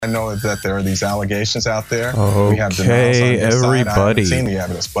I know that there are these allegations out there. Okay, we have denials on this everybody. side. I haven't seen the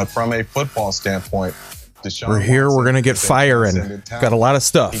evidence, but from a football standpoint, Deshaun we're here. Watson We're gonna get is a firing. transcendent talent. Got a lot of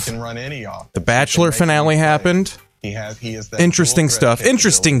stuff. He can run any offense. The Bachelor finale happened. He is that Interesting dual stuff. threat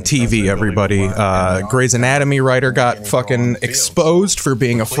Interesting capability, TV, everybody. ability to run and Grey's Anatomy writer got anything fucking on the field. exposed for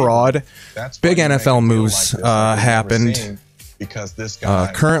being a fraud. That's why Big you make NFL it feel moves like this, like we've never happened. seen, because this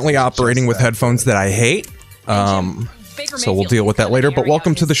guy Currently is operating just with that headphones that I hate. So we'll deal with that later. But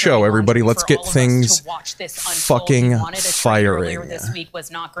welcome to the show, everybody. Let's get things fucking firing. This week was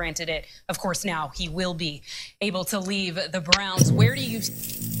not granted it. Of course, now he will be able to leave the Browns. Where do you?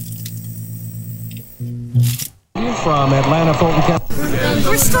 From Atlanta, Fulton County.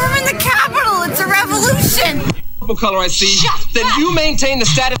 We're storming the Capitol. It's a revolution. Purple color I see. Then you maintain the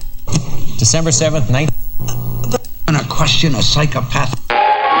status. December 7th, 19. I'm gonna question a psychopath.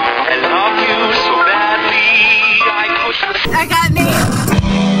 I got me.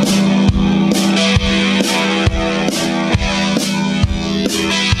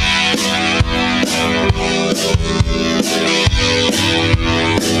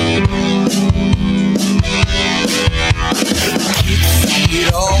 See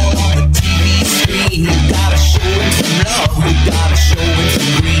it all on the TV screen. You gotta show it some love. You gotta show it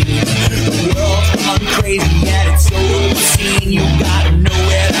some green. The world's gone crazy and it's so obscene. You gotta know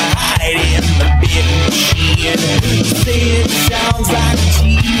where to hide in the big machine. Say it sounds like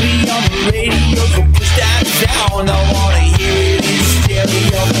TV on the radio, so push that down. I wanna hear it in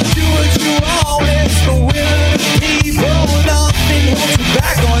stereo. Do what you want, it's the will of the people. Nothing holds you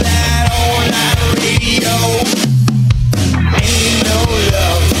back on that all-night radio. Ain't no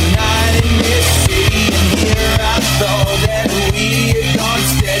love tonight in this city. And here I thought that we had gone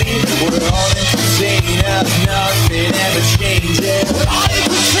steady. We're all entertainers, nothing ever changes. We're all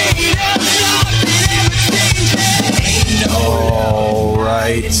entertainers, nothing ever changes. Ain't no All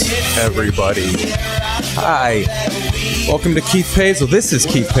right, everybody. Hi. Welcome to Keith Pazel. This is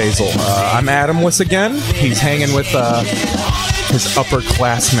Keith Pazel. I'm Adamless again. He's hanging with his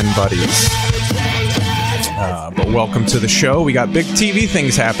upperclassmen buddies. But welcome to the show. We got big TV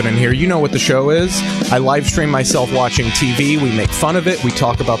things happening here. You know what the show is. I live stream myself watching TV. We make fun of it. We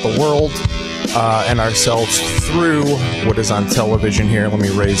talk about the world and ourselves through what is on television here. Let me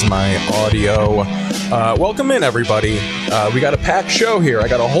raise my audio. Welcome in, everybody. We got a packed show here. I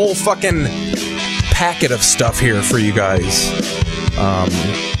got a whole fucking packet of stuff here for you guys.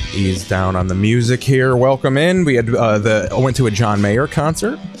 Ease down on the music here. Welcome in. We had I went to a John Mayer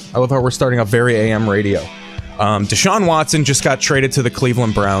concert. I love how we're starting off very AM radio. Deshaun Watson just got traded to the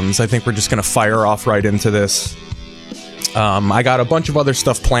Cleveland Browns. I think we're just going to fire off right into this. I got a bunch of other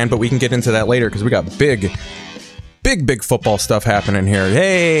stuff planned, but we can get into that later because we got big football stuff happening here.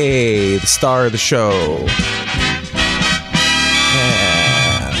 Hey, the star of the show.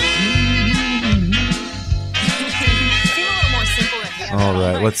 All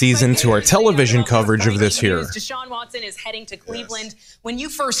right, let's ease into our television coverage of this here. Deshaun Watson is heading to Cleveland. Yes. When you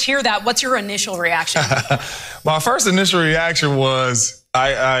first hear that, what's your initial reaction? My first initial reaction was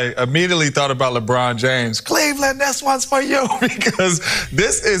I immediately thought about LeBron James. Cleveland, this one's for you, because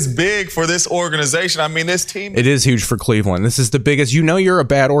this is big for this organization. I mean, this team. It is huge for Cleveland. This is the biggest. You know you're a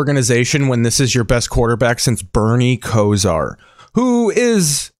bad organization when this is your best quarterback since Bernie Kosar, who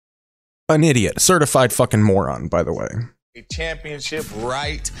is an idiot, certified fucking moron, by the way. A championship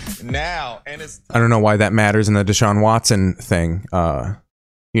right now, and it's. I don't know why that matters in the Deshaun Watson thing.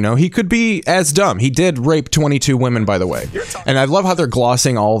 You know, he could be as dumb. He did rape 22 women, by the way. And I love how they're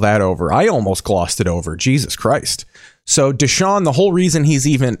glossing all that over. I almost glossed it over. Jesus Christ. So Deshaun, the whole reason he's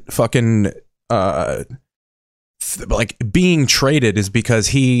even fucking like being traded is because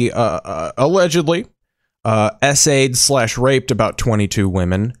he allegedly essayed/raped about 22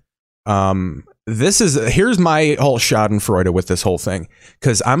 women. Here's my whole schadenfreude with this whole thing,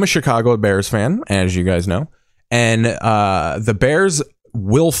 because I'm a Chicago Bears fan, as you guys know, and the Bears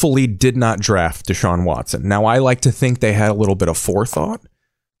willfully did not draft Deshaun Watson. Now, I like to think they had a little bit of forethought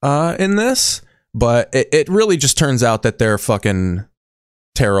in this, but it really just turns out that they're fucking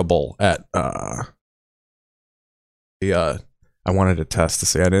terrible at I wanted to test to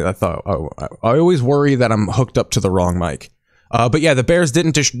see. I thought I always worry that I'm hooked up to the wrong mic. But yeah, the Bears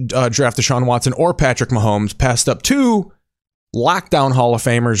didn't draft Deshaun Watson or Patrick Mahomes, passed up two lockdown Hall of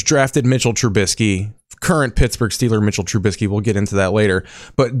Famers, drafted Mitchell Trubisky, current Pittsburgh Steeler Mitchell Trubisky. We'll get into that later.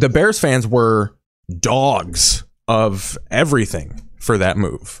 But the Bears fans were dogs of everything for that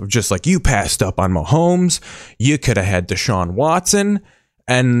move. Just like, you passed up on Mahomes, you could have had Deshaun Watson.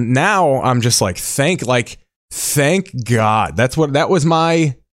 And now I'm just like, thank God. That was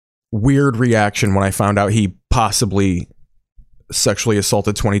my weird reaction when I found out he possibly sexually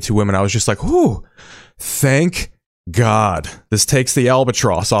assaulted 22 women. I was just like, whew, thank God. This takes the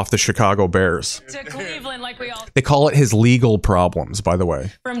albatross off the Chicago Bears. To Cleveland, like we all. They call it his legal problems, by the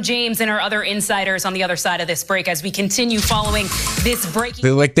way. From James and our other insiders on the other side of this break as we continue following this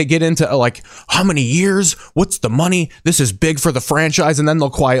breaking. They get into like, how many years? What's the money? This is big for the franchise. And then they'll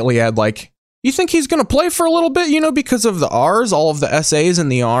quietly add like, you think he's going to play for a little bit, because of the R's, all of the SAs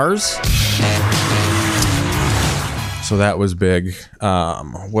and the R's. So that was big.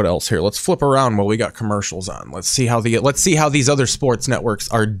 What else here? Let's flip around while we got commercials on. Let's see how these other sports networks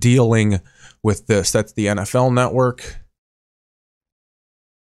are dealing with this. That's the NFL network.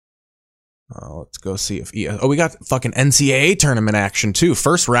 Let's go see if we got fucking NCAA tournament action too.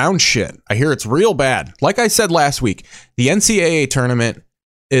 First round shit. I hear it's real bad. Like I said last week, the NCAA tournament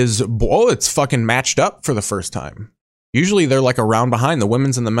it's fucking matched up for the first time. Usually they're like a round behind. The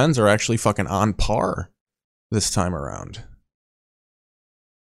women's and the men's are actually fucking on par this time around.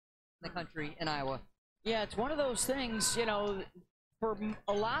 The country in Iowa. Yeah, it's one of those things, for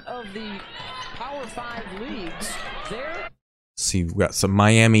a lot of the Power 5 leagues, they're... See, we've got some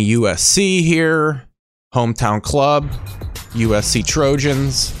Miami USC here. Hometown club. USC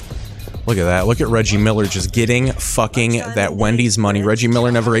Trojans. Look at that. Look at Reggie Miller just getting fucking that Wendy's money. Reggie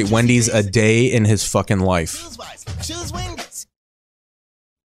Miller never ate Wendy's a day in his fucking life.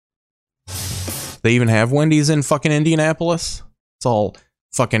 They even have Wendy's in fucking Indianapolis. It's all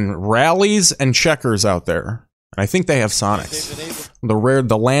fucking Rallies and Checkers out there. And I think they have Sonics.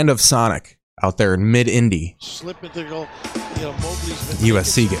 The land of Sonic out there in mid-Indy.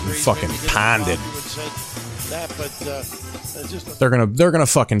 USC getting fucking ponded. They're gonna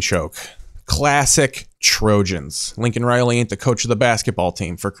fucking choke. Classic Trojans. Lincoln Riley ain't the coach of the basketball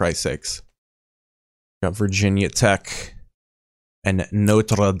team, for Christ's sakes. Got Virginia Tech and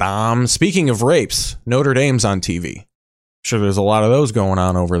Notre Dame. Speaking of rapes, Notre Dame's on TV. Sure, there's a lot of those going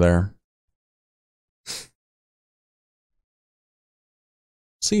on over there.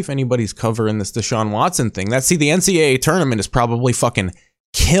 See if anybody's covering this Deshaun Watson thing. The NCAA tournament is probably fucking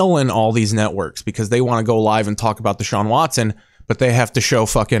killing all these networks because they want to go live and talk about Deshaun Watson, but they have to show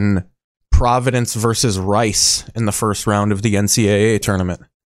fucking Providence versus Rice in the first round of the NCAA tournament.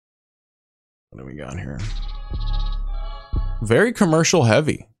 What do we got here? Very commercial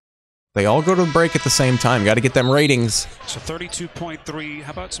heavy. They all go to break at the same time. Got to get them ratings. So 32.3.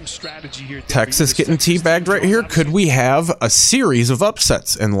 How about some strategy here? Texas getting teabagged right here. Could we have a series of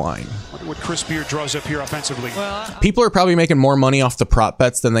upsets in line? Wonder what Chris Beard draws up here offensively. People are probably making more money off the prop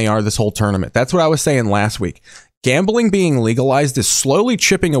bets than they are this whole tournament. That's what I was saying last week. Gambling being legalized is slowly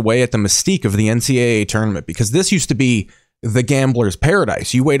chipping away at the mystique of the NCAA tournament because this used to be the gambler's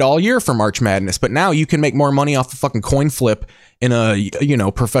paradise. You wait all year for March Madness, but now you can make more money off the fucking coin flip in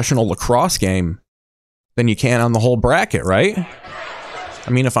a, professional lacrosse game than you can on the whole bracket, right? I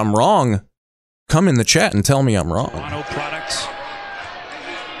mean, if I'm wrong, come in the chat and tell me I'm wrong. Mono products.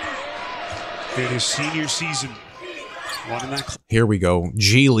 In his senior season. Here we go.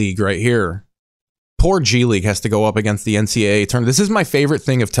 G League right here. Poor G League has to go up against the NCAA tournament. This is my favorite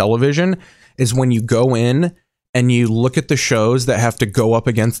thing of television is when you go in and you look at the shows that have to go up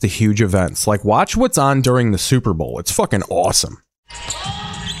against the huge events. Like, watch what's on during the Super Bowl. It's fucking awesome.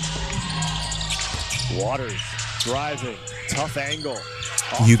 Waters driving, tough angle.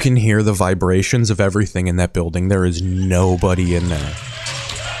 You can hear the vibrations of everything in that building. There is nobody in there.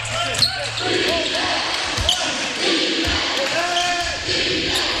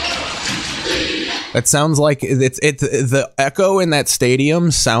 That sounds like the echo in that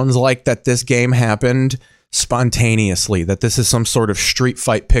stadium sounds like that this game happened spontaneously, that this is some sort of street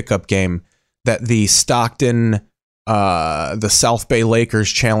fight pickup game, that the South Bay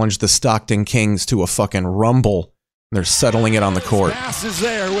Lakers challenged the Stockton Kings to a fucking rumble. They're settling it on the court. Pass is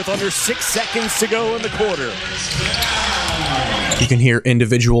there with under 6 seconds to go in the quarter. You can hear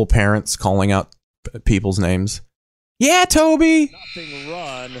individual parents calling out people's names. Yeah, Toby. Nothing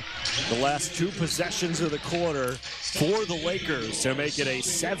run. The last 2 possessions of the quarter for the Lakers to make it a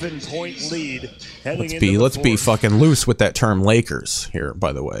 7-point lead. Let's be fucking loose with that term Lakers here,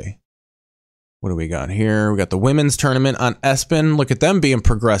 by the way. What do we got here? We got the women's tournament on ESPN. Look at them being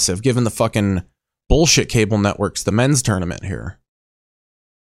progressive, given the fucking bullshit cable networks. The men's tournament here.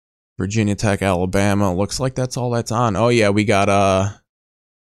 Virginia Tech, Alabama. Looks like that's all that's on. Oh yeah, we got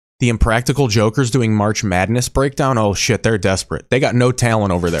the Impractical Jokers doing March Madness breakdown. Oh shit, they're desperate. They got no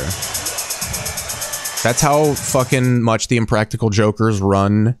talent over there. That's how fucking much the Impractical Jokers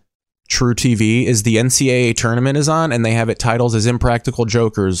run True TV. Is the NCAA tournament is on, and they have it titled as Impractical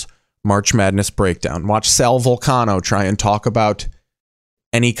Jokers March Madness breakdown. Watch Sal Vulcano try and talk about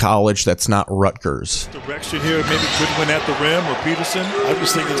any college that's not Rutgers. Direction here, maybe Goodwin at the rim or Peterson. I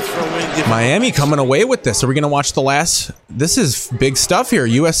was thinking to throw in. Miami coming away with this. Are we going to watch the last? This is big stuff here.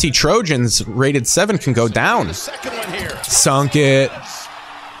 USC Trojans rated 7 can go down. Sunk it.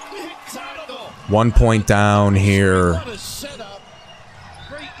 1 point down here.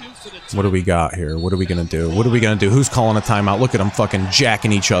 What do we got here? What are we going to do? What are we going to do? Who's calling a timeout? Look at them fucking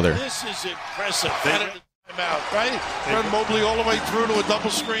jacking each other. This is impressive. Timeout, right? Run Mobley all the way through to a double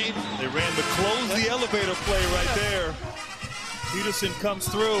screen. They ran the close the elevator play right there. Peterson comes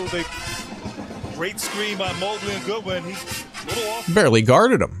through. Great screen by Mobley and Goodwin. He's a little off. Barely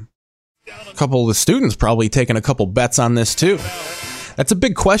guarded him. A couple of the students probably taking a couple bets on this too. That's a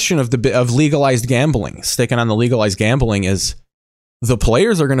big question of legalized gambling. Sticking on the legalized gambling is the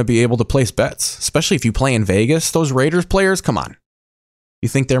players are going to be able to place bets, especially if you play in Vegas. Those Raiders players, come on. You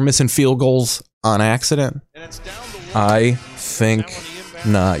think they're missing field goals on accident? I think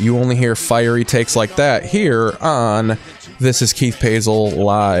not. You only hear fiery takes like that here on This is Keith Pazel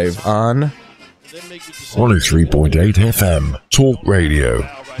live on 103.8 FM Talk Radio.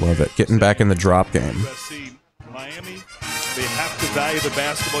 Love it. Getting back in the drop game. Miami, they have to value the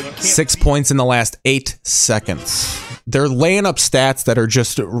basketball. You can't 6 points in the last 8 seconds. They're laying up stats that are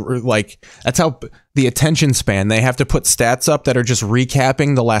just like, that's how the attention span, they have to put stats up that are just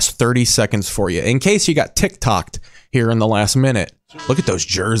recapping the last 30 seconds for you. In case you got TikToked here in the last minute. Look at those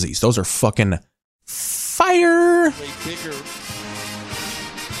jerseys. Those are fucking fire.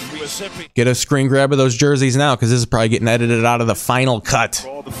 Get a screen grab of those jerseys now, because this is probably getting edited out of the final cut.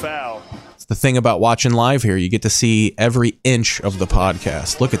 It's the thing about watching live here. You get to see every inch of the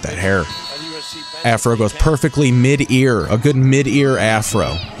podcast. Look at that hair. Afro goes perfectly mid-ear. A good mid-ear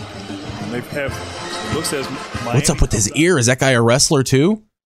afro. What's up with his ear? Is that guy a wrestler too?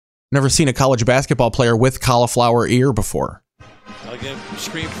 Never seen a college basketball player with cauliflower ear before. Again,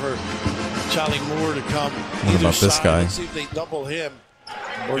 scream for Charlie Moore to come. What about this guy? See if they double him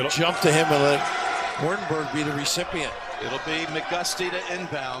or jump to him and let Wardenberg be the recipient. It'll be McGusty to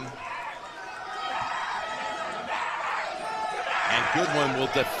inbound. And Goodwin will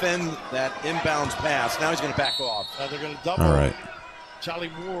defend that inbounds pass. Now he's going to back off. They're going to double. All right.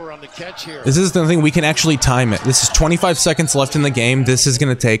 Charlie Moore on the catch here. This is the thing. We can actually time it. This is 25 seconds left in the game. This is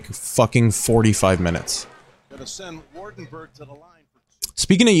going to take fucking 45 minutes. Going to send Wardenberg to the line.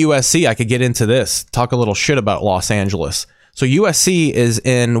 Speaking of USC, I could get into this. Talk a little shit about Los Angeles. So USC is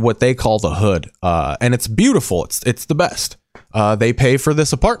in what they call the hood, and it's beautiful. It's the best. They pay for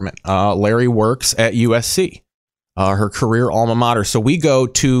this apartment. Larry works at USC. Her career alma mater. So we go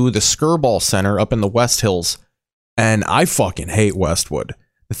to the Skirball Center up in the West Hills, and I fucking hate Westwood.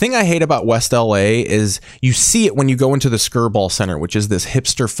 The thing I hate about West LA is you see it when you go into the Skirball Center, which is this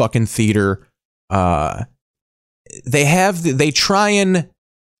hipster fucking theater. They try and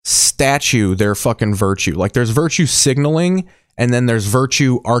statue their fucking virtue. Like there's virtue signaling, and then there's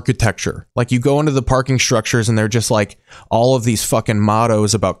virtue architecture. Like you go into the parking structures and they're just like all of these fucking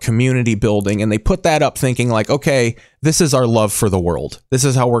mottos about community building. And they put that up thinking like, okay, this is our love for the world. This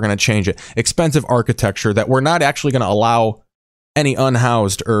is how we're going to change it. Expensive architecture that we're not actually going to allow any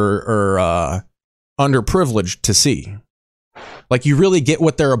unhoused or underprivileged to see. Like you really get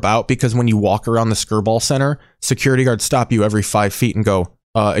what they're about, because when you walk around the Skirball Center, security guards stop you every 5 feet and go,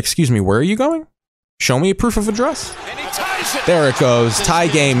 excuse me, where are you going? Show me a proof of address. There it goes. Tie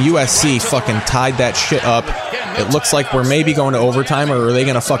game. USC fucking tied that shit up. It looks like we're maybe going to overtime, or are they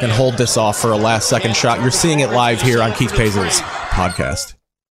going to fucking hold this off for a last second shot? You're seeing it live here on Keith Pazel's podcast.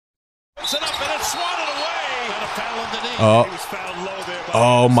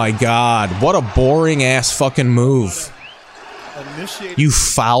 Oh my God. What a boring ass fucking move. You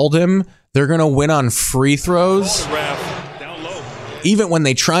fouled him. They're going to win on free throws. Even when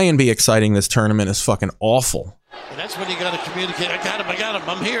they try and be exciting, this tournament is fucking awful. And that's when you got to communicate. I got him,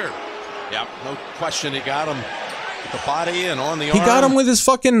 I'm here. Yeah, no question. He got him with the body and on the arm. He got him with his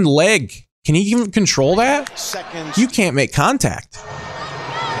fucking leg. Can he even control that? Seconds. You can't make contact.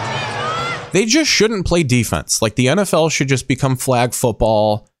 They just shouldn't play defense. Like the NFL should just become flag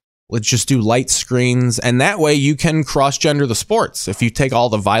football. Let's just do light screens. And that way you can cross-gender the sports. If you take all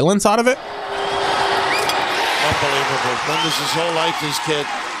the violence out of it. Unbelievable. Blenders his whole life, this kid.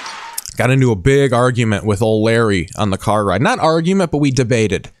 Got into a big argument with old Larry on the car ride. Not argument, but we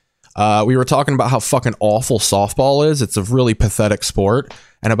debated. We were talking about how fucking awful softball is. It's a really pathetic sport.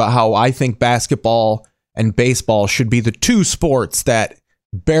 And about how I think basketball and baseball should be the two sports that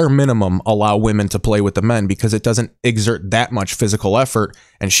bare minimum allow women to play with the men, because it doesn't exert that much physical effort.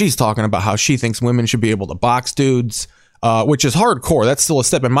 And she's talking about how she thinks women should be able to box dudes, which is hardcore. That's still a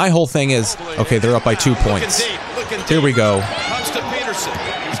step. And my whole thing is, okay, they're up by 2 points. Here we go. Peterson.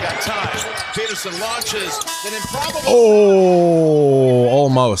 He's got time. Peterson launches. Then improbable. Oh,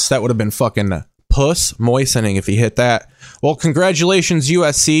 almost. That would have been fucking puss moistening if he hit that. Well, congratulations,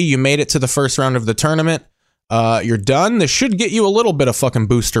 USC. You made it to the first round of the tournament. You're done. This should get you a little bit of fucking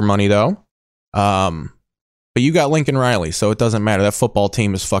booster money, though. But you got Lincoln Riley, so it doesn't matter. That football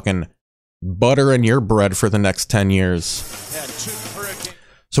team is fucking buttering your bread for the next 10 years.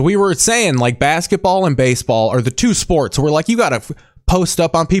 So we were saying, like, basketball and baseball are the two sports. We're like, you got to post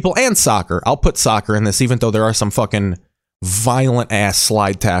up on people, and soccer. I'll put soccer in this, even though there are some fucking violent-ass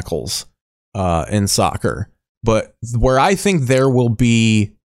slide tackles in soccer. But where I think there will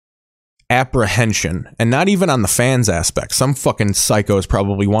be apprehension, and not even on the fans aspect, some fucking psychos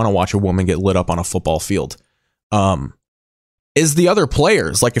probably want to watch a woman get lit up on a football field, is the other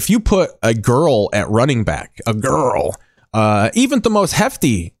players. Like, if you put a girl at running back, a girl, even the most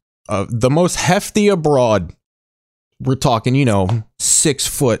hefty abroad, we're talking, 6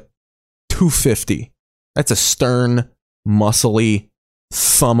 foot, 250. That's a stern, muscly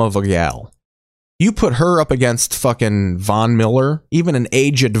thumb of a gal. You put her up against fucking Von Miller, even an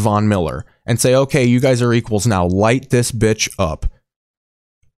aged Von Miller, and say, okay, you guys are equals now. Light this bitch up.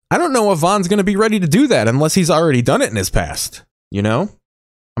 I don't know if Von's going to be ready to do that unless he's already done it in his past. I'm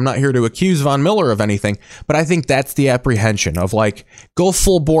not here to accuse Von Miller of anything, but I think that's the apprehension of, like, go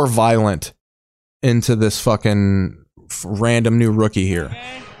full bore violent into this fucking random new rookie here.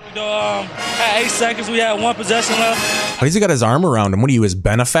 At 8 seconds, we had 1 possession left. Why has he got his arm around him? What are you, his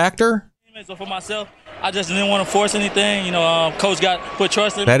benefactor? So for myself, I just didn't want to force anything. Coach put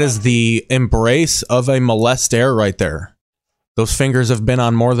trust in me. That is the embrace of a molester right there. Those fingers have been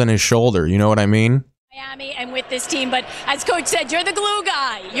on more than his shoulder. You know what I mean? Miami and with this team, but as Coach said, you're the glue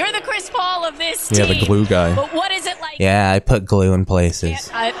guy. You're the Chris Paul of this team. Yeah, the glue guy. But what is it like? Yeah, I put glue in places.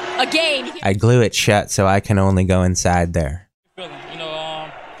 A game. I glue it shut so I can only go inside there.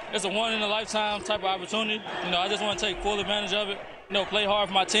 It's a one-in-a-lifetime type of opportunity. I just want to take full advantage of it. Play hard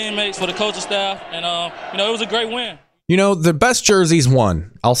for my teammates, for the coaching staff, and it was a great win. The best jerseys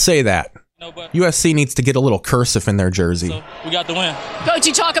won. I'll say that. USC needs to get a little cursive in their jersey. So we got the win. Coach,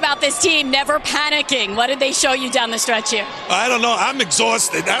 you talk about this team never panicking. What did they show you down the stretch here? I don't know. I'm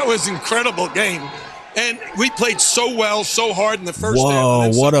exhausted. That was an incredible game. And we played so well, so hard in the first half.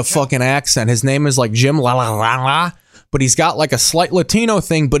 Whoa, what a fucking accent. His name is like Jim La La La La, but he's got like a slight Latino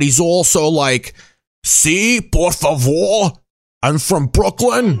thing, but he's also like, si, por favor, I'm from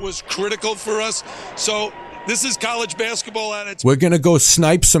Brooklyn. It was critical for us. So this is college basketball at its... We're going to go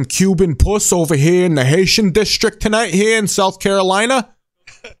snipe some Cuban puss over here in the Haitian district tonight here in South Carolina.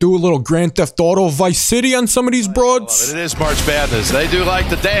 Do a little Grand Theft Auto Vice City on some of these broads. It is March Madness. They do like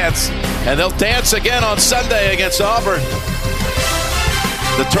to dance, and they'll dance again on Sunday against Auburn.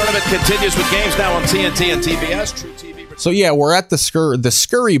 The tournament continues with games now on TNT and TBS. True TV. So yeah, we're at the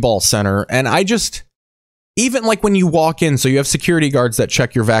Scurry Ball Center, and I just... Even like when you walk in, so you have security guards that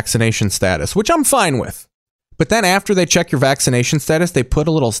check your vaccination status, which I'm fine with. But then after they check your vaccination status, they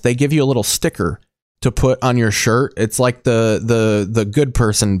give you a little sticker to put on your shirt. It's like the good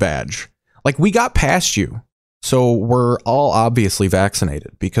person badge. Like, we got past you, so we're all obviously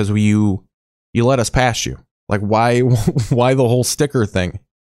vaccinated because you let us past you. Like, why the whole sticker thing?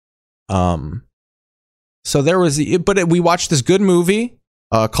 So there was, but we watched this good movie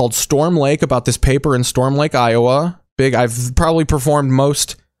called Storm Lake about this paper in Storm Lake, Iowa. I've probably performed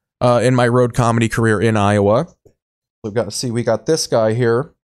most in my road comedy career in Iowa. We got this guy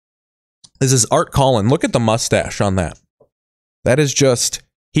here. This is Art Cullen. Look at the mustache on that. That is just,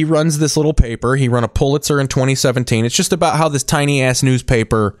 he runs this little paper. He ran a Pulitzer in 2017. It's just about how this tiny ass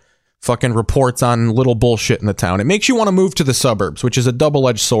newspaper fucking reports on little bullshit in the town. It makes you want to move to the suburbs, which is a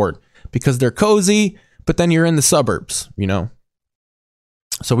double-edged sword because they're cozy, but then you're in the suburbs,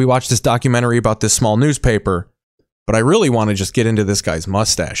 So we watched this documentary about this small newspaper, but I really want to just get into this guy's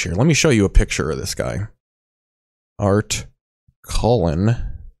mustache here. Let me show you a picture of this guy. Art Cullen.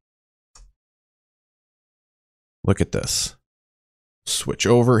 Look at this. Switch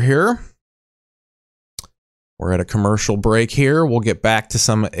over here. We're at a commercial break here. We'll get back to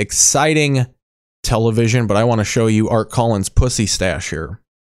some exciting television, but I want to show you Art Cullen's pussy stash here.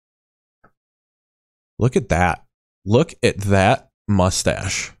 Look at that. Look at that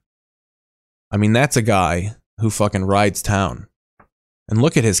mustache. I mean, that's a guy who fucking rides town. And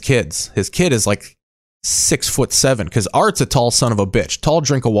look at his kids. His kid is like 6'7", because Art's a tall son of a bitch. Tall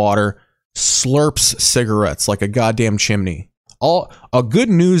drink of water, slurps cigarettes like a goddamn chimney. A good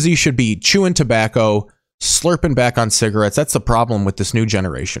newsie should be chewing tobacco, slurping back on cigarettes. That's the problem with this new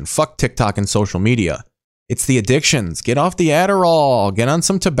generation. Fuck TikTok and social media. It's the addictions. Get off the Adderall. Get on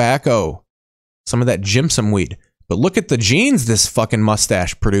some tobacco. Some of that Jimson weed. But look at the genes this fucking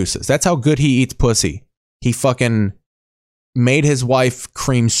mustache produces. That's how good he eats pussy. He fucking made his wife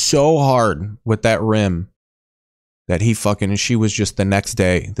cream so hard with that rim that she was just the next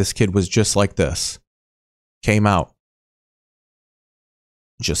day. This kid was just like this. Came out.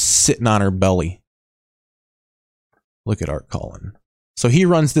 Just sitting on her belly. Look at Art Cullen. So he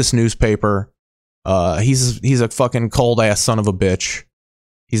runs this newspaper. He's a fucking cold ass son of a bitch.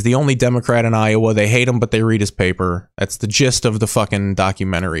 He's the only Democrat in Iowa. They hate him, but they read his paper. That's the gist of the fucking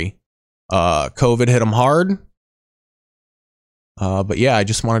documentary. COVID hit him hard. But yeah, I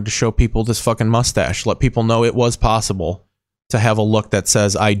just wanted to show people this fucking mustache. Let people know it was possible to have a look that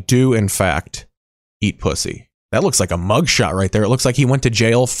says, I do, in fact, eat pussy. That looks like a mugshot right there. It looks like he went to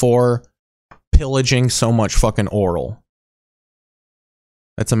jail for pillaging so much fucking oral.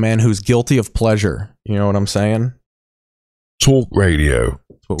 That's a man who's guilty of pleasure. You know what I'm saying? Talk radio.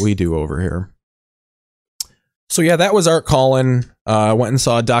 That's what we do over here. So yeah, that was Art Cullen. I went and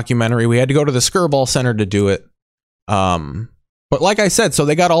saw a documentary. We had to go to the Skirball Center to do it. But like I said, so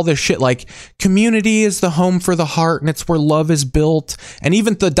they got all this shit like community is the home for the heart and it's where love is built. And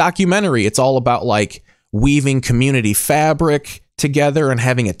even the documentary, it's all about like weaving community fabric together and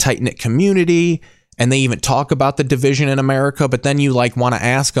having a tight-knit community. And they even talk about the division in America. But then you like want to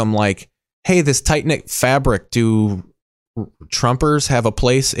ask them like, hey, this tight-knit fabric, do Trumpers have a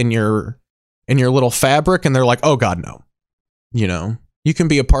place in your little fabric? And they're like, oh God, no. You know, you can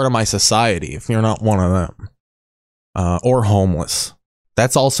be a part of my society if you're not one of them. Or homeless.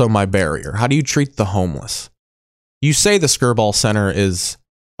 That's also my barrier. How do you treat the homeless? You say the Skirball Center is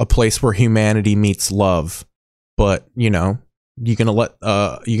a place where humanity meets love, but you know, you gonna let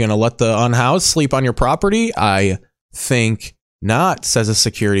the unhoused sleep on your property? I think not, says a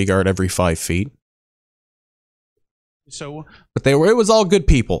security guard every 5 feet. So, but it was all good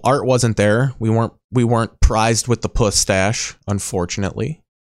people. Art wasn't there. We weren't prized with the puss stash, unfortunately.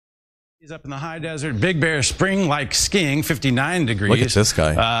 He's up in the high desert, Big Bear Spring, like skiing, 59 degrees. Look at this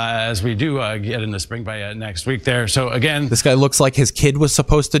guy. As we do get into spring by next week there. So again, this guy looks like his kid was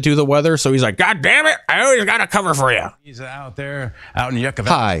supposed to do the weather. So he's like, God damn it, I always got a cover for you. He's out there, out in Yucca.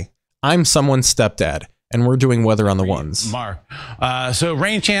 Hi, I'm someone's stepdad, and we're doing weather on the ones. Mark. So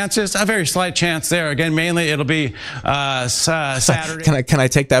rain chances, a very slight chance there. Again, mainly it'll be Saturday. Can I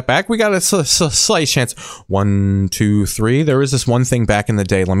take that back? We got a slight chance. 1, 2, 3. There was this one thing back in the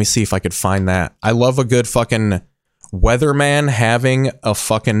day. Let me see if I could find that. I love a good fucking weatherman having a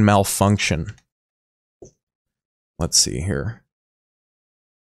fucking malfunction. Let's see here.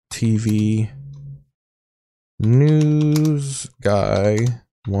 TV news guy.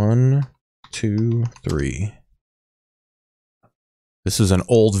 1, 2, 3. This is an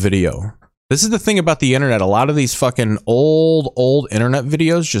old video. This is the thing about the internet. A lot of these fucking old internet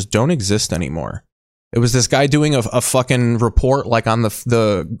videos just don't exist anymore. It was this guy doing a fucking report like on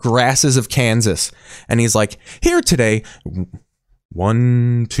the grasses of Kansas. And he's like, here today,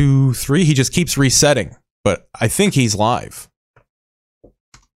 1, 2, 3. He just keeps resetting. But I think he's live.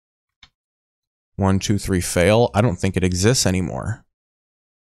 1, 2, 3 fail. I don't think it exists anymore.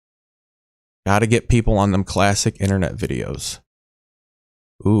 Gotta get people on them classic internet videos.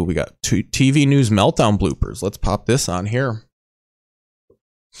 Ooh, we got TV news meltdown bloopers. Let's pop this on here.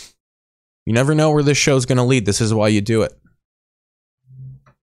 You never know where this show's gonna lead. This is why you do it.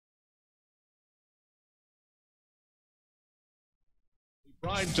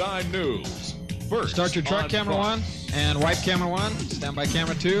 Prime time news. First, start your truck, camera 1, and wipe camera 1, stand by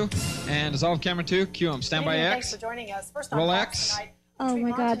camera 2, and dissolve camera 2, cue them, stand by X. Thanks for joining us. First roll X. Oh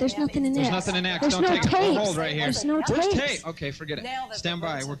my God, there's nothing in X. There's nothing in X. There's Don't no take it. tapes. Hold right here. There's no Where's tapes. tape? Okay, forget it. Stand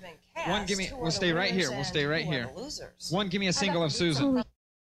by. One, give me. We'll stay right here. We'll stay right here. One, give me a single of Susan.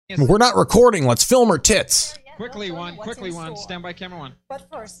 We're not recording. Let's film her tits. Quickly one. Quickly one. Stand by camera 1. But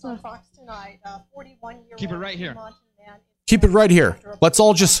first, on Fox tonight, 41-year-old. Keep it right here. Keep it right here. Let's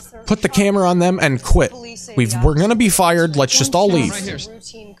all just put the camera on them and quit. We're gonna be fired. Let's just all leave.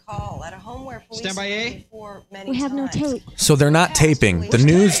 Stand by A. We have no tape. So they're not taping. The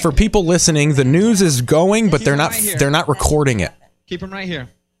news, for people listening, the news is going, but they're not recording it. Keep them right here.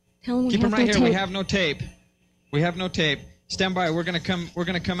 Keep them right here. We have no tape. We have no tape. Stand by. We're gonna come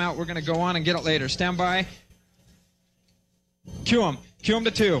out. We're gonna go on and get it later. Stand by. Cue them. Cue them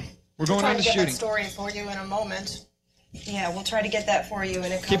to 2. We're going on to shooting. That story for you in a moment. Yeah, we'll try to get that for you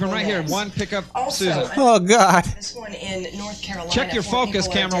in a couple Keep them right here. minutes. One, pick up Also, Susan. Oh God. This one in North Carolina. Check your 4 focus,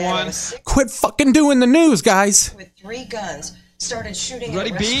 people are camera dead. 1. Quit fucking doing the news, guys. With 3 guns, started shooting Ready,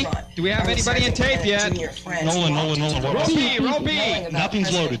 at a B? restaurant. Do we have anybody in tape yet? Nolan. Roll B. Roll B.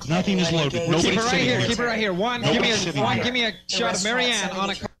 Nothing's loaded. Nothing is loaded. Keep Nobody's it right sitting here. here. Keep it right here. One. Give me a shot of Marianne on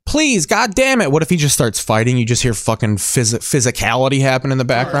a. Please, god damn it. What if he just starts fighting? You just hear fucking physicality happen in the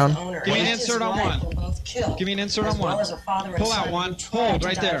background. Give me an insert on one. Give me an insert on one. Pull out one. Hold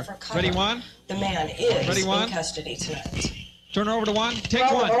right there. Ready, one. The man is Ready, one. in custody tonight. Turn over to one. Take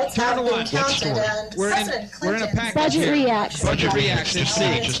one. Turn to one. We're in a package Budget here. reaction. Budget reaction.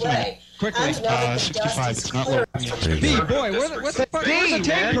 C. Just a minute. Quickly. 65. It's not low. B, boy, what the fuck? Where's the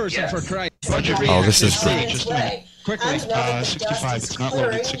tank person for Christ? Budget reaction. Oh, this is great. Just a minute. Quickly. 65. It's not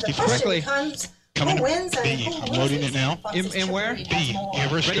loaded. 65. Quickly. Coming. B. I'm loading it now. In where? B. Give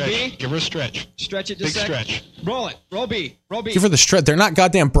her a stretch. B? Give her a stretch. Stretch it just Big a sec. stretch. Roll it. Roll B. Roll B. Give her the stretch. They're not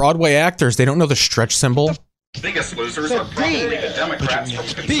goddamn Broadway actors. They don't know the stretch symbol. Biggest losers are probably the Democrats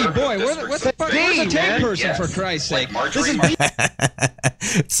from B, conservative boy, what the fuck? Where's the tank person for Christ's sake? This is B,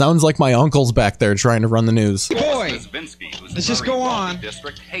 It sounds like my uncle's back there trying to run the news. boy. Let's just go on. You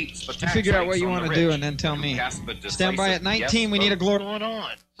figure out what you want to do and then tell me. Stand by at 19. We need a glory. I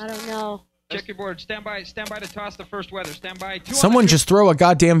don't know. Check your board. Stand by to toss the first weather. Stand by. Someone just throw a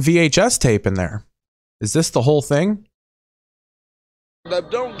goddamn VHS tape in there. Is this the whole thing?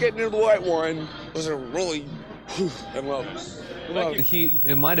 Don't get near the white wine. Those are really, I love it. The heat,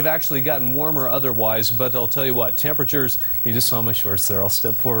 it might have actually gotten warmer otherwise, but I'll tell you what, temperatures, you just saw my shorts there, I'll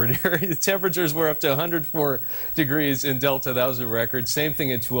step forward here. The temperatures were up to 104 degrees in Delta, that was a record. Same thing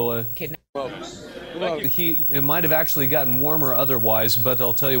in Tooele. The heat, it might have actually gotten warmer otherwise, but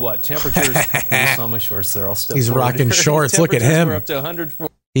I'll tell you what, temperatures, you just saw my shorts there, I'll step He's forward rocking here. shorts, look at Temperatures him. were up to 104.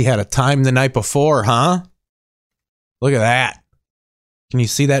 He had a time the night before, huh? Look at that. Can you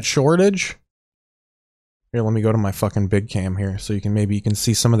see that shortage? Here, let me go to my fucking big cam here so you can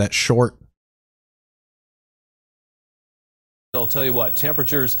see some of that short. I'll tell you what,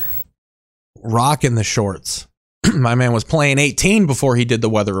 temperatures. Rocking the shorts. My man was playing 18 before he did the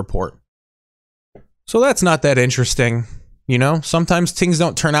weather report. So that's not that interesting. You know, sometimes things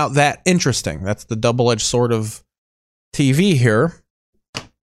don't turn out that interesting. That's the double-edged sword of TV here.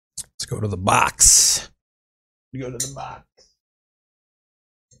 Let's go to the box. Go to the box.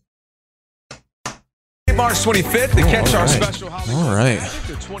 March 25th to catch our special holiday. All right.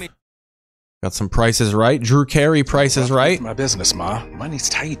 Got some prices right. Drew Carey prices right. My business, Ma. Money's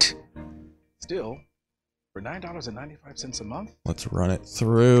tight. Still, for $9.95 a month. Let's run it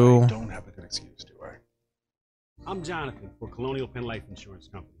through. I don't have a good excuse, do I? I'm Jonathan for Colonial Penn Life Insurance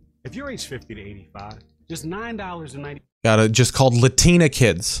Company. If you're age 50 to 85, just $9.90. Got it just called Latina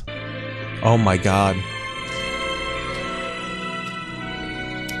Kids. Oh my God.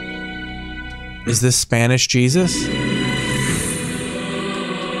 Is this Spanish Jesus?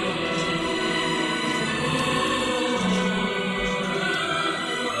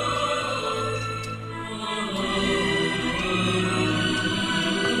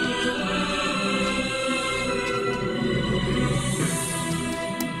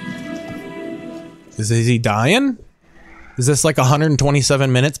 Is he dying? Is this like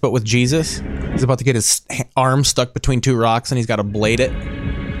 127 minutes but with Jesus? He's about to get his arm stuck between two rocks and he's got to blade it.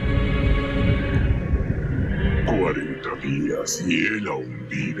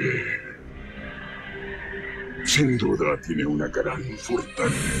 Sin duda tiene una gran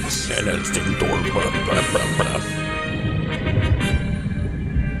fortaleza. En el cinturón.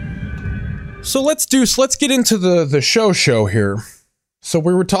 So let's get into the show here. So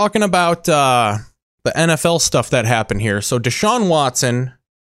we were talking about the NFL stuff that happened here. So Deshaun Watson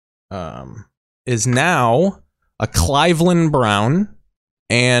is now a Cleveland Brown,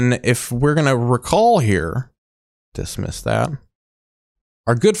 and if we're gonna recall here, dismiss that.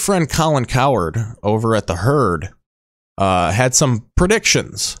 Our good friend Colin Cowherd over at The Herd had some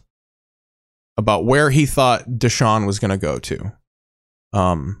predictions about where he thought Deshaun was going to go to.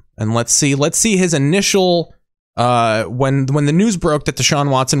 And let's see his initial when the news broke that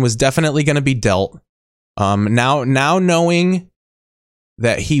Deshaun Watson was definitely going to be dealt. Now knowing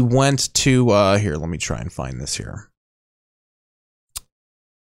that he went to here, let me try and find this here.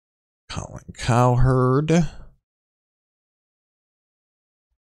 Colin Cowherd.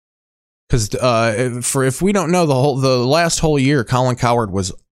 Because if we don't know, the last whole year, Colin Cowherd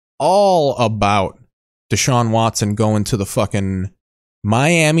was all about Deshaun Watson going to the fucking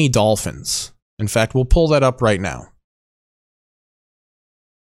Miami Dolphins. In fact, we'll pull that up right now.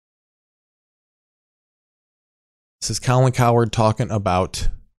 This is Colin Cowherd talking about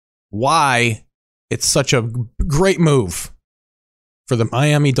why it's such a great move for the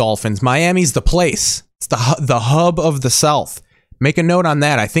Miami Dolphins. Miami's the place. It's the hub of the South. Make a note on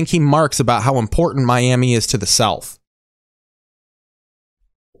that. I think he marks about how important Miami is to the South.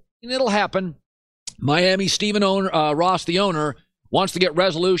 It'll happen. Miami, Stephen Ross, the owner, wants to get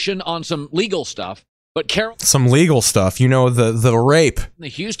resolution on some legal stuff. But some legal stuff, the rape. The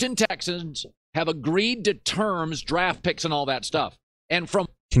Houston Texans have agreed to terms, draft picks, and all that stuff. And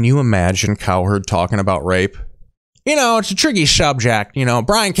Can you imagine Cowherd talking about rape? It's a tricky subject.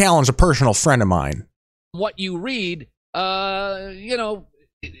 Brian Callen's a personal friend of mine. What you read, they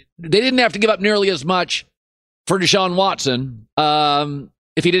didn't have to give up nearly as much for Deshaun Watson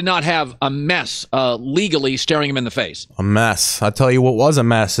if he did not have a mess legally staring him in the face. A mess. I tell you what was a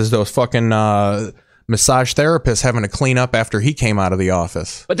mess is those fucking massage therapists having to clean up after he came out of the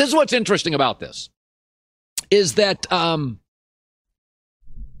office. But this is what's interesting about this, is that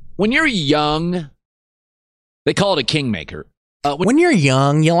when you're young, they call it a kingmaker. When you're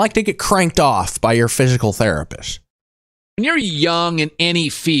young, you like to get cranked off by your physical therapist. When you're young in any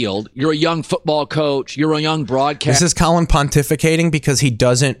field, you're a young football coach, you're a young broadcaster. This is Colin pontificating because he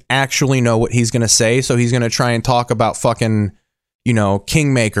doesn't actually know what he's going to say, so he's going to try and talk about fucking,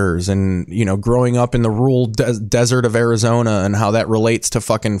 kingmakers and, growing up in the rural desert of Arizona and how that relates to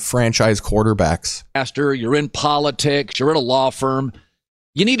fucking franchise quarterbacks. You're in politics, you're at a law firm.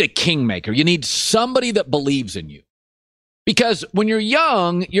 You need a kingmaker. You need somebody that believes in you. Because when you're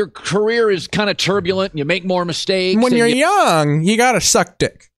young, your career is kind of turbulent and you make more mistakes. When you're young, you got to suck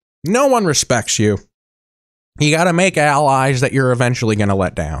dick. No one respects you. You got to make allies that you're eventually going to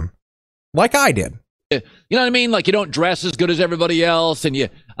let down. Like I did. You know what I mean? Like you don't dress as good as everybody else and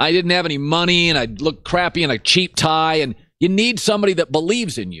I didn't have any money and I look crappy in a cheap tie and you need somebody that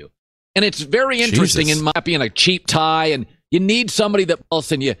believes in you. And it's very interesting in a cheap tie and you need somebody that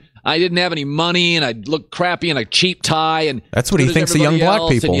else and I didn't have any money and I look crappy in a cheap tie and that's what he thinks of young black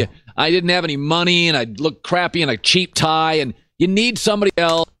people. I didn't have any money and I look crappy in a cheap tie and you need somebody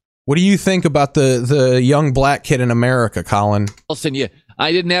else. What do you think about the young black kid in America, Colin? And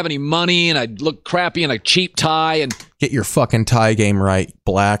I didn't have any money and I look crappy in a cheap tie and get your fucking tie game right,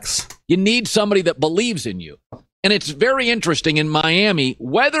 blacks. You need somebody that believes in you. And it's very interesting in Miami,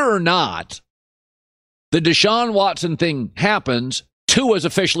 whether or not the Deshaun Watson thing happens, Tua's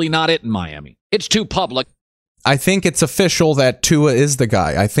officially not it in Miami. It's too public. I think it's official that Tua is the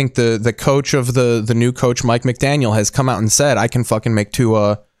guy. I think the coach of the new coach, Mike McDaniel, has come out and said, I can make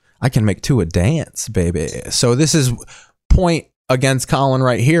Tua dance, baby. So this is point against Colin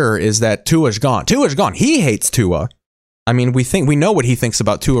right here is that Tua's gone. Tua's gone. He hates Tua. I mean, we know what he thinks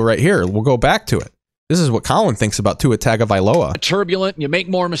about Tua right here. We'll go back to it. This is what Colin thinks about Tua Tagovailoa. Turbulent, and you make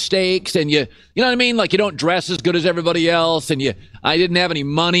more mistakes, and you know what I mean? Like you don't dress as good as everybody else, and I didn't have any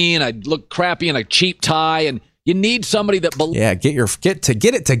money, and I look crappy in a cheap tie, and you need somebody that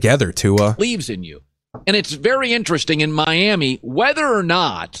get it together, Tua. Believes in you. And it's very interesting in Miami, whether or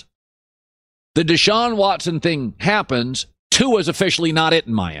not the Deshaun Watson thing happens, Tua's officially not it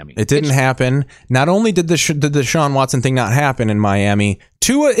in Miami. It didn't happen. Not only did the Deshaun Watson thing not happen in Miami,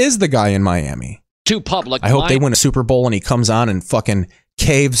 Tua is the guy in Miami. Too public. I hope they win a Super Bowl and he comes on and fucking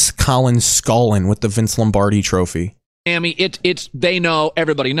caves Colin's skull in with the Vince Lombardi trophy. Miami, they know,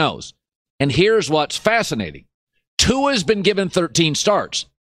 everybody knows. And here's what's fascinating. Tua's been given 13 starts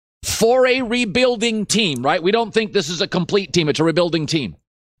for a rebuilding team, right? We don't think this is a complete team. It's a rebuilding team.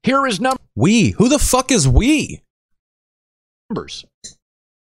 Here is numbers. Who the fuck is we? Numbers.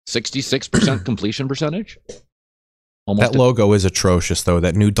 66% completion percentage. That logo is atrocious, though.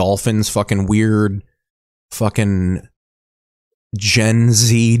 That new Dolphins fucking weird fucking Gen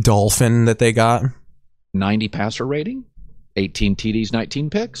Z Dolphin that they got. 90 passer rating, 18 TDs, 19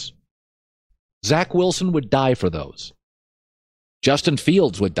 picks. Zach Wilson would die for those. Justin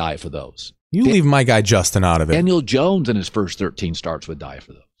Fields would die for those. You leave my guy Justin out of it. Daniel Jones in his first 13 starts would die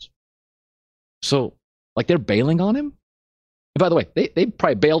for those. So, like, they're bailing on him? And by the way, they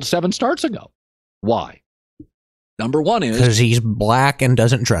probably bailed 7 starts ago. Why? Number one is because he's black and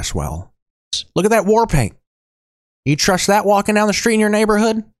doesn't dress well. Look at that war paint. You trust that walking down the street in your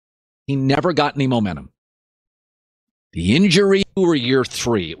neighborhood? He never got any momentum. The injury were year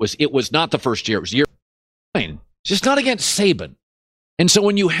 3. It was not the first year. It was year 9. Just not against Saban. And so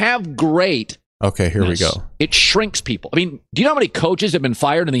when you have great, okay, here we go. It shrinks people. I mean, do you know how many coaches have been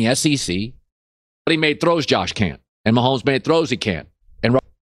fired in the SEC? But he made throws Josh can't, and Mahomes made throws he can't, and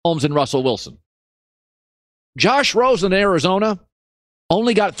Mahomes and Russell Wilson. Josh Rosen in Arizona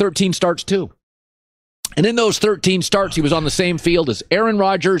only got 13 starts too. And in those 13 starts, he was on the same field as Aaron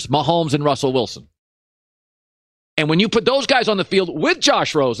Rodgers, Mahomes, and Russell Wilson. And when you put those guys on the field with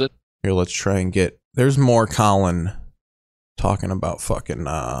Josh Rosen. Here, let's try and there's more Colin talking about fucking,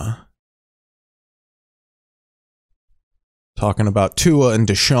 talking about Tua and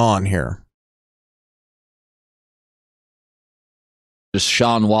Deshaun here.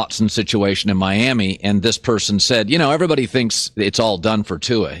 Deshaun Watson situation in Miami, and this person said, everybody thinks it's all done for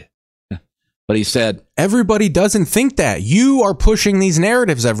Tua. But he said, everybody doesn't think that. You are pushing these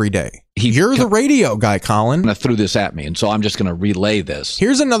narratives every day. You're the radio guy, Colin. Threw this at me, and so I'm just going to relay this.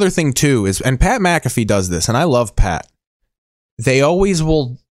 Here's another thing, too, and Pat McAfee does this, and I love Pat. They always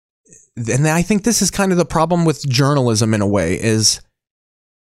will, and I think this is kind of the problem with journalism in a way, is,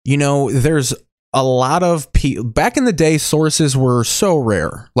 there's a lot of people. Back in the day, sources were so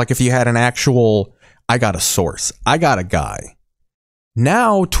rare. Like if you had an actual, I got a source, I got a guy.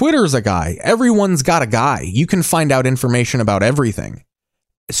 Now, Twitter's a guy. Everyone's got a guy. You can find out information about everything.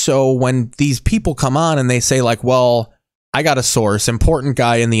 So when these people come on and they say like, well, I got a source, important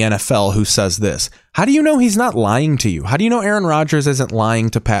guy in the NFL who says this. How do you know he's not lying to you? How do you know Aaron Rodgers isn't lying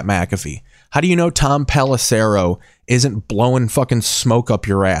to Pat McAfee? How do you know Tom Pelissero isn't blowing fucking smoke up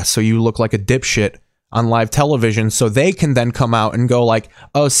your ass so you look like a dipshit on live television so they can then come out and go like,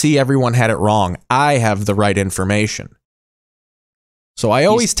 oh, see, everyone had it wrong. I have the right information. So I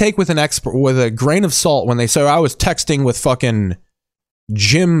always take with a grain of salt when they say I was texting with fucking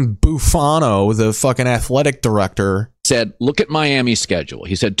Jim Buffano, the fucking athletic director. Said, look at Miami's schedule.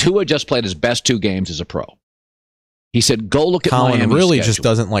 He said Tua just played his best 2 games as a pro. He said, go look at Miami's schedule. Colin really just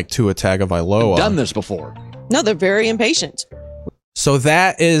doesn't like Tua Tagovailoa. I've done this before. No, they're very impatient. So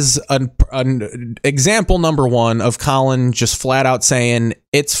that is an example number 1 of Colin just flat out saying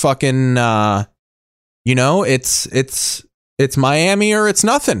it's fucking, it's Miami or it's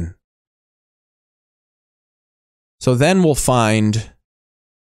nothing. So then we'll find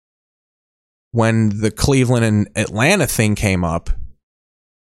when the Cleveland and Atlanta thing came up,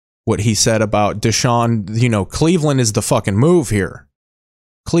 what he said about Deshaun, Cleveland is the fucking move here.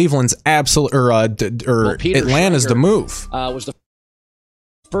 Cleveland's absolute, Atlanta's the move. Was the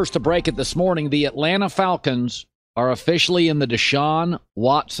first to break it this morning. The Atlanta Falcons are officially in the Deshaun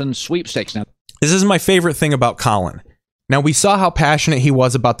Watson sweepstakes now. This is my favorite thing about Colin. Now, we saw how passionate he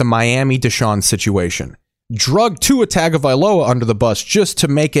was about the Miami Deshaun situation. Drug Tua Tagovailoa under the bus just to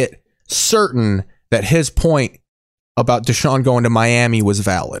make it certain that his point about Deshaun going to Miami was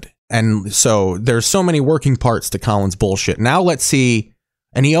valid. And so there's so many working parts to Colin's bullshit. Now let's see.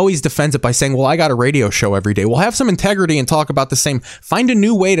 And he always defends it by saying, well, I got a radio show every day. Well, have some integrity and talk about the same. Find a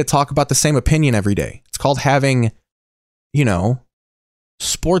new way to talk about the same opinion every day. It's called having,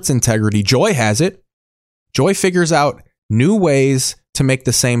 sports integrity. Joy has it. Joy figures out new ways to make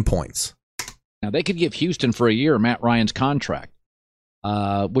the same points. Now, they could give Houston for a year Matt Ryan's contract,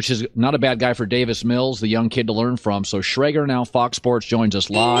 which is not a bad guy for Davis Mills, the young kid to learn from. So Schrager, now Fox Sports, joins us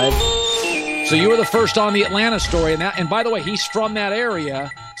live. So you were the first on the Atlanta story. And by the way, he's from that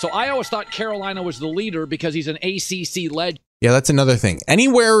area. So I always thought Carolina was the leader because he's an ACC legend. Yeah, that's another thing.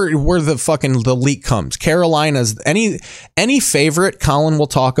 Anywhere where the leak comes, Carolina's any favorite, Colin will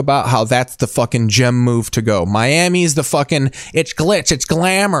talk about how that's the fucking gem move to go. Miami's the fucking, it's glitz, it's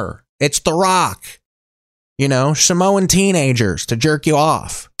glamour, it's The Rock. Samoan teenagers to jerk you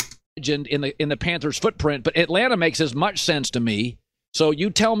off. In the Panthers' footprint, but Atlanta makes as much sense to me. So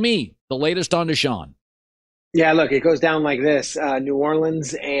you tell me the latest on Deshaun. Yeah, look, it goes down like this. New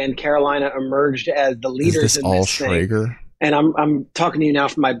Orleans and Carolina emerged as the leaders Is this in all this Schrager? thing. And I'm talking to you now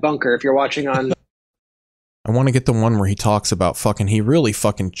from my bunker. If you're watching on, I want to get the one where he talks about he really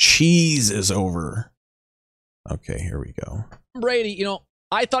fucking cheeses over. Okay, here we go. Brady,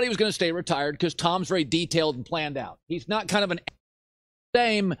 I thought he was going to stay retired because Tom's very detailed and planned out. He's not kind of an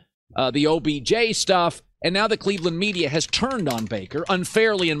same the OBJ stuff. And now the Cleveland media has turned on Baker,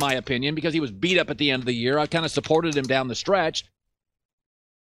 unfairly in my opinion, because he was beat up at the end of the year. I kind of supported him down the stretch.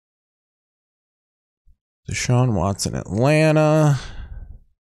 Deshaun Watson, Atlanta.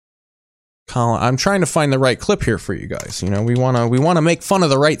 Colin, I'm trying to find the right clip here for you guys. We want to make fun of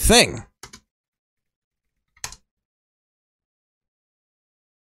the right thing.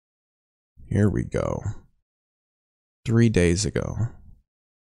 Here we go. 3 days ago.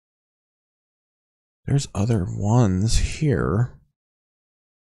 There's other ones here.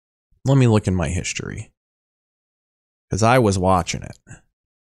 Let me look in my history. Because I was watching it.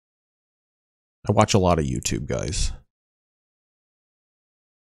 I watch a lot of YouTube, guys.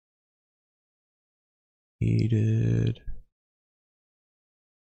 Heated.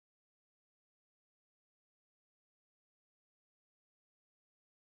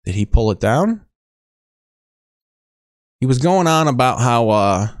 Did he pull it down? He was going on about how,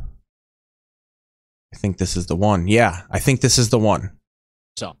 I think this is the one. Yeah, I think this is the one.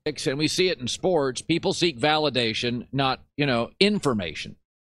 So, and we see it in sports. People seek validation, not, information.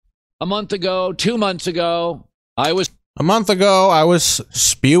 A month ago, 2 months ago, I was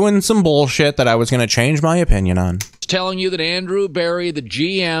spewing some bullshit that I was going to change my opinion on. Telling you that Andrew Berry, the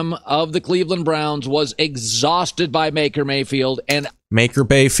GM of the Cleveland Browns, was exhausted by Baker Mayfield. And Baker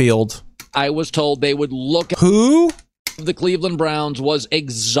Bayfield. I was told they would look at who? The Cleveland Browns was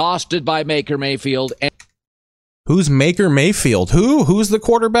exhausted by Baker Mayfield. And who's Baker Mayfield? Who's the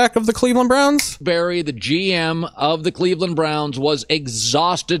quarterback of the Cleveland Browns? Barry, the GM of the Cleveland Browns, was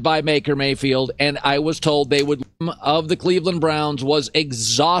exhausted by Baker Mayfield, and I was told they would of the Cleveland Browns was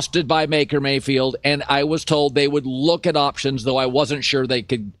exhausted by Baker Mayfield, and I was told they would look at options, though I wasn't sure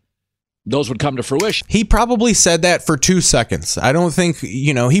those would come to fruition. He probably said that for 2 seconds. I don't think,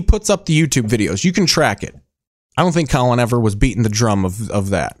 he puts up the YouTube videos. You can track it. I don't think Colin ever was beating the drum of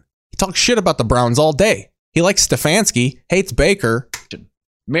that. He talks shit about the Browns all day. He likes Stefanski, hates Baker.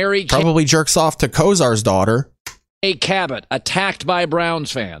 Mary probably jerks off to Kozar's daughter. A Cabot attacked by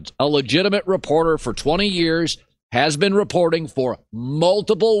Browns fans. A legitimate reporter for 20 years has been reporting for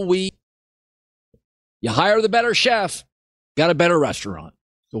multiple weeks. You hire the better chef, got a better restaurant.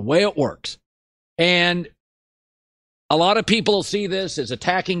 The way it works. And a lot of people see this as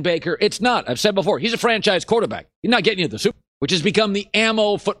attacking Baker. It's not. I've said before, he's a franchise quarterback. He's not getting you to the Super Bowl, which has become the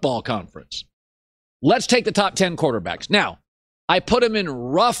ammo football conference. Let's take the top 10 quarterbacks. Now, I put him in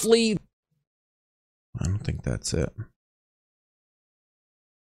roughly. I don't think that's it. I'm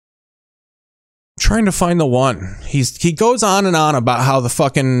trying to find the one. He goes on and on about how the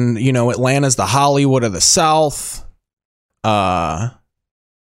fucking, Atlanta's the Hollywood of the South. So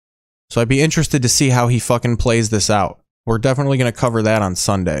I'd be interested to see how he fucking plays this out. We're definitely going to cover that on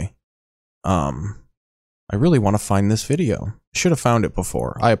Sunday. I really want to find this video. I should have found it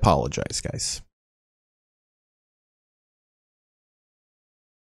before. I apologize, guys.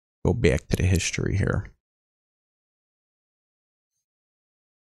 Go back to the history here.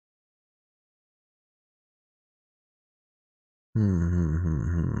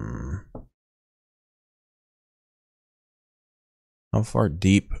 How far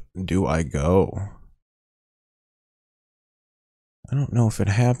deep do I go? I don't know if it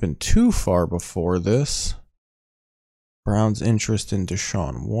happened too far before this. Brown's interest in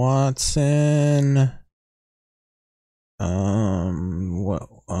Deshaun Watson. What?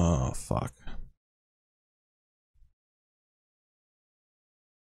 Oh, fuck.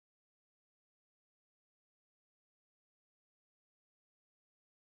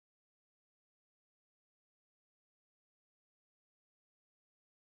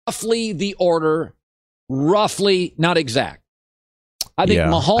 Roughly the order, roughly, not exact. I think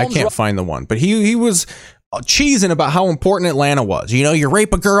Mahomes. I can't find the one, but he was cheesing about how important Atlanta was. You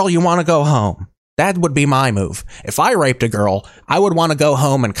rape a girl, you want to go home. That would be my move. If I raped a girl, I would want to go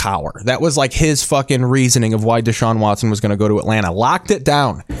home and cower. That was like his fucking reasoning of why Deshaun Watson was going to go to Atlanta. Locked it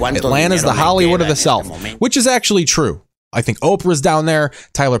down. Atlanta's the Hollywood of the South, which is actually true. I think Oprah's down there.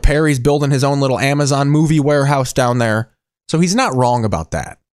 Tyler Perry's building his own little Amazon movie warehouse down there. So he's not wrong about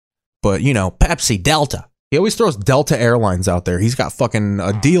that. But, Pepsi, Delta. He always throws Delta Airlines out there. He's got fucking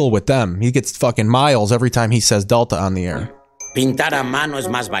a deal with them. He gets fucking miles every time he says Delta on the air. Pintar a mano es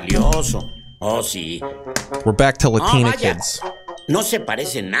más valioso. Oh, sí. We're back to Latina kids. No se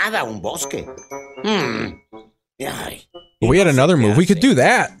parece nada a un bosque. But we had another move. We could do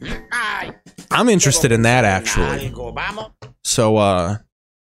that. I'm interested in that, actually. So,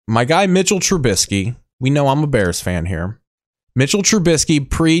 my guy Mitchell Trubisky, we know I'm a Bears fan here. Mitchell Trubisky,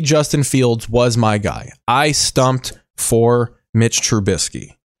 pre-Justin Fields, was my guy. I stumped for Mitch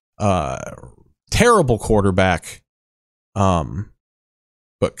Trubisky. Terrible quarterback.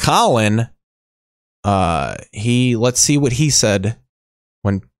 But Colin, let's see what he said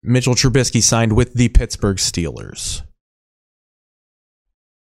when Mitchell Trubisky signed with the Pittsburgh Steelers.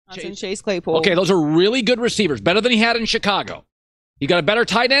 Chase Claypool. Okay, those are really good receivers. Better than he had in Chicago. You got a better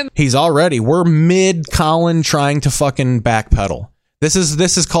tight end? We're mid Colin trying to fucking backpedal. This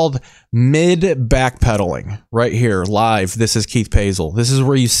is called mid backpedaling right here live. This is Keith Pazel. This is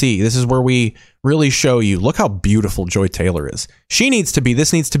where you see. This is where we really show you. Look how beautiful Joy Taylor is. This needs to be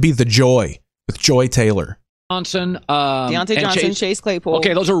the Joy with Joy Taylor. Deontay Johnson, Chase Claypool.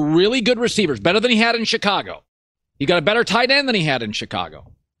 Okay, those are really good receivers. Better than he had in Chicago. You got a better tight end than he had in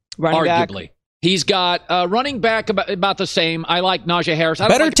Chicago. Arguably. Back. He's got running back about the same. I like Najee Harris.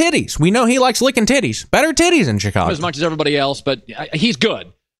 Better titties. We know he likes licking titties. Better titties in Chicago. As much as everybody else, but he's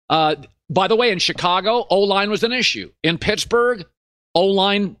good. By the way, in Chicago, O-line was an issue. In Pittsburgh,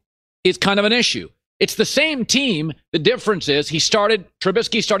 O-line is kind of an issue. It's the same team. The difference is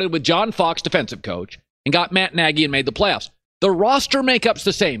Trubisky started with John Fox, defensive coach, and got Matt Nagy and made the playoffs. The roster makeup's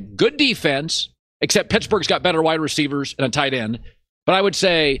the same. Good defense, except Pittsburgh's got better wide receivers and a tight end. But I would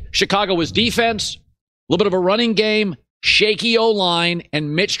say Chicago was defense, a little bit of a running game, shaky O-line,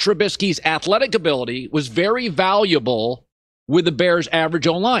 and Mitch Trubisky's athletic ability was very valuable with the Bears' average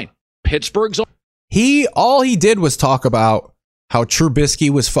O-line. Pittsburgh's all he did was talk about how Trubisky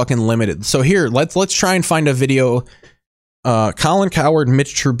was fucking limited. So here, let's try and find a video. Colin Cowherd,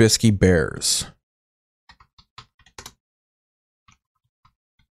 Mitch Trubisky, Bears.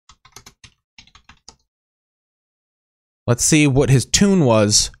 Let's see what his tune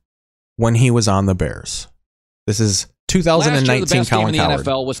was when he was on the Bears. This is 2019 Last year, the best Colin game in Cowherd.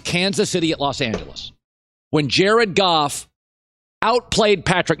 the NFL was Kansas City at Los Angeles, when Jared Goff outplayed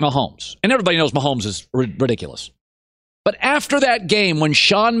Patrick Mahomes. And everybody knows Mahomes is ridiculous. But after that game, when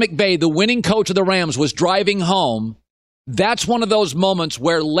Sean McVay, the winning coach of the Rams, was driving home, that's one of those moments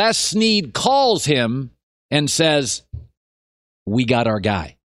where Les Snead calls him and says, we got our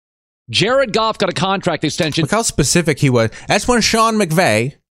guy. Jared Goff got a contract extension. Look how specific he was. That's when Sean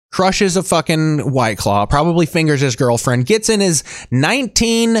McVay crushes a fucking White Claw, probably fingers his girlfriend, gets in his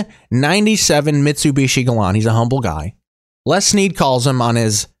 1997 Mitsubishi Galant. He's a humble guy. Les Snead calls him on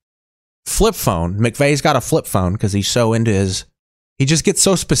his flip phone. McVay's got a flip phone because he's so into his... He just gets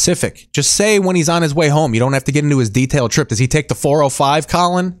so specific. Just say when he's on his way home. You don't have to get into his detailed trip. Does he take the 405,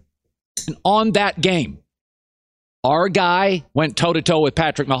 Colin? And on that game, our guy went toe-to-toe with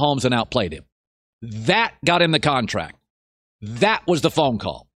Patrick Mahomes and outplayed him. That got him the contract. That was the phone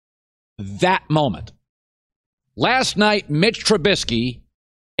call. That moment. Last night, Mitch Trubisky,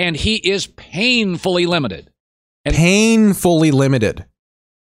 and he is painfully limited. And Painfully limited.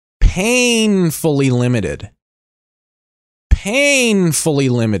 Painfully limited. Painfully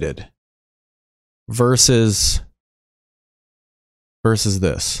limited. Versus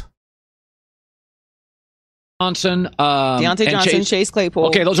this. Johnson, Deontay Johnson, Chase Claypool.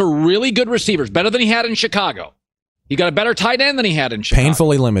 Okay, those are really good receivers. Better than he had in Chicago. He got a better tight end than he had in Chicago.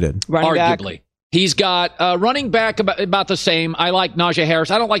 Painfully limited. Arguably. Back. He's got running back about the same. I like Najee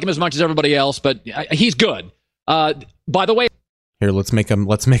Harris. I don't like him as much as everybody else, but he's good. By the way, here, let's make a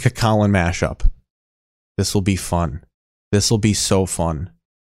Colin mashup. This will be fun. This will be so fun.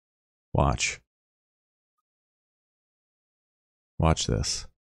 Watch this.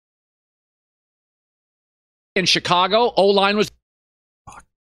 In Chicago, O-line was...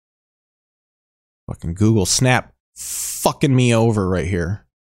 Fucking Google Snap fucking me over right here.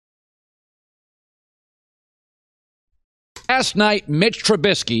 Last night, Mitch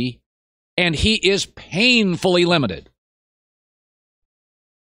Trubisky, and he is painfully limited.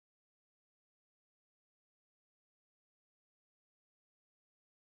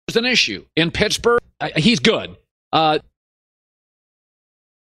 There's an issue. In Pittsburgh, he's good. About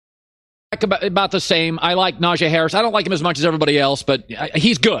the same. I like Najee Harris. I don't like him as much as everybody else, but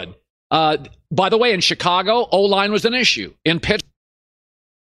he's good. By the way, in Chicago, O-line was an issue. In Pittsburgh,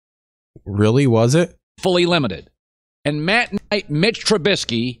 really, was it? Fully limited. And Mitch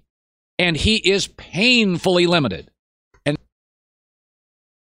Trubisky, and he is painfully limited. And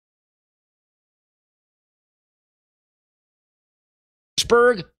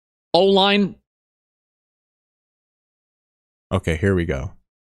Pittsburgh, O-line. Okay, here we go.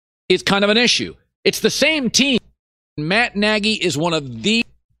 It's kind of an issue. It's the same team. Matt Nagy is one of the,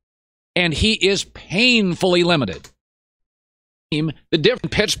 and he is painfully limited. The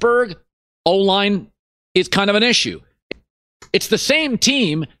different Pittsburgh O-line is kind of an issue. It's the same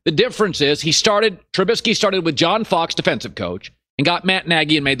team. The difference is Trubisky started with John Fox, defensive coach, and got Matt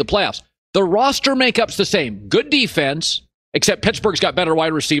Nagy and made the playoffs. The roster makeup's the same. Good defense, except Pittsburgh's got better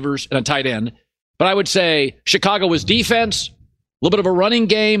wide receivers and a tight end. But I would say Chicago was defense, a little bit of a running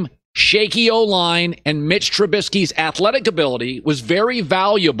game, shaky O-line, and Mitch Trubisky's athletic ability was very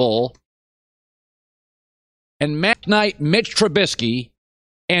valuable. And Mitch Trubisky,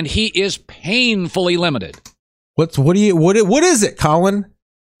 and he is painfully limited. What is it, Colin?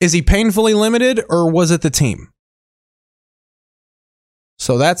 Is he painfully limited, or was it the team?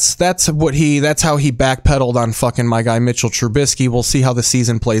 So that's how he backpedaled on fucking my guy Mitchell Trubisky. We'll see how the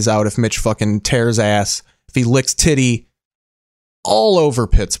season plays out if Mitch fucking tears ass, if he licks titty all over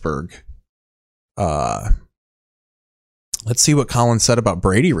Pittsburgh. Let's see what Colin said about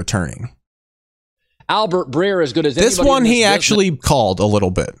Brady returning. Albert Breer as good as this one. He actually called a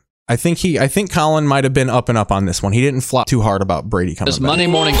little bit. I think Colin might have been up and up on this one. He didn't flop too hard about Brady coming back. This Monday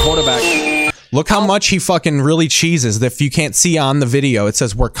morning quarterback. Look how much he fucking really cheeses. If you can't see on the video, it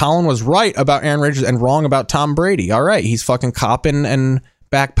says where Colin was right about Aaron Rodgers and wrong about Tom Brady. All right, he's fucking copping and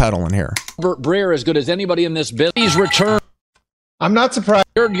backpedaling here. Albert Breer as good as anybody in this business. He's returned. I'm not surprised.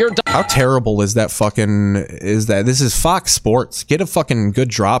 How terrible is that This is Fox Sports. Get a fucking good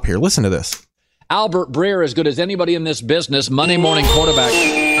drop here. Listen to this. Albert Breer as good as anybody in this business. Monday morning quarterback.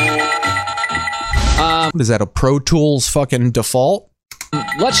 Is that a Pro Tools fucking default?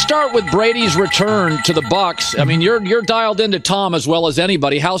 Let's start with Brady's return to the Bucs. I mean, you're dialed into Tom as well as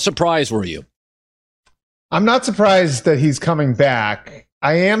anybody. How surprised were you? I'm not surprised that he's coming back.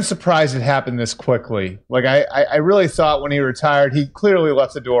 I am surprised it happened this quickly. Like, I really thought when he retired, he clearly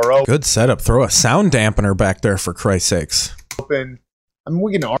left the door open. Good setup. Throw a sound dampener back there, for Christ's sakes. I mean,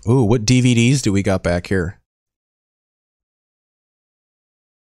 we can. Ooh, what DVDs do we got back here?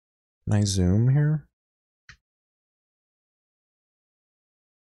 Can I zoom here?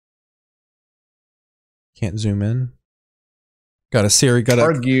 Can't zoom in. Got a series, got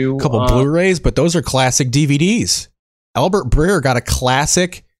a couple Blu-rays, but those are classic DVDs. Albert Breer got a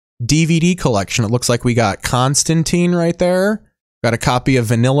classic DVD collection. It looks like we got Constantine right there. Got a copy of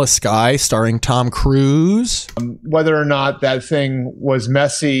Vanilla Sky starring Tom Cruise. Whether or not that thing was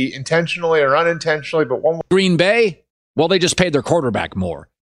messy intentionally or unintentionally, but one Green Bay, well, they just paid their quarterback more.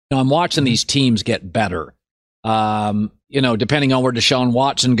 You know, I'm watching these teams get better. Depending on where Deshaun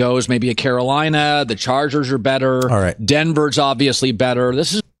Watson goes, maybe a Carolina, the Chargers are better. All right. Denver's obviously better.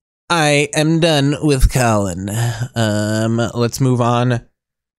 I am done with Colin. Let's move on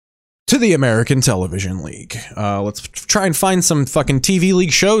to the American Television League. Let's try and find some fucking TV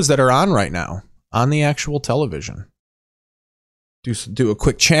league shows that are on right now on the actual television. Do a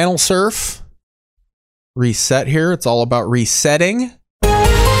quick channel surf. Reset here. It's all about resetting.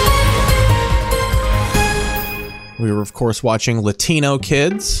 We were, of course, watching Latino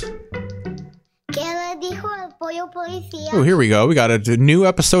Kids. Oh, here we go. We got a new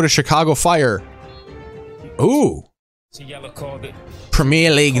episode of Chicago Fire. Ooh.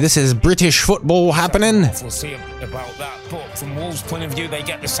 Premier League. This is British football happening.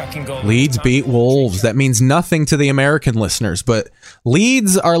 Leeds beat Wolves. That means nothing to the American listeners, but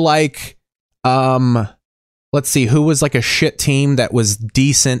Leeds are like, let's see, who was like a shit team that was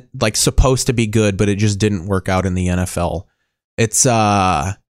decent, like supposed to be good, but it just didn't work out in the NFL. It's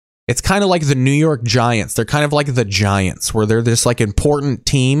kind of like the New York Giants. They're kind of like the Giants, where they're this like important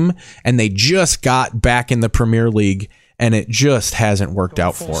team, and they just got back in the Premier League, and it just hasn't worked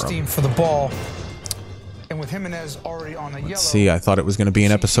out for them. For the ball. And with Jimenez already on a yellow. Let's see, I thought it was going to be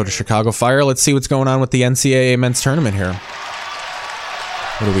an episode of Chicago Fire. Let's see what's going on with the NCAA men's tournament here.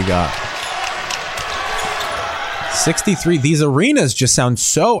 What do we got? 63. These arenas just sound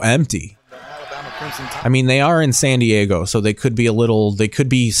so empty. I mean, they are in San Diego, so they could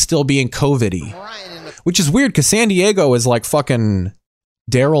be still being COVID-y. Which is weird, because San Diego is like fucking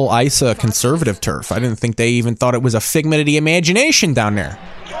Daryl Issa conservative turf. I didn't think they even thought it was a figment of the imagination down there.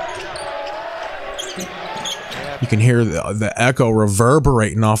 You can hear the echo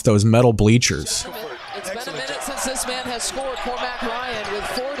reverberating off those metal bleachers. It's been a minute since this man has scored. Cormac Ryan with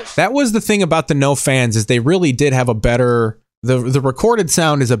 4 to... That was the thing about the no fans, is they really did have a better... The recorded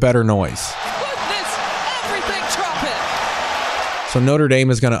sound is a better noise. So Notre Dame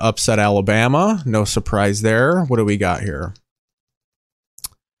is going to upset Alabama. No surprise there. What do we got here?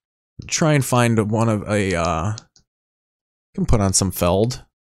 Try and find one of a... can put on some Feld.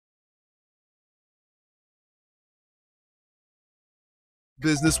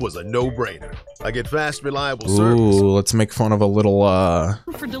 Business was a no-brainer. I get fast, reliable service. Ooh, let's make fun of a little...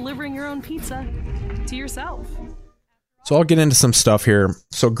 For delivering your own pizza to yourself. So I'll get into some stuff here.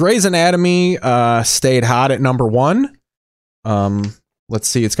 So Grey's Anatomy stayed hot at number 1. Let's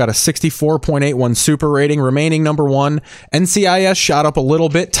see, it's got a 64.81 super rating, remaining number 1. NCIS shot up a little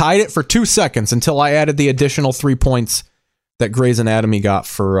bit, tied it for 2 seconds until I added the additional 3 points that Grey's Anatomy got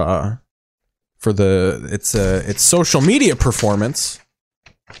for its social media performance.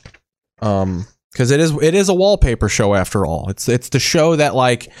 Because it is a wallpaper show after all. It's the show that,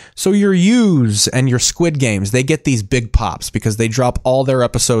 like, so your U's and your Squid Games, they get these big pops because they drop all their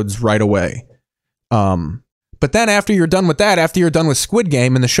episodes right away. But then after you're done with that, after you're done with Squid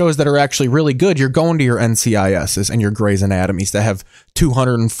Game and the shows that are actually really good, you're going to your NCISs and your Grey's Anatomies that have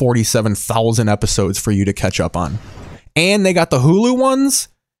 247,000 episodes for you to catch up on. And they got the Hulu ones.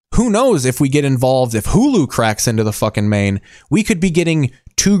 Who knows if we get involved, if Hulu cracks into the fucking main, we could be getting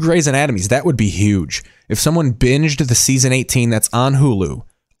 2 Grey's Anatomies. That would be huge. If someone binged the season 18 that's on Hulu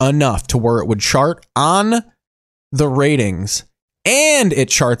enough to where it would chart on the ratings and it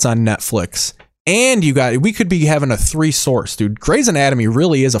charts on Netflix. And we could be having a 3 source, dude. Grey's Anatomy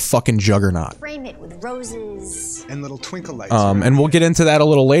really is a fucking juggernaut. Frame it with roses and little twinkle lights. And we'll get into that a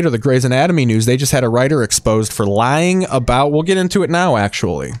little later. The Grey's Anatomy news. They just had a writer exposed for lying about. We'll get into it now,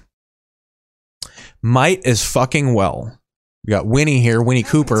 actually. Might as fucking well. We got Winnie here, Winnie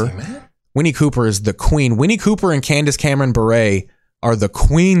Cooper. Winnie Cooper is the queen. Winnie Cooper and Candace Cameron Bure are the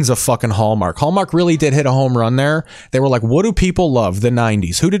queens of fucking Hallmark. Hallmark really did hit a home run there. They were like, what do people love? The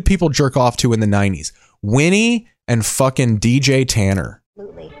 90s. Who did people jerk off to in the 90s? Winnie and fucking DJ Tanner.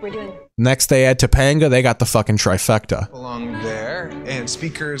 Absolutely. We're doing Next they add Topanga, they got the fucking trifecta. Along there, and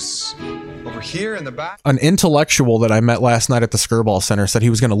speakers over here in the back. An intellectual that I met last night at the Skirball Center said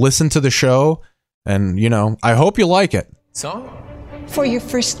he was going to listen to the show, and, you know, I hope you like it. Song? For your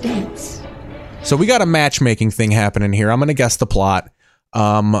first dance. So we got a matchmaking thing happening here. I'm going to guess the plot.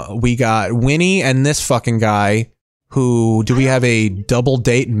 We got Winnie and this fucking guy who, do we have a double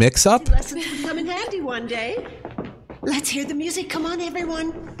date mix-up? Lessons would come in handy one day. Let's hear the music. Come on,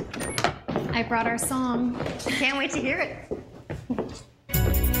 everyone. I brought our song. Can't wait to hear it.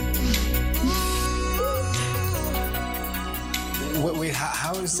 Wait,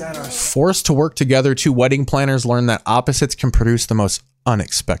 how is that our... Forced to work together, two wedding planners learn that opposites can produce the most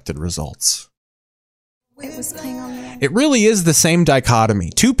unexpected results. It was playing on the... It really is the same dichotomy.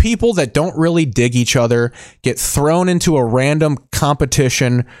 Two people that don't really dig each other get thrown into a random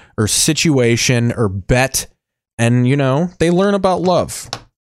competition or situation or bet, and, you know, they learn about love.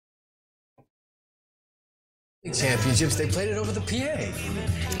 Championships, they played it over the PA.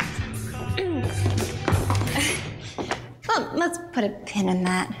 Well, let's put a pin in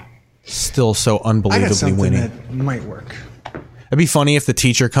that. Still so unbelievably winning. That might work. It'd be funny if the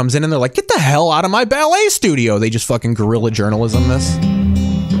teacher comes in and they're like, get the hell out of my ballet studio. They just fucking guerrilla journalism this.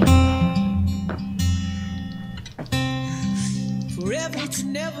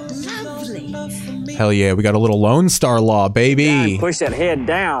 Lovely. Hell yeah, we got a little Lone Star Law, baby. Push that head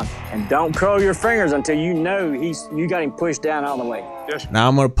down and don't curl your fingers until you know you got him pushed down all the way. Now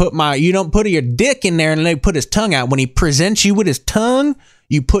I'm gonna put you don't put your dick in there and they put his tongue out. When he presents you with his tongue,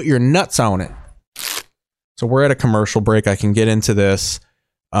 you put your nuts on it. So we're at a commercial break. I can get into this.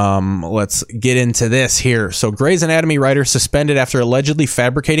 Let's get into this here. So Grey's Anatomy writer suspended after allegedly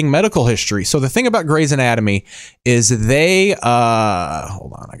fabricating medical history. So the thing about Grey's Anatomy is they,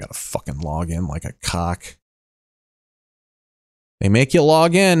 hold on, I gotta fucking log in like a cock. They make you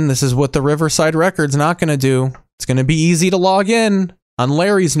log in. This is what the Riverside Record's not gonna do. It's gonna be easy to log in on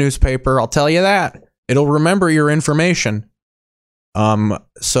Larry's newspaper. I'll tell you that. It'll remember your information.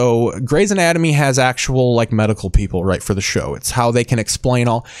 So Grey's Anatomy has actual like medical people write for the show. It's how they can explain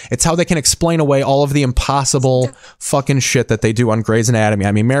away all of the impossible fucking shit that they do on Grey's Anatomy.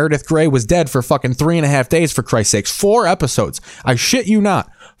 I mean, Meredith Grey was dead for fucking 3.5 days, for Christ's sakes. 4 episodes. I shit you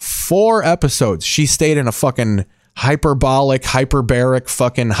not. 4 episodes. She stayed in a fucking hyperbaric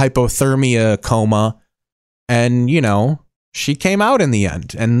fucking hypothermia coma. And, you know, she came out in the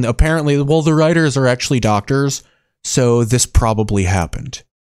end. And apparently, well, the writers are actually doctors. So this probably happened.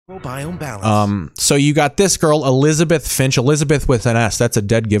 Biome balance. So you got this girl, Elizabeth Finch. Elizabeth with an S. That's a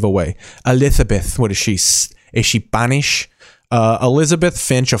dead giveaway. Elizabeth. What is she? Is she Spanish? Elizabeth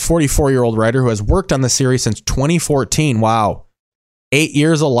Finch, a 44-year-old writer who has worked on the series since 2014. Wow. 8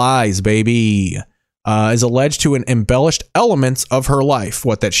 years of lies, baby. Is alleged to embellished elements of her life.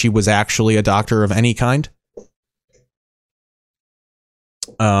 What, that she was actually a doctor of any kind?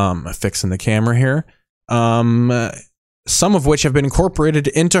 Fixing the camera here. Some of which have been incorporated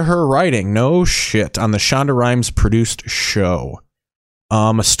into her writing. No shit. On the Shonda Rhimes produced show.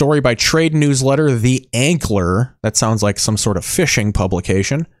 A story by trade newsletter The Ankler. That sounds like some sort of fishing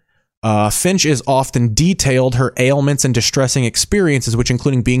publication. Finch is often detailed her ailments and distressing experiences, which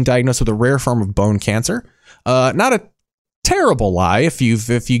including being diagnosed with a rare form of bone cancer. Not a terrible lie if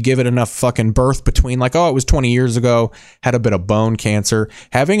you give it enough fucking birth between, like, oh, it was 20 years ago, had a bit of bone cancer.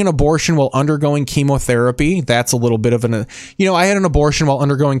 Having an abortion while undergoing chemotherapy, that's a little bit of an, you know, I had an abortion while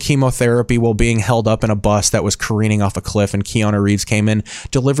undergoing chemotherapy while being held up in a bus that was careening off a cliff, and Keanu Reeves came in,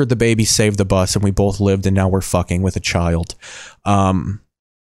 delivered the baby, saved the bus, and we both lived, and now we're fucking with a child.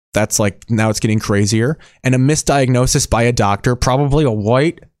 That's like, now it's getting crazier. And a misdiagnosis by a doctor, probably a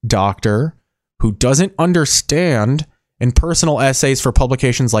white doctor, who doesn't understand, in personal essays for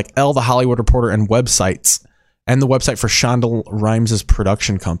publications like Elle, The Hollywood Reporter, and websites, and the website for Shonda Rhimes'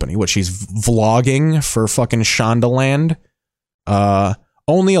 production company, which she's vlogging for fucking Shondaland.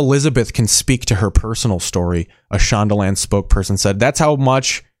 Only Elizabeth can speak to her personal story, a Shondaland spokesperson said. That's how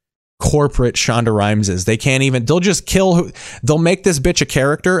much corporate Shonda Rhimes is. They can't even, they'll just kill, they'll make this bitch a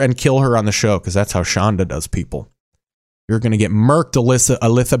character and kill her on the show, because that's how Shonda does people. You're going to get murked,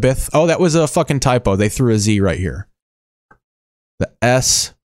 Elizabeth. Oh, that was a fucking typo. They threw a Z right here. The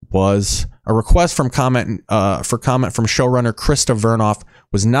S was a request for comment from showrunner Krista Vernoff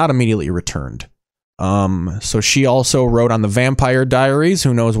was not immediately returned. So she also wrote on the Vampire Diaries.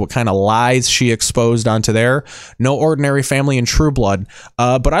 Who knows what kind of lies she exposed onto there. No Ordinary Family and True Blood.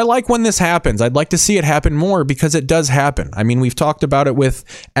 But I like when this happens. I'd like to see it happen more, because it does happen. I mean, we've talked about it with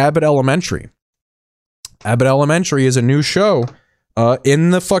Abbott Elementary. Abbott Elementary is a new show in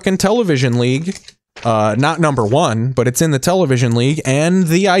the fucking television league. Not number one, but it's in the television league, and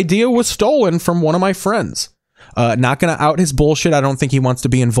the idea was stolen from one of my friends. Not going to out his bullshit. I don't think he wants to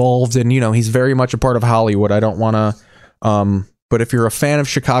be involved, and, he's very much a part of Hollywood. I don't want to... But if you're a fan of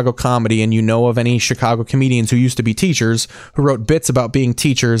Chicago comedy and you know of any Chicago comedians who used to be teachers, who wrote bits about being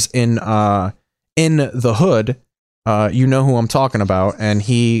teachers in the hood, you know who I'm talking about. And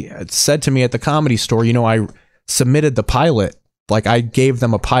he said to me at the Comedy Store, I submitted the pilot. Like, I gave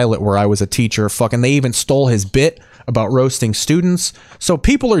them a pilot where I was a teacher. Fucking, they even stole his bit about roasting students. So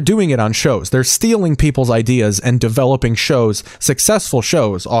people are doing it on shows. They're stealing people's ideas and developing shows, successful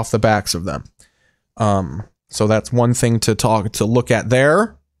shows, off the backs of them. So that's one thing to look at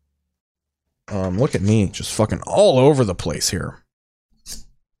there. Look at me, just fucking all over the place here.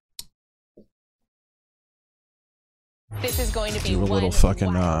 This is going to be do a little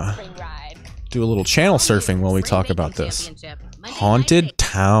fucking do a little channel surfing while we talk about this. Haunted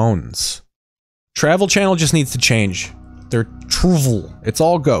towns. Travel Channel just needs to change. They're truvel. It's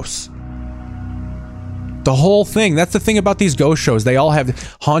all ghosts. The whole thing. That's the thing about these ghost shows. They all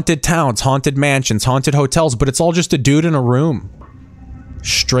have haunted towns, haunted mansions, haunted hotels, but it's all just a dude in a room.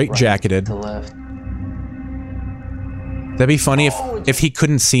 Straight jacketed. That'd be funny if he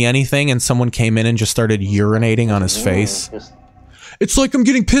couldn't see anything and someone came in and just started urinating on his face. It's like I'm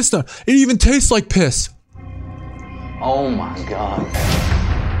getting pissed on. It even tastes like piss. Oh my god.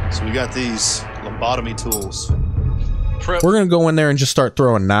 So we got these lobotomy tools. We're going to go in there and just start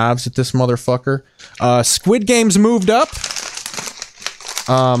throwing knives at this motherfucker. Squid Game's moved up.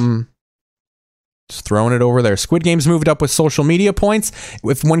 Just throwing it over there. Squid Game's moved up with social media points.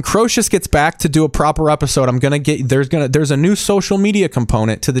 When Crocious gets back to do a proper episode, there's a new social media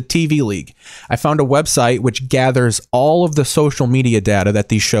component to the TV League. I found a website which gathers all of the social media data that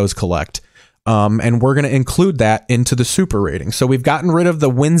these shows collect. And we're going to include that into the super rating. So we've gotten rid of the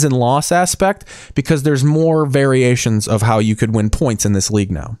wins and loss aspect because there's more variations of how you could win points in this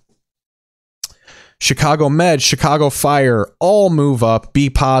league now. Chicago Med, Chicago Fire, all move up. Be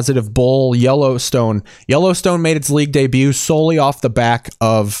Positive, Bull, Yellowstone. Yellowstone made its league debut solely off the back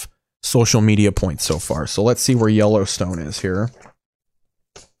of social media points so far. So let's see where Yellowstone is here.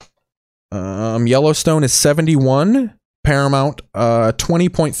 Yellowstone is 71. Paramount,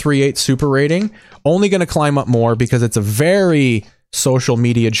 20.38 super rating. Only going to climb up more because it's a very social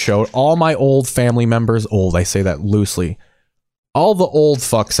media show. All my old family members, I say that loosely. All the old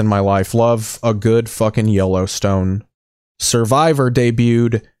fucks in my life love a good fucking Yellowstone. Survivor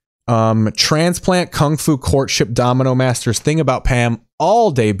debuted. Transplant, Kung Fu, Courtship, Domino Masters, Thing About Pam,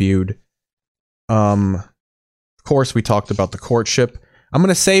 all debuted. Of course, we talked about the Courtship. I'm going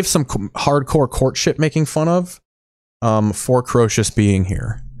to save some hardcore Courtship making fun of. For Crocious being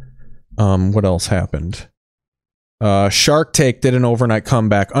here. What else happened? Shark Take did an overnight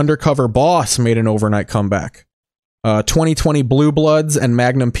comeback. Undercover Boss made an overnight comeback. 2020 Blue Bloods and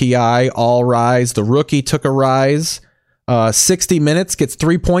Magnum PI all rise. The Rookie took a rise. 60 Minutes gets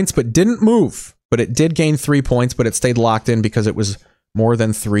 3 points but didn't move. But it did gain 3 points, but it stayed locked in because it was more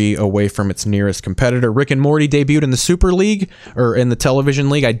than 3 away from its nearest competitor. Rick and Morty debuted in the Super League, or in the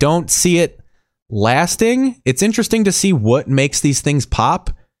television league. I don't see it lasting. It's interesting to see what makes these things pop.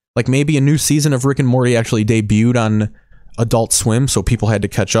 Like maybe a new season of Rick and Morty actually debuted on Adult Swim, so people had to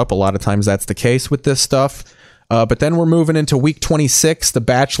catch up. A lot of times that's the case with this stuff. But then we're moving into week 26. The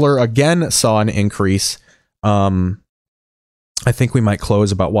Bachelor again saw an increase. I think we might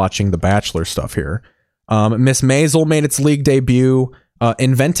close about watching The Bachelor stuff here. Miss Maisel made its league debut.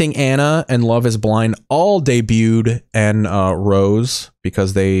 Inventing Anna and Love is Blind all debuted and rose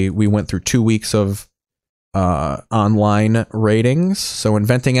because we went through 2 weeks of online ratings. So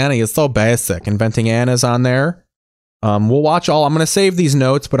Inventing Anna is so basic. Inventing Anna's on there. We'll watch all. I'm going to save these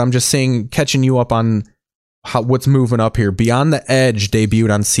notes, but I'm just catching you up on what's moving up here. Beyond the Edge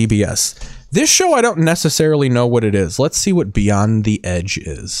debuted on CBS. This show, I don't necessarily know what it is. Let's see what Beyond the Edge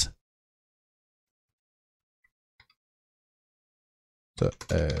is. The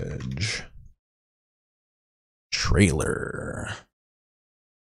Edge trailer.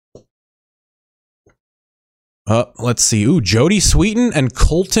 Let's see. Jodie Sweetin and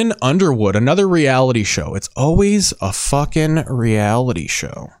Colton Underwood, another reality show. It's always a fucking reality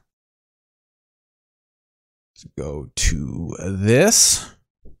show. Let's go to this.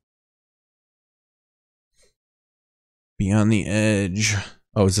 Beyond the Edge.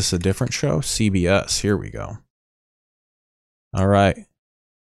 Oh, is this a different show? CBS. Here we go. All right.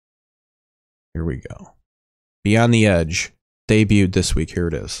 Here we go. Beyond the Edge debuted this week. Here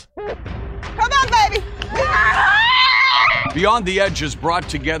it is. Come on, baby! Beyond the Edge has brought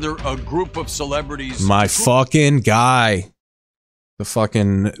together a group of celebrities. My fucking guy. The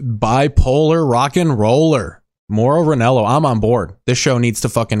fucking bipolar rock and roller. Mauro Ranallo, I'm on board. This show needs to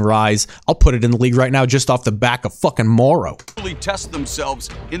fucking rise. I'll put it in the league right now just off the back of fucking Mauro. Test themselves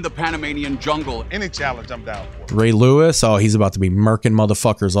in the Panamanian jungle. Any challenge I'm down for. Ray Lewis, oh, he's about to be murking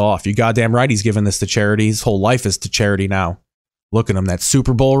motherfuckers off. You goddamn right he's giving this to charity. His whole life is to charity now. Look at him, that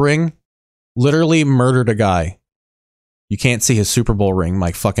Super Bowl ring. Literally murdered a guy. You can't see his Super Bowl ring.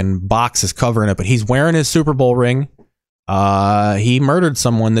 My fucking box is covering it, but he's wearing his Super Bowl ring. He murdered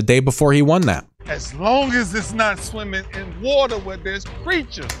someone the day before he won that. As long as it's not swimming in water where there's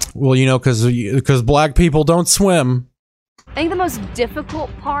creatures. Well, you know, because black people don't swim. I think the most difficult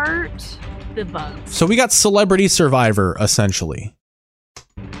part, the bugs. So we got Celebrity Survivor, essentially.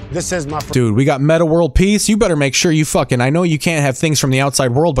 This is my... Dude, we got Meta World Peace. You better make sure you fucking... I know you can't have things from the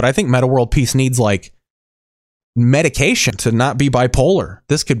outside world, but I think Meta World Peace needs, like, medication to not be bipolar.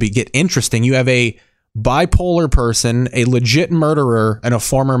 This could get interesting. You have a bipolar person, a legit murderer, and a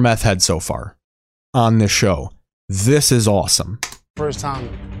former meth head so far on this show. This is awesome. First time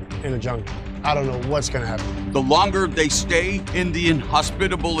in the jungle. I don't know what's going to happen. The longer they stay in the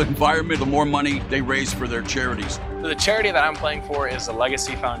inhospitable environment, the more money they raise for their charities. The charity that I'm playing for is the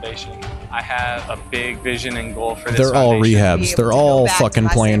Legacy Foundation. I have a big vision and goal for this They're all foundation. rehabs. They're all fucking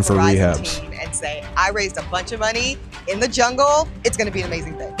playing for rehabs. And say, I raised a bunch of money in the jungle. It's going to be an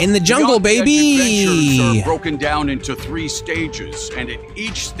amazing thing. In the jungle, baby! Adventures are broken down into 3 stages, and at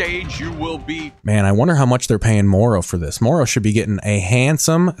each stage you will be... Man, I wonder how much they're paying Mauro for this. Mauro should be getting a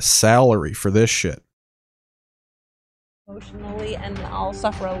handsome salary for this shit. Emotionally, and I'll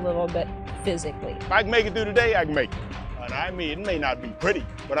suffer a little bit physically. If I can make it through today, I can make it. And I mean, it may not be pretty,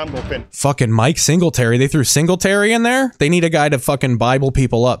 but I'm going to finish. Fucking Mike Singletary. They threw Singletary in there? They need a guy to fucking Bible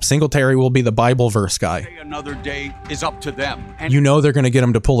people up. Singletary will be the Bible verse guy. Another day is up to them. And you know they're going to get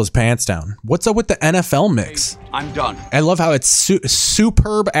him to pull his pants down. What's up with the NFL mix? I'm done. I love how it's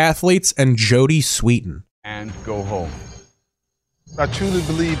superb athletes and Jodie Sweetin. And go home. I truly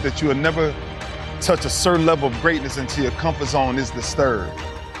believe that you will never touch a certain level of greatness until your comfort zone is disturbed.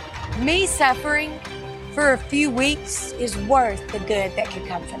 Me suffering for a few weeks is worth the good that could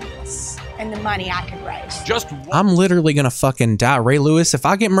come from this and the money I could raise. I'm literally gonna fucking die. Ray Lewis, if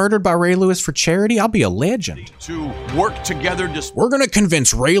I get murdered by Ray Lewis for charity, I'll be a legend. To work together. We're gonna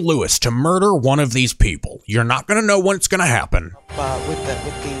convince Ray Lewis to murder one of these people. You're not gonna know when it's gonna happen. With the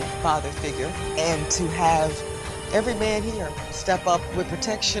father figure, and to have every man here step up with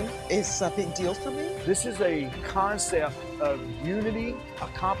protection is a big deal for me. This is a concept of unity, a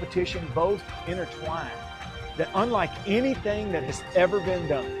competition, both intertwined, that unlike anything that has ever been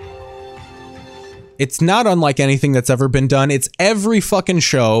done. It's not unlike anything that's ever been done. It's every fucking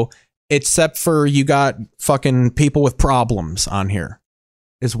show, except for you got fucking people with problems on here,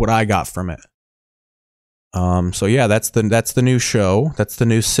 is what I got from it. So yeah, that's the new show. That's the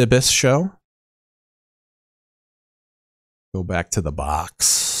new Sibis show. Go back to the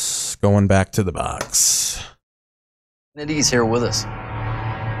box. Going back to the box. Kennedy's here with us.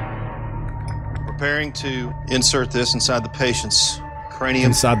 Preparing to insert this inside the patient's cranium.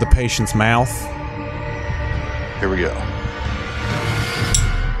 Inside the patient's mouth. Here we go.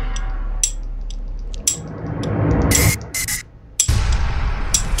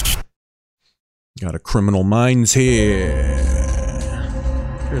 Got a Criminal Minds here.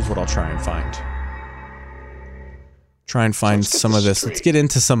 Here's what I'll try and find. Try and find some of this. Let's get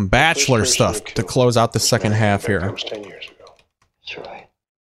into some Bachelor stuff to close out the second half here. That was 10 years ago. That's right.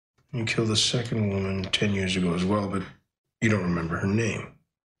 You killed the second woman 10 years ago as well, but you don't remember her name.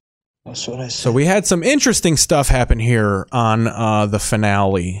 That's what I said. So we had some interesting stuff happen here on the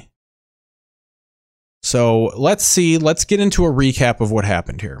finale. So let's get into a recap of what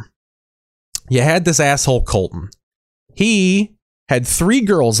happened here. You had this asshole Colton. He had 3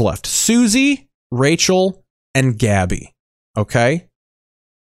 girls left: Susie, Rachel, and Gabby. Okay?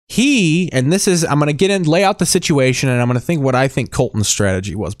 And this is, I'm going to lay out the situation, and I'm going to think what I think Colton's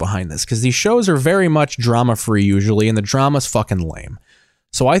strategy was behind this, because these shows are very much drama-free usually, and the drama's fucking lame.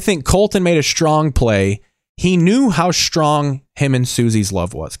 So I think Colton made a strong play. He knew how strong him and Susie's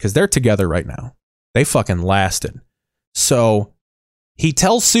love was, because they're together right now. They fucking lasted. So he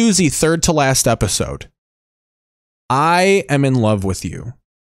tells Susie, third to last episode, I am in love with you.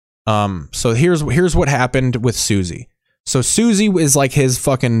 So here's what happened with Susie. So Susie is like his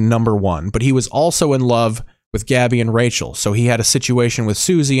fucking number one, but he was also in love with Gabby and Rachel. So he had a situation with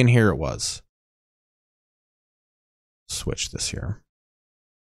Susie, and here it was. Switch this here.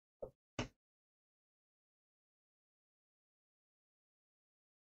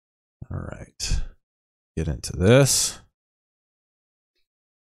 All right. Get into this.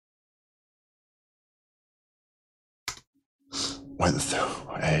 went through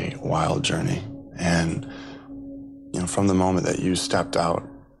a wild journey. And, from the moment that you stepped out,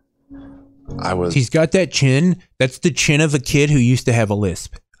 He's got that chin. That's the chin of a kid who used to have a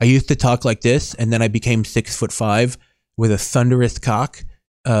lisp. I used to talk like this, and then I became 6'5" with a thunderous cock.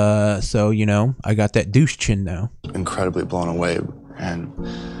 So, I got that douche chin now. Incredibly blown away. And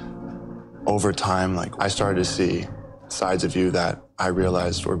over time, I started to see sides of you that I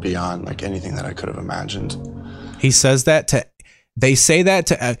realized were beyond anything that I could have imagined. He says that they say that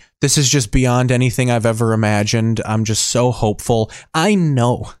to, this is just beyond anything I've ever imagined. I'm just so hopeful. I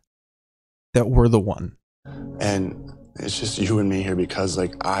know that we're the one. And it's just you and me here because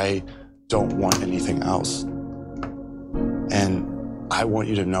I don't want anything else. And I want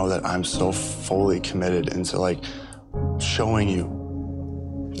you to know that I'm so fully committed into showing you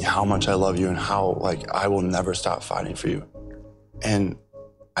how much I love you and how I will never stop fighting for you. And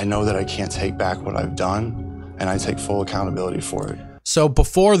I know that I can't take back what I've done, and I take full accountability for it. So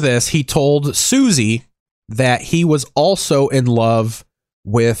before this, he told Susie that he was also in love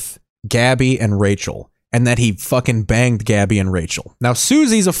with Gabby and Rachel, and that he fucking banged Gabby and Rachel. Now,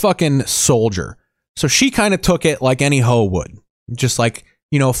 Susie's a fucking soldier, so she kind of took it like any hoe would. Just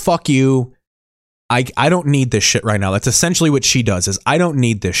fuck you. I don't need this shit right now. That's essentially what she does, is I don't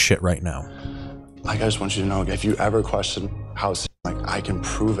need this shit right now. I just want you to know, if you ever question how, I can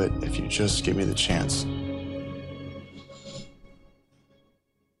prove it if you just give me the chance.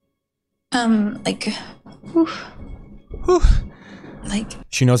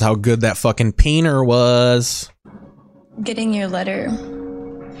 She knows how good that fucking peener was. Getting your letter,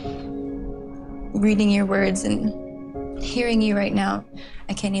 reading your words, and hearing you right now,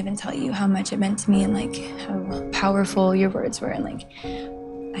 I can't even tell you how much it meant to me and how powerful your words were, and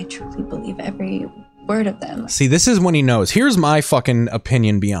I truly believe every word of them. See, this is when he knows. Here's my fucking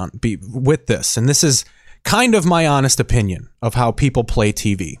opinion with this, and this is kind of my honest opinion of how people play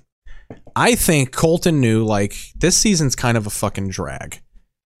TV. I think Colton knew, this season's kind of a fucking drag.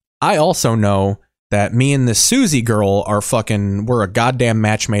 I also know that me and this Susie girl we're a goddamn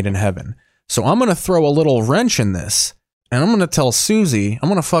match made in heaven. So I'm going to throw a little wrench in this, and I'm going to tell Susie, I'm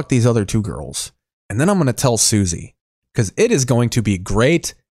going to fuck these other two girls. And then I'm going to tell Susie, because it is going to be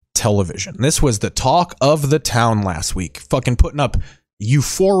great television. This was the talk of the town last week. Fucking putting up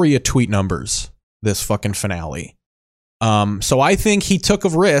euphoria tweet numbers, this fucking finale. So I think he took a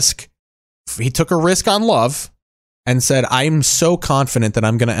risk. He took a risk on love and said, I'm so confident that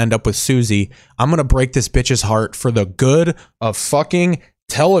I'm going to end up with Susie. I'm going to break this bitch's heart for the good of fucking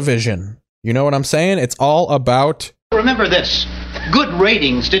television. You know what I'm saying? It's all about... Remember this. Good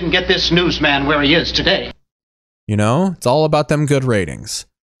ratings didn't get this newsman where he is today. It's all about them good ratings.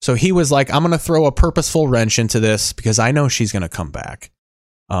 So he was like, I'm going to throw a purposeful wrench into this because I know she's going to come back.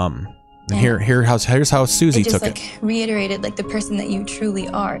 And here's how Susie took it. Reiterated the person that you truly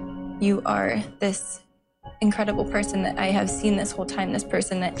are. You are this incredible person that I have seen this whole time.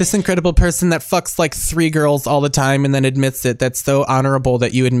 This incredible person that fucks 3 girls all the time and then admits it. That's so honorable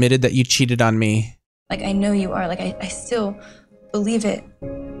that you admitted that you cheated on me. I know you are. I still believe it.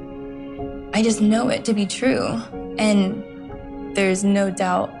 I just know it to be true. And there's no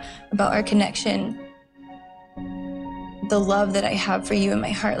doubt about our connection. The love that I have for you in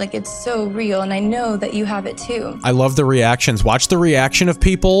my heart, it's so real, and I know that you have it too. I love the reactions. Watch the reaction of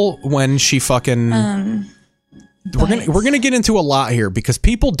people when she fucking... We're gonna get into a lot here because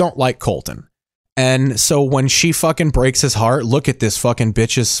people don't like Colton. And so when she fucking breaks his heart, look at this fucking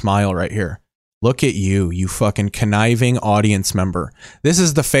bitch's smile right here. Look at you fucking conniving audience member. This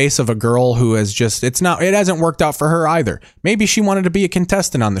is the face of a girl who has just... it hasn't worked out for her either. Maybe she wanted to be a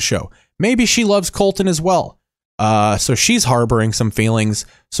contestant on the show. Maybe she loves Colton as well. So she's harboring some feelings.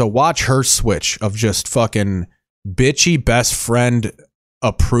 So watch her switch of just fucking bitchy best friend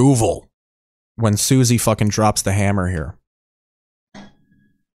approval when Susie fucking drops the hammer here.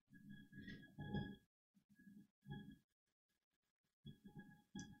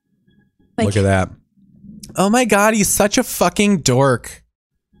 Look at that. Oh my God, he's such a fucking dork.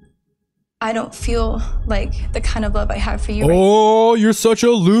 I don't feel like the kind of love I have for you. Oh, you're such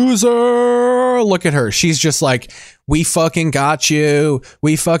a loser. Look at her. She's just like, we fucking got you.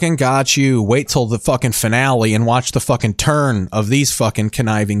 We fucking got you. Wait till the fucking finale and watch the fucking turn of these fucking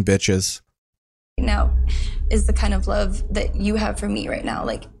conniving bitches. Now is the kind of love that you have for me right now.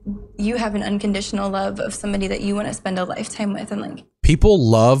 You have an unconditional love of somebody that you want to spend a lifetime with. And people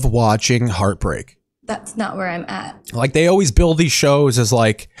love watching heartbreak. That's not where I'm at. They always build these shows as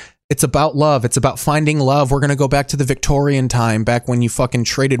it's about love. It's about finding love. We're going to go back to the Victorian time, back when you fucking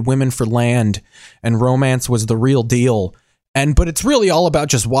traded women for land and romance was the real deal. But it's really all about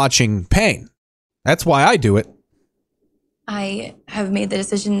just watching pain. That's why I do it. I have made the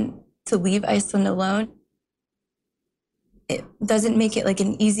decision to leave Iceland alone. It doesn't make it like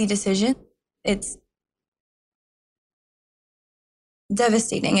an easy decision. It's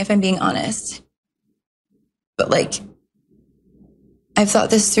devastating, if I'm being honest. But like, I've thought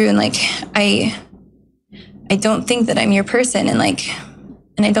this through, and like, I don't think that I'm your person, and like,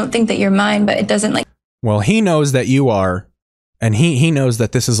 and I don't think that you're mine, but it doesn't like. Well, he knows that you are, and he knows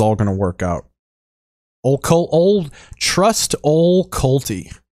that this is all going to work out. Trust old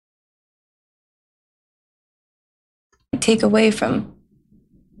Colty. Take away from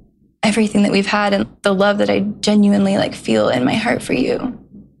everything that we've had and the love that I genuinely like feel in my heart for you.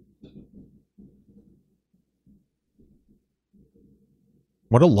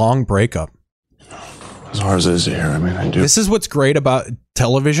 What a long breakup. As hard as it is to hear, I mean, I do. This is what's great about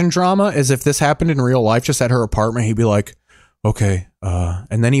television drama, is if this happened in real life, just at her apartment, he'd be like, okay.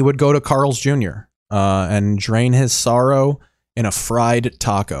 And then he would go to Carl's Jr. And drain his sorrow in a fried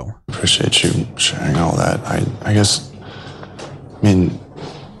taco. Appreciate you sharing all that. I guess, I mean,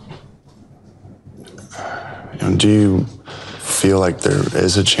 you know, do you feel like there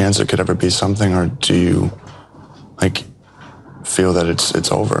is a chance it could ever be something, or do you like feel that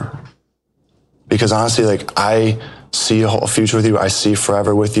it's over? Because honestly, like, I see a whole future with you. I see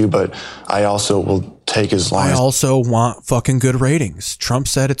forever with you, but I also will take as long I as... also want fucking good ratings. Trump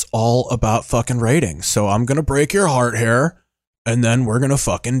said it's all about fucking ratings. So I'm going to break your heart here, and then we're going to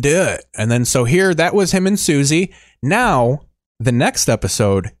fucking do it. And then so here, that was him and Susie. Now, the next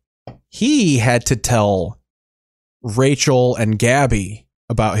episode, he had to tell Rachel and Gabby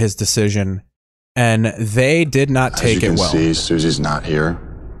about his decision, and they did not take it well. As you can see, Susie's not here.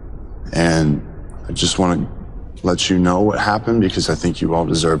 And I just want to let you know what happened, because I think you all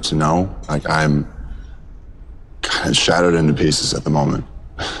deserve to know. Like, I'm kind of shattered into pieces at the moment,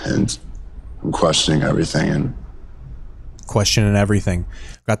 and I'm questioning everything.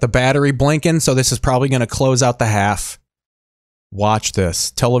 Got the battery blinking, so this is probably going to close out the half. Watch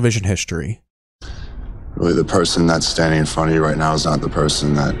this. Television history. Really, the person that's standing in front of you right now is not the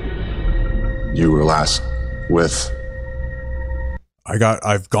person that you were last with. I've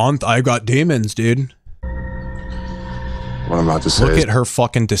got demons, dude. What I'm about to say. Look at her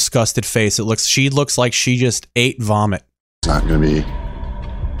fucking disgusted face. She looks like she just ate vomit. It's not going to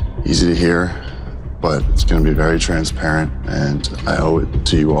be easy to hear, but it's going to be very transparent, and I owe it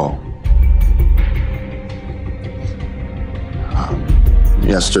to you all.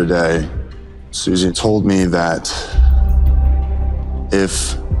 Yesterday, Susie told me that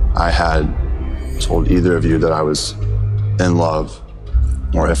if I had told either of you that I was in love,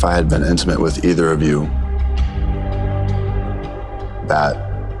 or if I had been intimate with either of you, that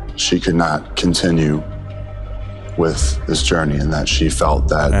she could not continue with this journey, and that she felt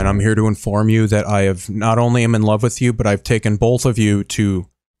that... And I'm here to inform you that I have not only am in love with you, but I've taken both of you to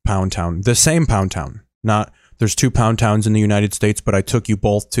Pound Town. The same Pound Town. There's 2 Pound Towns in the United States, but I took you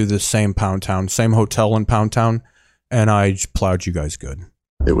both to the same Pound Town, same hotel in Pound Town, and I plowed you guys good.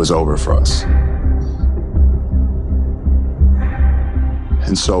 It was over for us.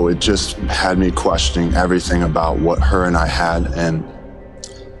 And so it just had me questioning everything about what her and I had, and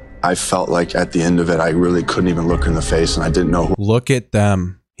I felt like at the end of it, I really couldn't even look her in the face, and I didn't know who. Look at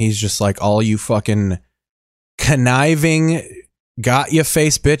them. He's just like, all you fucking conniving, got you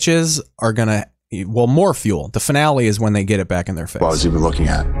face bitches are gonna, well, more fuel. The finale is when they get it back in their face. What I was even looking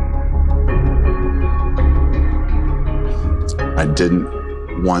at. I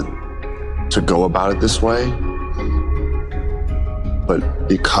didn't want to go about it this way, but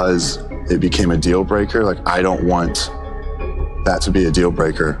because it became a deal breaker, like, I don't want that to be a deal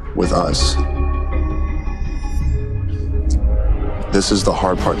breaker with us. This is the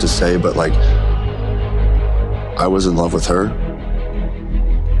hard part to say, but like, I was in love with her.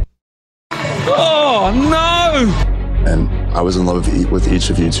 Oh, no! And I was in love with each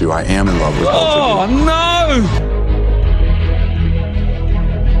of you two. I am in love with both of you. Oh, no!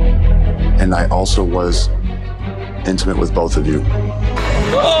 And I also was intimate with both of you.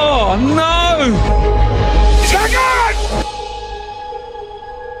 Oh, no! Check it!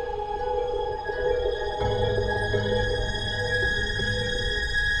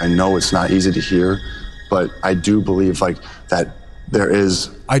 I know it's not easy to hear, but I do believe like that there is...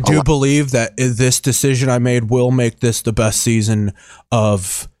 I do believe that this decision I made will make this the best season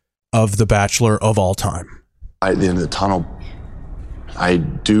of The Bachelor of all time. At the end of the tunnel, I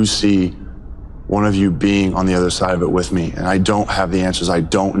do see one of you being on the other side of it with me, and I don't have the answers. I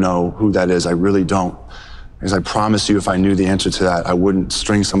don't know who that is. I really don't. Because I promise you, if I knew the answer to that, I wouldn't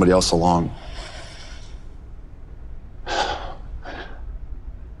string somebody else along.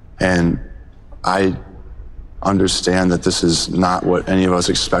 And I understand that this is not what any of us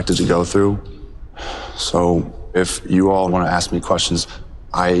expected to go through. So if you all want to ask me questions,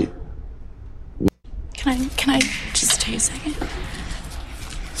 Can I just take a second?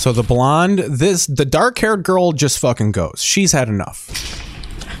 So the blonde, the dark-haired girl just fucking goes. She's had enough.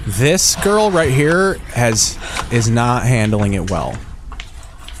 This girl right here is not handling it well.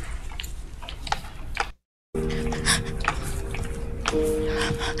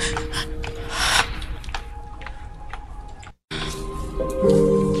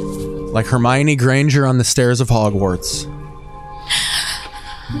 Like Hermione Granger on the stairs of Hogwarts.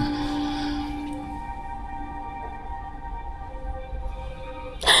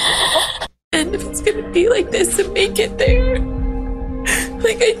 And if it's gonna be like this to make it there,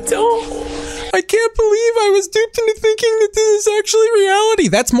 like I can't believe I was duped into thinking that this is actually reality.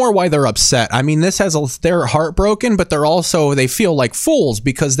 That's more why they're upset. I mean, they're heartbroken, but they feel like fools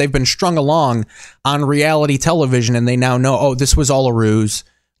because they've been strung along on reality television and they now know, oh, this was all a ruse.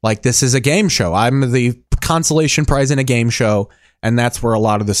 Like, this is a game show. I'm the consolation prize in a game show. And that's where a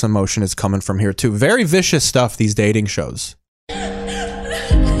lot of this emotion is coming from here, too. Very vicious stuff, these dating shows.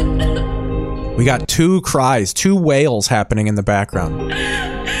 We got two cries, two wails happening in the background.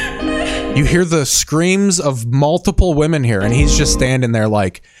 You hear the screams of multiple women here, and he's just standing there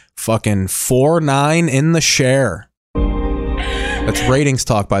like fucking 4'9" in the share. That's ratings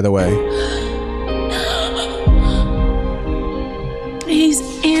talk, by the way. He's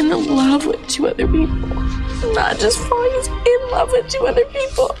in love with 2 other people. Not just falling, he's in love with 2 other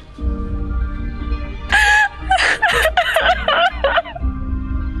people.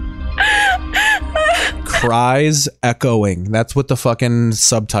 Cries echoing. That's what the fucking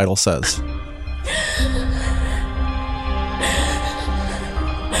subtitle says.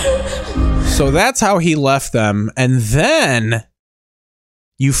 So that's how he left them. And then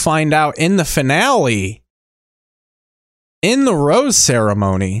you find out in the finale, in the rose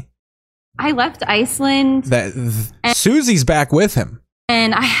ceremony, I left Iceland that Susie's back with him.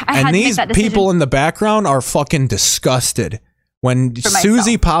 And I had to these make that decision. people in the background are fucking disgusted. When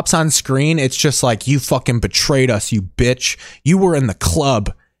Susie pops on screen, it's just like, you fucking betrayed us, you bitch. You were in the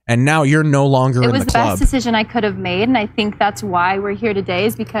club, and now you're no longer in the club. It was the best decision I could have made, and I think that's why we're here today,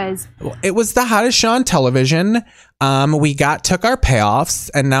 is because... It was the hottest show on television. We took our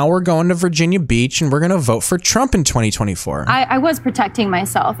payoffs, and now we're going to Virginia Beach, and we're going to vote for Trump in 2024. I was protecting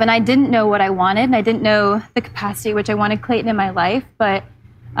myself, and I didn't know what I wanted, and I didn't know the capacity which I wanted Clayton in my life, but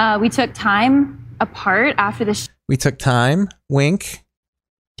we took time apart after the We took time, wink.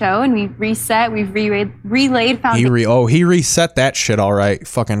 Show, and we reset. We've relayed foundation. He reset that shit, all right.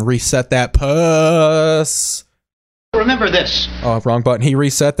 Fucking reset that puss. Remember this. Oh, wrong button. He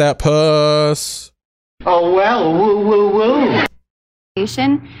reset that puss. Oh, well, woo, woo, woo.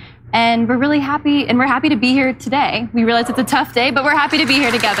 And we're really happy, and we're happy to be here today. We realize it's a tough day, but we're happy to be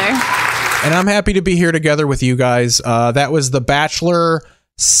here together. And I'm happy to be here together with you guys. That was The Bachelor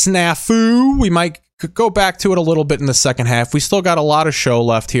snafu. We might go back to it a little bit in the second half. We still got a lot of show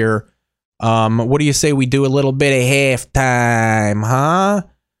left here. What do you say we do a little bit of halftime, huh?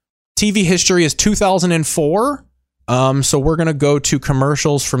 TV history is 2004. So we're going to go to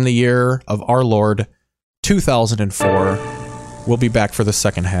commercials from the year of our Lord, 2004. We'll be back for the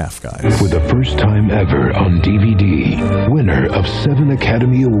second half, guys. For the first time ever on DVD, winner of 7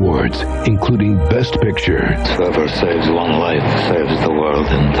 Academy Awards, including Best Picture. Whoever saves one life saves the world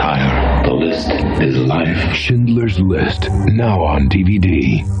entire. The list is life. Schindler's List, now on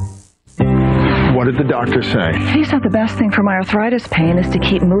DVD. What did the doctor say? He said the best thing for my arthritis pain is to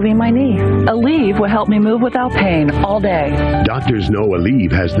keep moving my knee. Aleve will help me move without pain all day. Doctors know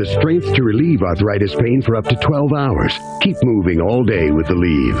Aleve has the strength to relieve arthritis pain for up to 12 hours. Keep moving all day with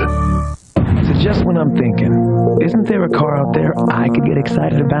Aleve. So just when I'm thinking, isn't there a car out there I could get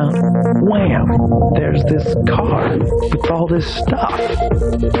excited about? Wham! There's this car with all this stuff.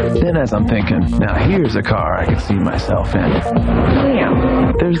 Then as I'm thinking, now here's a car I could see myself in.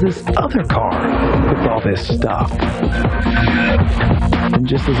 Wham! There's this other car with all this stuff. And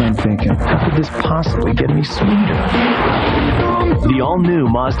just as I'm thinking, how could this possibly get any sweeter? The all-new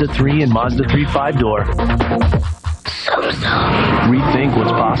Mazda 3 and Mazda 3 5-door. Rethink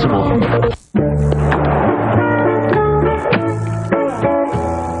what's possible.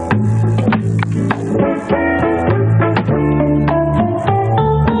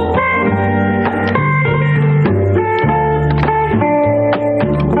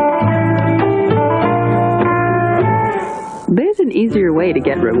 There's an easier way to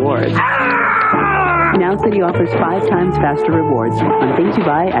get rewards. Now City offers 5 times faster rewards on things you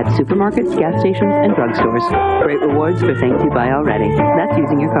buy at supermarkets, gas stations, and drugstores. Great rewards for things you buy already. That's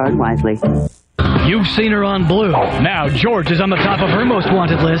using your card wisely. You've seen her on Blue. Now George is on the top of her most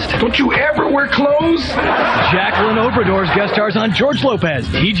wanted list. Don't you ever wear clothes? Jacqueline Obrador's guest stars on George Lopez,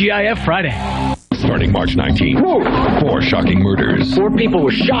 TGIF Friday. Starting March 19th, 4 shocking murders. 4 people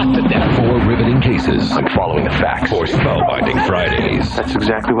were shot to death. 4 riveting cases. I'm following the facts. 4 spellbinding Fridays. That's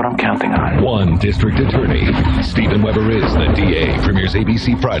exactly what I'm counting on. 1 district attorney. Stephen Weber is the DA. Premieres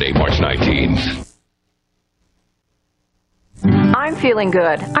ABC Friday, March 19th. I'm feeling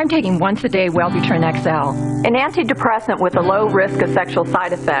good. I'm taking once-a-day Wellbutrin XL, an antidepressant with a low risk of sexual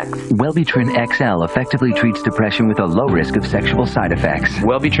side effects. Wellbutrin XL effectively treats depression with a low risk of sexual side effects.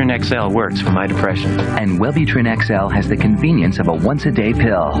 Wellbutrin XL works for my depression. And Wellbutrin XL has the convenience of a once-a-day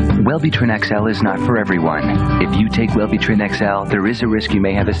pill. Wellbutrin XL is not for everyone. If you take Wellbutrin XL, there is a risk you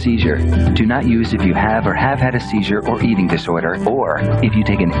may have a seizure. Do not use if you have or have had a seizure or eating disorder, or if you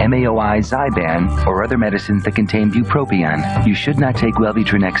take an MAOI, Zyban, or other medicines that contain bupropion. You should not take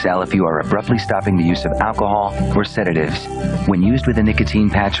Wellbutrin XL if you are abruptly stopping the use of alcohol or sedatives. When used with a nicotine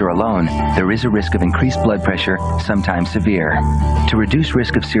patch or alone, there is a risk of increased blood pressure, sometimes severe. To reduce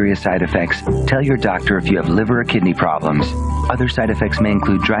risk of serious side effects, tell your doctor if you have liver or kidney problems. Other side effects may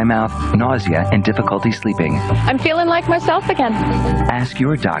include dry mouth, nausea, and difficulty sleeping. I'm feeling like myself again. Ask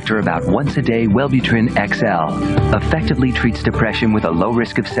your doctor about once-a-day Wellbutrin XL. Effectively treats depression with a low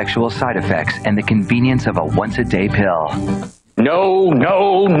risk of sexual side effects and the convenience of a once-a-day pill. No,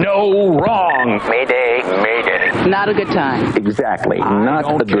 wrong. Mayday. Not a good time. Exactly.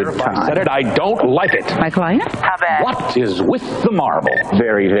 Not a good time. Said it, I don't like it. My client? How bad? What is with the marble?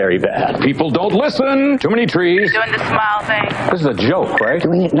 Very, very bad. People don't listen. Too many trees. Doing the smile thing. This is a joke, right?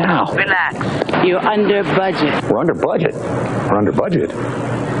 Doing it now. Relax. You're under budget. We're under budget. We're under budget.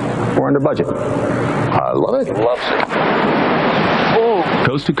 We're under budget. I love it. Loves it. Oh.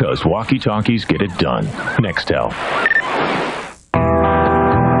 Coast to coast walkie-talkies get it done. Nextel.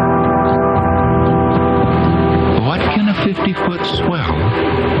 What can a 50-foot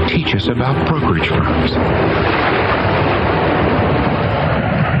swell teach us about brokerage firms?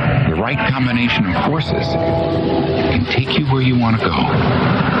 The right combination of forces can take you where you want to go.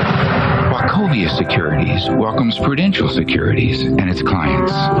 Wachovia Securities welcomes Prudential Securities and its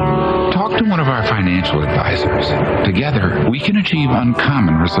clients. Talk to one of our financial advisors. Together, we can achieve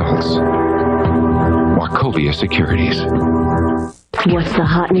uncommon results. Wachovia Securities. What's the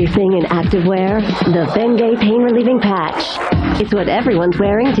hot new thing in activewear? The Bengay Pain Relieving Patch. It's what everyone's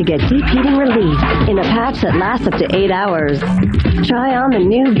wearing to get deep heating relief in a patch that lasts up to 8 hours. Try on the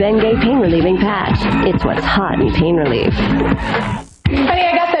new Bengay Pain Relieving Patch. It's what's hot in pain relief. Honey,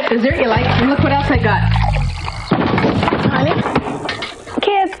 I got that dessert you like, and look what else I got. Honey?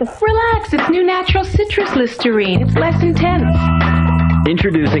 Kiss, relax. It's new natural citrus Listerine. It's less intense.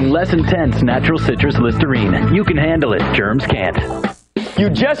 Introducing Less Intense Natural Citrus Listerine. You can handle it. Germs can't. You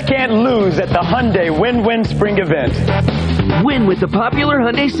just can't lose at the Hyundai Win-Win Spring Event. Win with the popular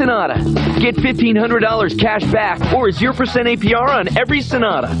Hyundai Sonata. Get $1,500 cash back or 0% APR on every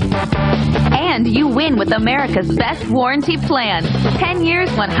Sonata. And you win with America's best warranty plan. 10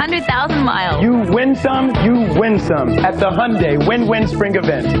 years, 100,000 miles. You win some at the Hyundai Win-Win Spring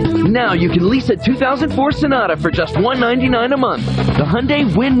Event. Now you can lease a 2004 Sonata for just $199 a month. The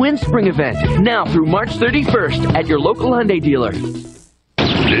Hyundai Win-Win Spring Event. Now through March 31st at your local Hyundai dealer.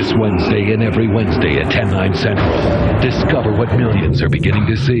 This Wednesday and every Wednesday at 10/9 Central. Discover what millions are beginning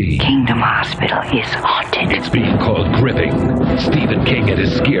to see. Kingdom Hospital is haunted. It's being called gripping. Stephen King at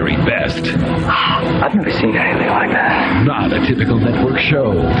his scary best. I've never seen anything like that. Not a typical network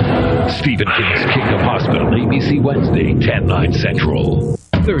show. Stephen King's Kingdom Hospital, ABC Wednesday, 10/9 Central.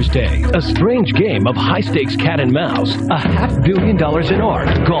 Thursday, a strange game of high-stakes cat and mouse. $500 million in art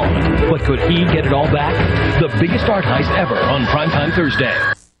gone. But could he get it all back? The biggest art heist ever on Primetime Thursday.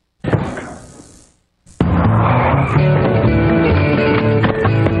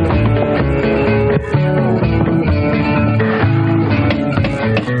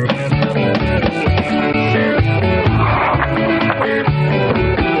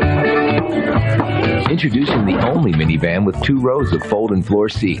 Introducing the only minivan with 2 rows of fold-in floor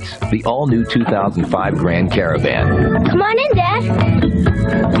seats. The all-new 2005 Grand Caravan. Come on in, Dad.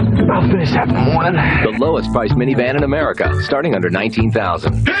 I'll finish that in the morning. The lowest priced minivan in America, starting under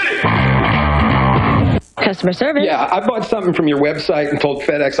 $19,000. Customer service. Yeah, I bought something from your website and told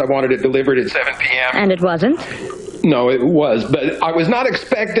FedEx I wanted it delivered at 7 p.m. And it wasn't? No, it was, but I was not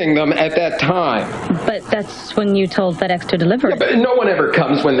expecting them at that time. But that's when you told FedEx to deliver. Yeah, but no one ever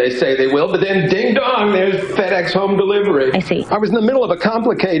comes when they say they will, but then ding dong, there's FedEx home delivery. I see. I was in the middle of a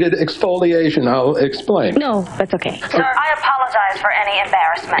complicated exfoliation. I'll explain. No, that's okay. Sir, I apologize for any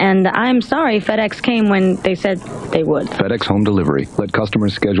embarrassment. And I'm sorry FedEx came when they said they would. FedEx Home Delivery. Let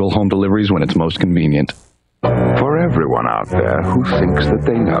customers schedule home deliveries when it's most convenient. For everyone out there who thinks that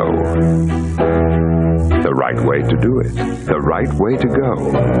they know the right way to do it, the right way to go,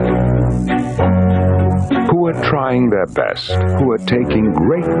 who are trying their best, who are taking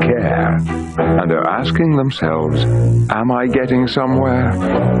great care, and are asking themselves, am I getting somewhere?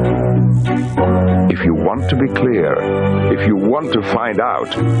 If you want to be clear, if you want to find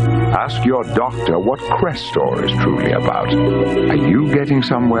out, ask your doctor what Crestor is truly about. Are you getting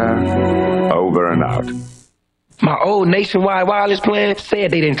somewhere? Over and out. My old nationwide wireless plan said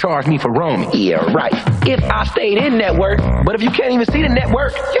they didn't charge me for roaming. Yeah, right. If I stayed in network, but if you can't even see the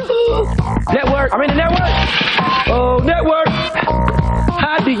network, yoo-hoo. Network, I'm in the network. Oh, network.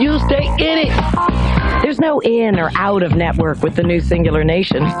 How do you stay in it? There's no in or out of network with the new Singular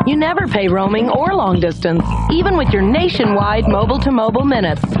Nation. You never pay roaming or long distance, even with your nationwide mobile-to-mobile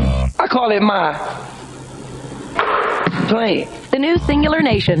minutes. I call it my plan. The new Singular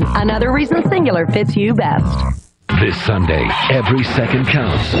Nation, another reason Singular fits you best. This Sunday, every second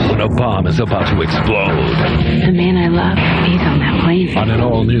counts when a bomb is about to explode. The man I love, he's on that plane. On an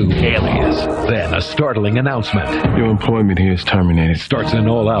all-new Alias. Then a startling announcement. Your employment here is terminated. Starts an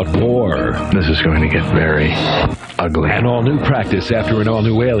all-out war. This is going to get very ugly. An all-new practice after an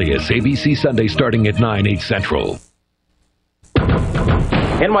all-new Alias. ABC Sunday starting at 9/8 Central.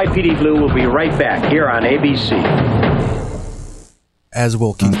 NYPD Blue will be right back here on ABC. As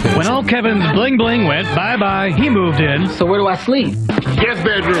will Keith Page. When all Kevin's bling bling went bye-bye, he moved in. So where do I sleep? Guest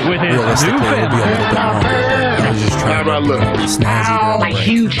bedroom. With his new family. How about look? Snazzy, A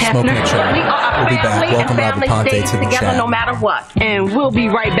huge Hefner. We'll be back. Welcome Abby Ponte to the together chat. no matter what. And we'll be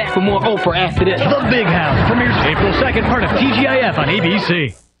right back with more Oprah after this. The Big House premieres April 2nd, part of TGIF on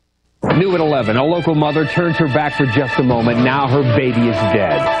ABC. New at 11, a local mother turns her back for just a moment. Now her baby is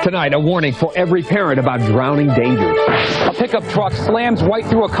dead. Tonight, a warning for every parent about drowning dangers. A pickup truck slams right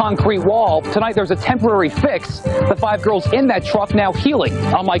through a concrete wall. Tonight, there's a temporary fix. The 5 girls in that truck now healing.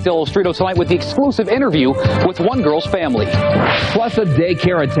 I'm Mike Dell'Ostrito tonight with the exclusive interview with one girl's family. Plus a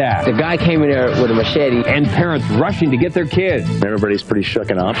daycare attack. The guy came in there with a machete. And parents rushing to get their kids. Everybody's pretty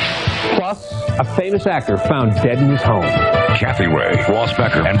shooken up. Plus, a famous actor found dead in his home. Kathy Ray, Ross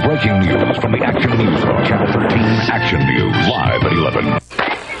Becker, and breaking news from the Action News on Channel 13 Action News, live at 11.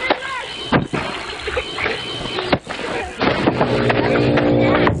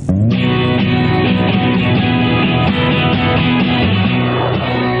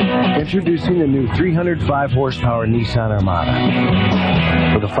 Introducing the new 305 horsepower Nissan Armada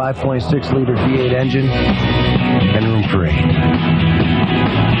with a 5.6-liter V8 engine and room for 8.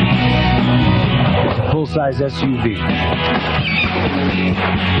 It's a full-size SUV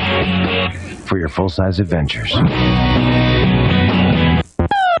for your full-size adventures.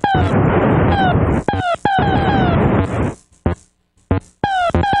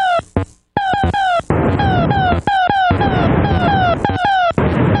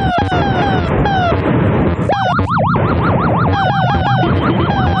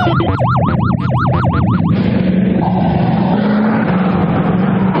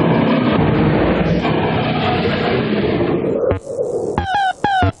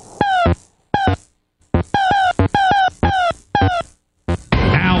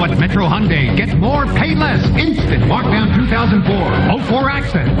 Metro Hyundai. Get more, pay less. Instant markdown 2004. 04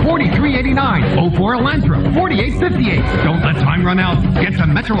 Accent, $43.89. 04 Elantra, $48.58. Don't let time run out. Get to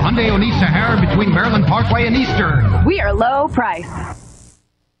Metro Hyundai on East Sahara between Maryland Parkway and Eastern. We are low price.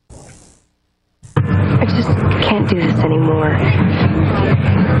 I just can't do this anymore.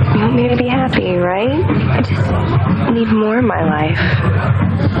 You want me to be happy, right? I just need more in my life.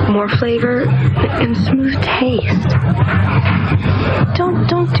 More flavor and smooth taste.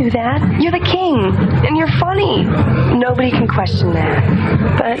 Don't do that. You're the king, and you're funny. Nobody can question that.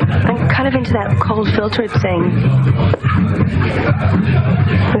 But I'm kind of into that cold filtered thing.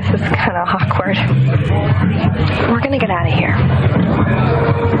 This is kind of awkward. We're gonna get out of here.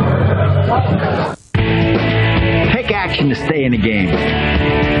 Take action to stay in the game.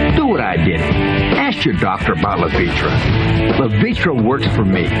 Do what I did. Ask your doctor about Levitra. Levitra works for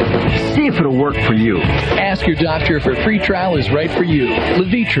me. See if it'll work for you. Ask your doctor if a free trial is right for you.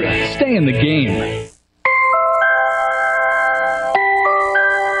 Levitra, stay in the game.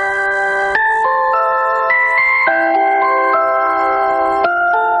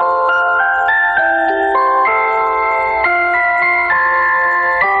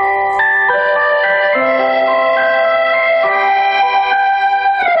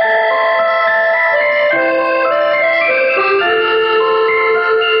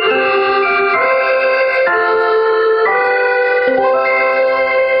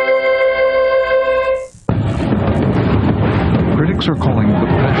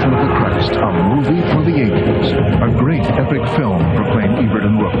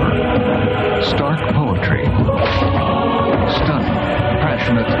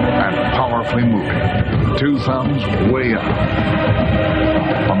 passionate and powerfully moving. Two thumbs way up.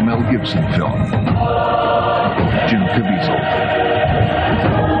 A Mel Gibson film. Jim Caviezel.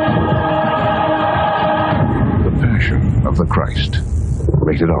 The Passion of the Christ.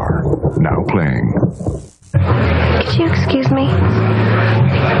 Rated R. Now playing. Could you excuse me?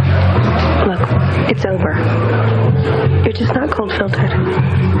 Look, it's over. You're just not cold filtered.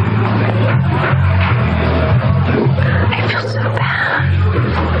 I feel so bad.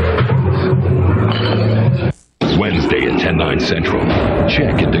 Wednesday at 10/9 Central.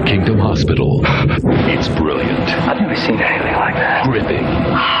 Check into Kingdom Hospital. It's brilliant. I've never seen anything like that. Gripping.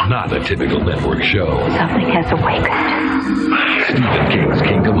 Not a typical network show. Something has awakened. Stephen King's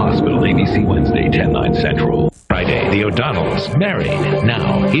Kingdom Hospital, ABC Wednesday, 10/9 Central. Friday, the O'Donnells, married.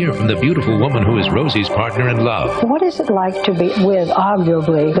 Now, hear from the beautiful woman who is Rosie's partner in love. What is it like to be with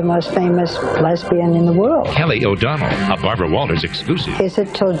arguably the most famous lesbian in the world? Kelly O'Donnell, a Barbara Walters exclusive. Is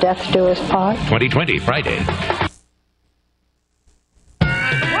it till death do us part? 2020, Friday.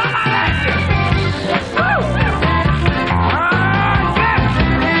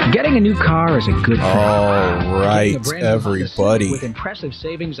 Getting a new car is a good thing. All right, everybody. With impressive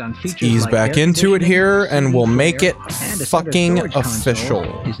savings on features Ease like back air into it conditioning, here, and we'll make it and a fucking center storage official.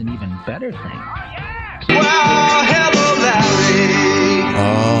 console is an even better thing.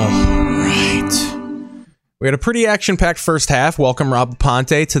 All right. We had a pretty action-packed first half. Welcome Rob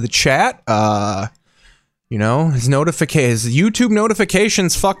Ponte to the chat. You know, his YouTube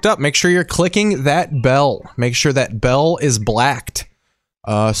notifications fucked up. Make sure you're clicking that bell. Make sure that bell is blacked.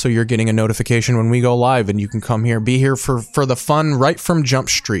 So you're getting a notification when we go live, and you can come here, be here for the fun right from Jump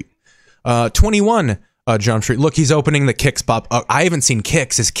Street. 21 Jump Street. Look, he's opening the Kix pop. I haven't seen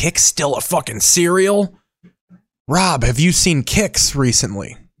Kix. Is Kix still a fucking cereal? Rob, have you seen Kix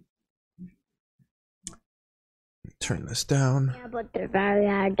recently? Turn this down. Yeah, but they're very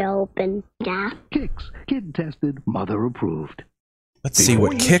hard to open. Yeah. Kix, kid tested, mother approved. Let's see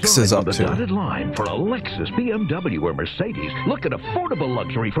what Kix is up The to. dotted line for a Lexus, BMW, or Mercedes. Look at affordable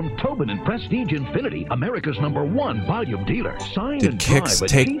luxury from Tobin and Prestige Infinity, America's #1 volume dealer. Sign Did and Kix drive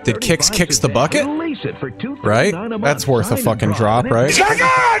take? at Did Kix T35 kicks the bucket? Lease it for $239 Right? a month. That's worth a Sign fucking and drop, drive.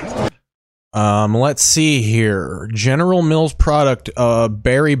 right? Let's see here. General Mills product,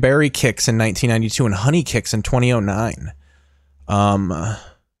 Berry Kicks in 1992 and Honey Kicks in 2009.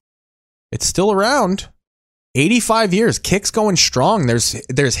 It's still around. 85 years. Kix going strong.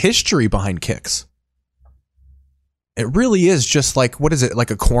 There's history behind Kix. It really is just like, what is it, like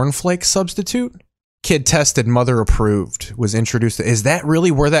a cornflake substitute? Kid tested, mother approved, was introduced. Is that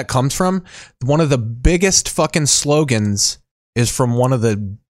really where that comes from? One of the biggest fucking slogans is from one of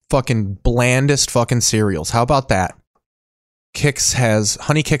the fucking blandest fucking cereals. How about that?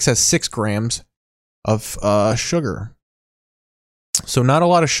 Honey Kix has 6 grams of sugar. So not a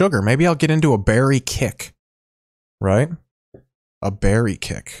lot of sugar. Maybe I'll get into a berry kick. Right? A berry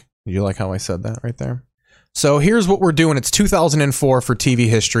kick. You like how I said that right there? So here's what we're doing. It's 2004 for TV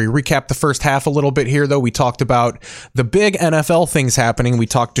history. Recap the first half a little bit here, though. We talked about the big NFL things happening. We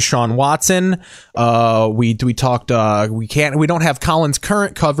talked Deshaun Watson. We talked. We don't have Colin's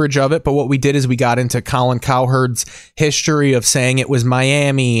current coverage of it, but what we did is we got into Colin Cowherd's history of saying it was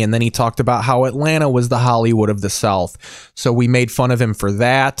Miami, and then he talked about how Atlanta was the Hollywood of the South. So we made fun of him for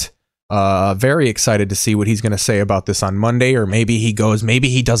that. Very excited to see what he's going to say about this on Monday, or maybe he does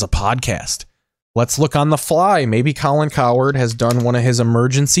a podcast. Let's look on the fly. Maybe Colin Cowherd has done one of his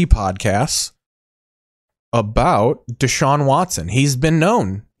emergency podcasts about Deshaun Watson. He has been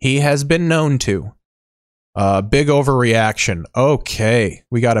known to. Big overreaction. Okay,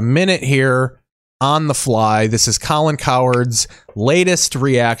 we got a minute here on the fly. This is Colin Cowherd's latest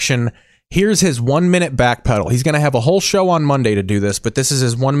reaction. Here's his 1 minute backpedal. He's going to have a whole show on Monday to do this, but this is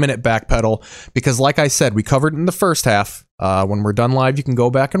his 1 minute backpedal because, like I said, we covered it in the first half. When we're done live, you can go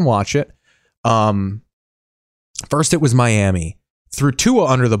back and watch it. First it was Miami. Threw Tua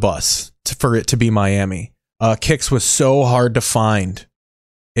under the bus for it to be Miami. Kix was so hard to find.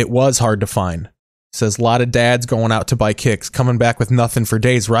 It was hard to find. Says a lot of dads going out to buy Kix, coming back with nothing for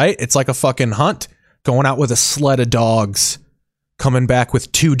days, right? It's like a fucking hunt. Going out with a sled of dogs, coming back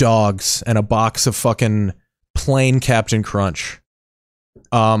with 2 dogs and a box of fucking plain Captain Crunch.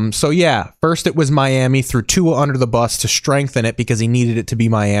 So yeah, first it was Miami, threw Tua under the bus to strengthen it because he needed it to be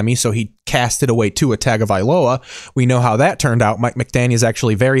Miami, so he casted away Tua Tagovailoa. We know how that turned out. Mike McDaniel is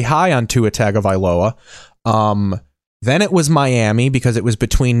actually very high on Tua Tagovailoa. Then it was Miami because it was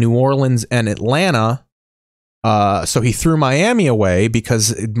between New Orleans and Atlanta. So he threw Miami away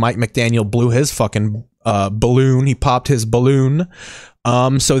because Mike McDaniel blew his fucking balloon. He popped his balloon.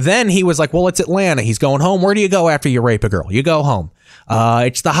 So then he was like, well, it's Atlanta. He's going home. Where do you go after you rape a girl? You go home.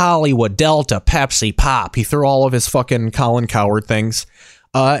 It's the Hollywood, Delta, Pepsi, Pop. He threw all of his fucking Colin Cowherd things.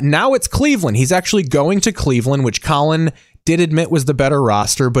 Now it's Cleveland. He's actually going to Cleveland, which Colin did admit was the better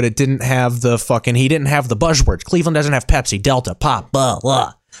roster, but it didn't have the he didn't have the buzzwords. Cleveland doesn't have Pepsi, Delta, Pop, blah,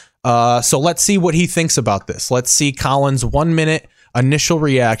 blah. So let's see what he thinks about this. Let's see Colin's 1 minute initial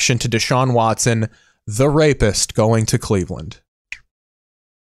reaction to Deshaun Watson, the rapist, going to Cleveland.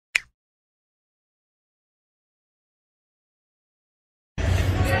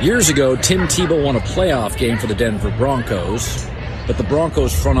 Years ago, Tim Tebow won a playoff game for the Denver Broncos, but the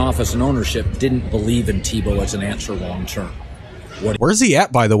Broncos front office and ownership didn't believe in Tebow as an answer long term. Where's he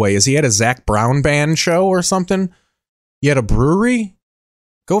at, by the way? Is he at a Zach Brown band show or something? You at a brewery?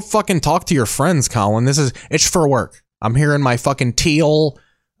 Go fucking talk to your friends, Colin. It's for work. I'm here in my fucking teal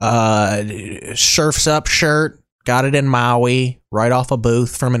Surf's Up shirt. Got it in Maui, right off a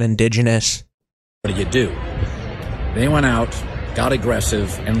booth from an indigenous. What do? They went out, got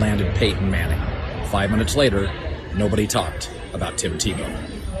aggressive, and landed Peyton Manning. 5 minutes later, nobody talked about Tim Tebow,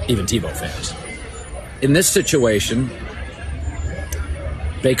 even Tebow fans. In this situation,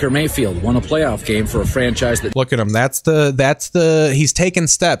 Baker Mayfield won a playoff game for a franchise that... Look at him. He's taking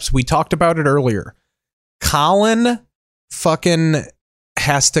steps. We talked about it earlier. Colin fucking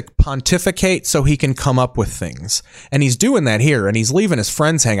has to pontificate so he can come up with things. And he's doing that here, and he's leaving his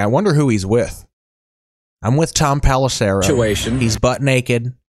friends hang. I wonder who he's with. I'm with Tom Pelissero. Situation. He's butt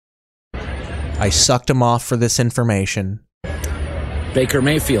naked. I sucked him off for this information. Baker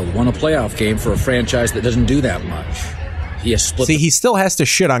Mayfield won a playoff game for a franchise that doesn't do that much. He has split. See, he still has to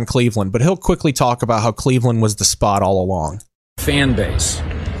shit on Cleveland, but he'll quickly talk about how Cleveland was the spot all along. Fan base.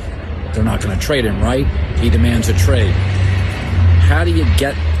 They're not going to trade him, right? He demands a trade. How do you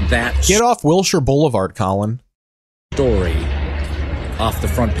get that? Get off Wilshire Boulevard, Colin. Story off the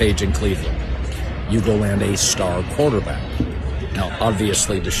front page in Cleveland. You go land a star quarterback. Now,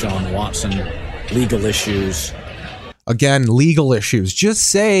 obviously, Deshaun Watson, legal issues. Again, legal issues. Just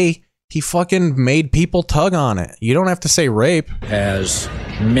say he fucking made people tug on it. You don't have to say rape. Has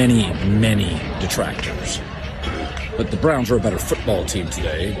many, many detractors. But the Browns are a better football team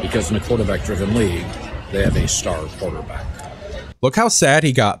today because in a quarterback-driven league, they have a star quarterback. Look how sad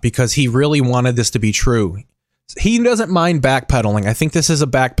he got because he really wanted this to be true. He doesn't mind backpedaling. I think this is a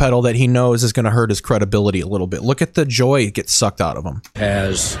backpedal that he knows is going to hurt his credibility a little bit. Look at the joy it gets sucked out of him.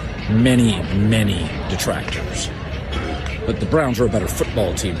 Has many, many detractors. But the Browns are a better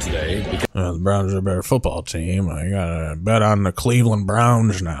football team today. The Browns are a better football team. I got to bet on the Cleveland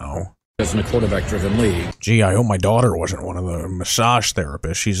Browns now. Because in a quarterback-driven league. Gee, I hope my daughter wasn't one of the massage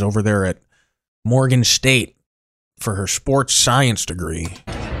therapists. She's over there at Morgan State for her sports science degree.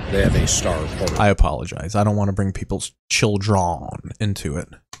 They have a star quarterback. I apologize. I don't want to bring people's children into it.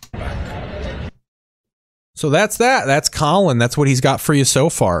 So that's that. That's Colin. That's what he's got for you so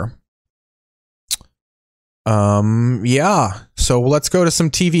far. Yeah. So let's go to some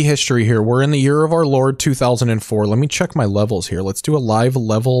TV history here. We're in the year of our Lord 2004. Let me check my levels here. Let's do a live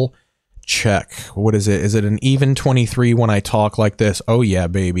level check. What is it? Is it an even 23 when I talk like this? Oh yeah,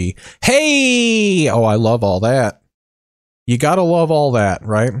 baby. Hey! Oh, I love all that. You gotta love all that,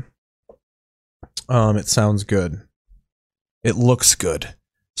 right? It sounds good. It looks good.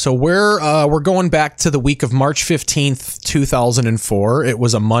 So we're going back to the week of March 15th, 2004. It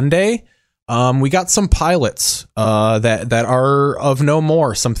was a Monday. We got some pilots that are of no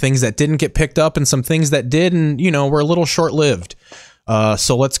more. Some things that didn't get picked up and some things that did and, were a little short-lived.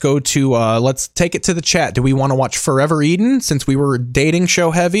 So let's go to, let's take it to the chat. Do we want to watch Forever Eden since we were dating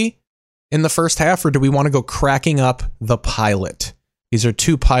show heavy in the first half, or do we want to go cracking up the pilot? These are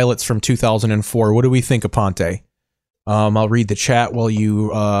two pilots from 2004. What do we think, Aponte? I'll read the chat while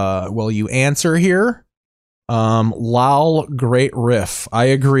you answer here. Lol, great riff. I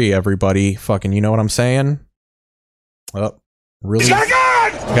agree, everybody. Fucking, you know what I'm saying? Oh, really?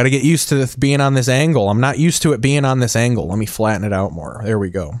 Got to get used to this being on this angle. I'm not used to it being on this angle. Let me flatten it out more. There we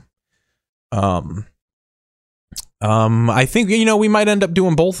go. I think, we might end up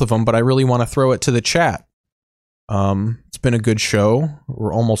doing both of them, but I really want to throw it to the chat. It's been a good show.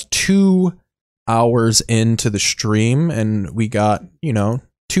 We're almost 2 hours into the stream, and we got,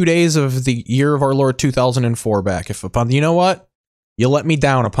 2 days of the year of our Lord 2004 back. If Aponte, you know what? You let me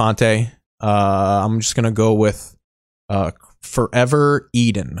down, Aponte. I'm just going to go with Forever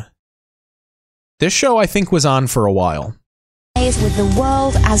Eden. This show, I think, was on for a while. With the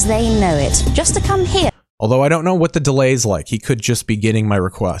world as they know it, just to come here. Although I don't know what the delay's like. He could just be getting my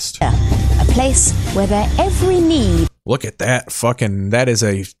request. A place where their every need. Look at that. That is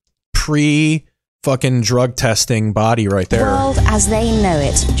a fucking drug testing body right there. World as they know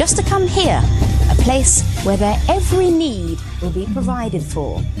it, just to come here, a place where their every need will be provided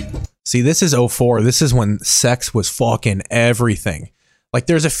for. See, this is 04. This is when sex was fucking everything. Like,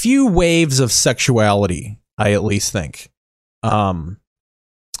 there's a few waves of sexuality, I at least think.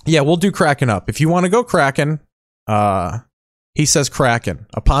 Yeah, we'll do Kraken up. If you want to go Kraken, he says Kraken.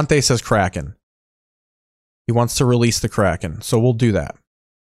 Aponte says Kraken. He wants to release the Kraken, so we'll do that.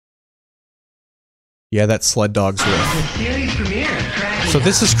 Yeah, that Sled Dogs riff. So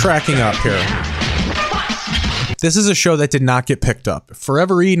this is cracking up here. This is a show that did not get picked up.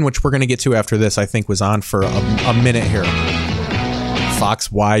 Forever Eden, which we're going to get to after this, I think was on for a minute here. Fox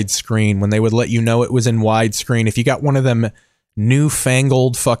widescreen, when they would let you know it was in widescreen. If you got one of them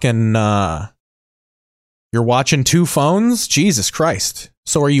newfangled fucking... you're watching two phones? Jesus Christ.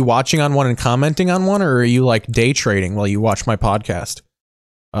 So are you watching on one and commenting on one, or are you like day trading while you watch my podcast?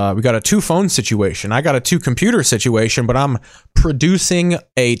 We got a 2-phone situation. I got a 2-computer situation, but I'm producing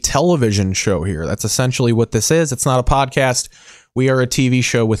a television show here. That's essentially what this is. It's not a podcast. We are a TV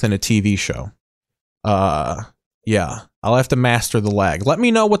show within a TV show. Yeah, I'll have to master the lag. Let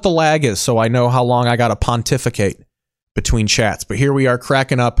me know what the lag is so I know how long I got to pontificate between chats. But here we are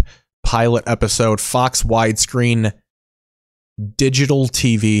cracking up pilot episode, Fox widescreen digital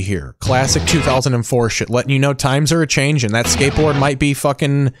TV here. Classic 2004 shit. Letting you know times are a-changing. That skateboard might be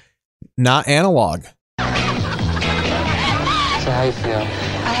fucking not analog. So how you feel?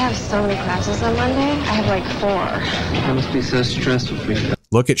 I have so many classes on Monday. I have like 4. That must be so stressful for you.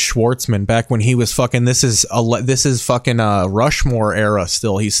 Look at Schwartzman back when he was fucking... This is fucking Rushmore era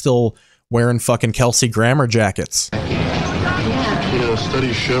still. He's still wearing fucking Kelsey Grammer jackets. You know,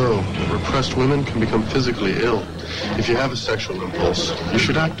 studies show that repressed women can become physically ill. If you have a sexual impulse, you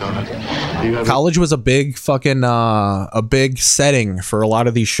should act on it. College was a big fucking a big setting for a lot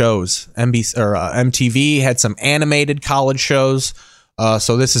of these shows. MTV had some animated college shows.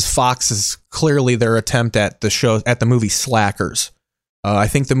 So this is Fox's clearly their attempt at the movie Slackers. I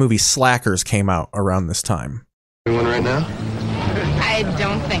think the movie Slackers came out around this time. Anyone right now? I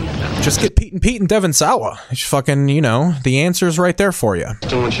don't think so. Just get Pete and Devin Sawa. It's fucking, the answer's right there for you.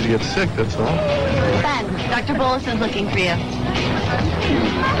 Don't want you to get sick, that's all. Ben, Dr. Bolus is looking for you.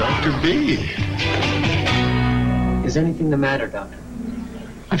 Dr. B. Is anything the matter, Doctor?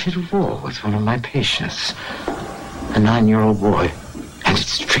 I've hit a wall with one of my patients, a 9-year-old boy, and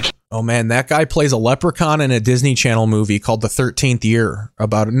it's tricky. Oh man, that guy plays a leprechaun in a Disney Channel movie called The 13th Year. The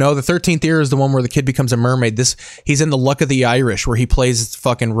 13th Year is the one where the kid becomes a mermaid. He's in The Luck of the Irish, where he plays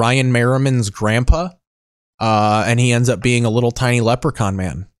fucking Ryan Merriman's grandpa, and he ends up being a little tiny leprechaun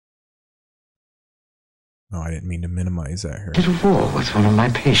man. Oh, I didn't mean to minimize that here. I hit a wall with one of my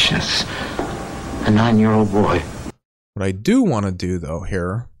patients, a 9-year-old boy. What I do want to do though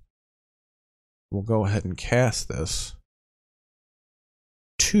here, we'll go ahead and cast this.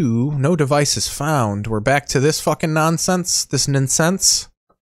 2, no devices found. We're back to this fucking nonsense. This nonsense.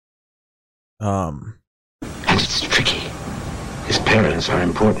 And it's tricky. His parents are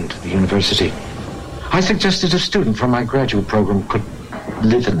important to the university. I suggested a student from my graduate program could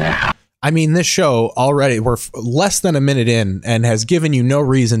live in their house. I mean, this show already, we're less than a minute in and has given you no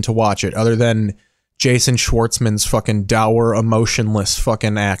reason to watch it other than Jason Schwartzman's fucking dour, emotionless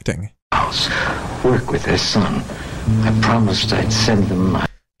fucking acting. Work with their son. I promised I'd send them my...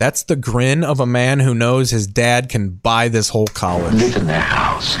 That's the grin of a man who knows his dad can buy this whole college. Live in their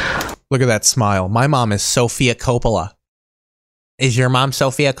house. Look at that smile. My mom is Sofia Coppola. Is your mom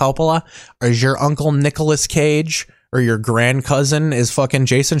Sofia Coppola? Or is your uncle Nicolas Cage? Or your grand cousin is fucking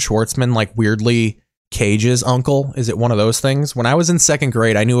Jason Schwartzman, like weirdly Cage's uncle? Is it one of those things? When I was in 2nd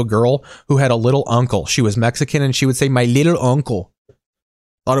grade, I knew a girl who had a little uncle. She was Mexican and she would say, my little uncle.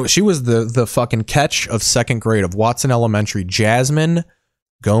 She was the fucking catch of 2nd grade of Watson Elementary, Jasmine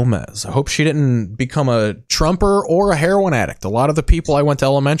Gomez. I hope she didn't become a Trumper or a heroin addict. A lot of the people I went to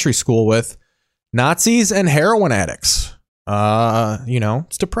elementary school with, Nazis and heroin addicts.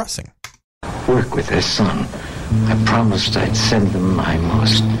 It's depressing. Work with their son. I promised I'd send them my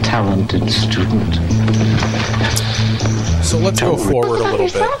most talented student. So let's go forward a little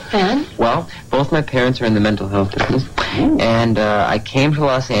bit. Ben? Well, both my parents are in the mental health business, and I came to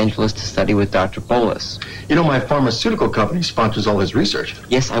Los Angeles to study with Dr. Bolus. You know, my pharmaceutical company sponsors all his research.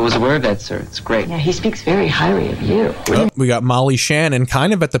 Yes, I was aware of that, sir. It's great. Yeah, he speaks very highly of you. We got Molly Shannon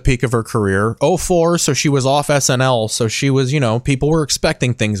kind of at the peak of her career. 04, so she was off SNL, so she was, people were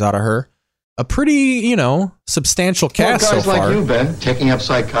expecting things out of her. A pretty, substantial cast so far. Guys like you, Ben, taking up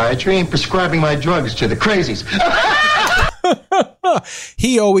psychiatry and prescribing my drugs to the crazies.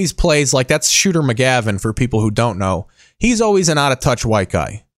 He always plays like that's Shooter McGavin for people who don't know. He's always an out-of-touch white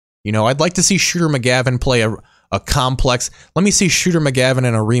guy. You know, I'd like to see Shooter McGavin play a complex. Let me see Shooter McGavin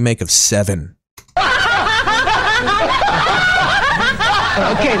in a remake of Seven.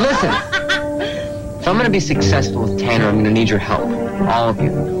 Okay, listen. If I'm going to be successful with Tanner, I'm going to need your help. All of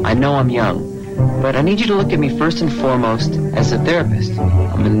you. I know I'm young, but I need you to look at me first and foremost as a therapist.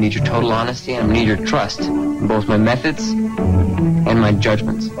 I'm going to need your total honesty, and I'm going to need your trust in both my methods and my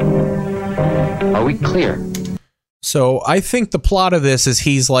judgments. Are we clear? So I think the plot of this is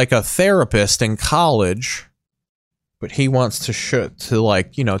he's like a therapist in college, but he wants to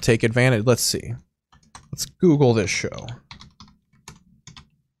like, you know, take advantage. Let's see. Let's Google this show.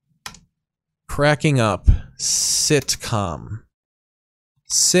 Cracking Up sitcom.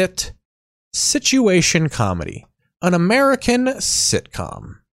 Situation comedy. An American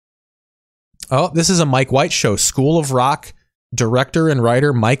sitcom. Oh, this is a Mike White show. School of Rock director and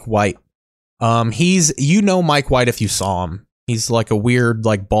writer Mike White. You know Mike White if you saw him. He's like a weird,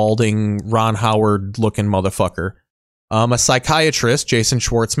 like balding Ron Howard looking motherfucker. A psychiatrist, Jason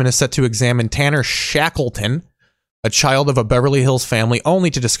Schwartzman, is set to examine Tanner Shackleton, a child of a Beverly Hills family, only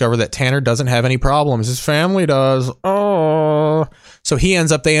to discover that Tanner doesn't have any problems. His family does. Oh, so they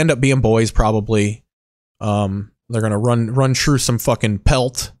end up being boys probably. They're gonna run through some fucking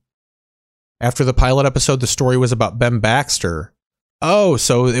pelt. After the pilot episode, the story was about Ben Baxter. Oh,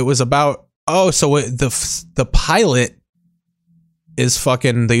 so it was about. Oh, so the pilot is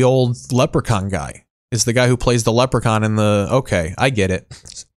fucking the old Leprechaun guy. Is the guy who plays the Leprechaun in the... Okay, I get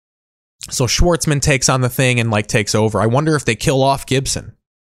it. So Schwartzman takes on the thing and like takes over. I wonder if they kill off Gibson.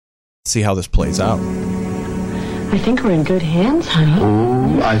 See how this plays out. I think we're in good hands, honey.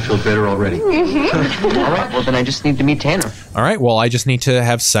 Ooh, I feel better already. Mm-hmm. All right, well then I just need to meet Tanner. All right, well I just need to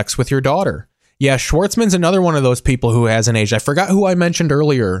have sex with your daughter. Yeah, Schwartzman's another one of those people who hasn't aged. I forgot who I mentioned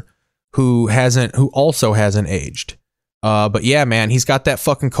earlier who also hasn't aged. But yeah, man, he's got that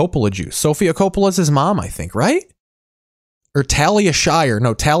fucking Coppola juice. Sofia Coppola's his mom, I think, right? Or Talia Shire.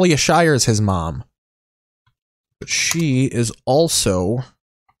 No, Talia Shire is his mom. But she is also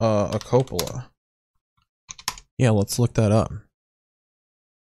a Coppola. Yeah, let's look that up.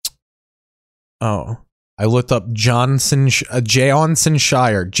 Oh, I looked up Johnson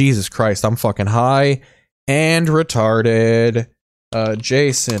Shire. Jesus Christ, I'm fucking high and retarded.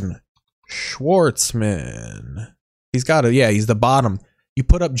 Jason Schwartzman. He's the bottom. You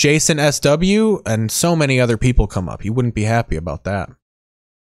put up Jason SW and so many other people come up. You wouldn't be happy about that.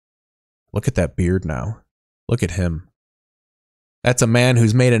 Look at that beard now. Look at him. That's a man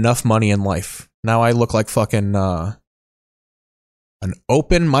who's made enough money in life. Now I look like fucking an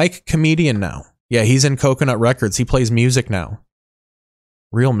open mic comedian now. Yeah, he's in Coconut Records. He plays music now.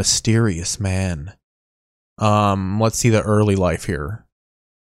 Real mysterious man. Let's see the early life here.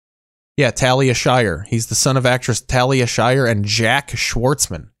 Yeah, Talia Shire. He's the son of actress Talia Shire and Jack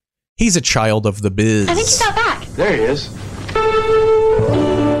Schwartzman. He's a child of the biz. I think he's got back. There he is.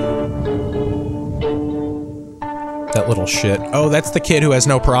 That little shit. Oh, that's the kid who has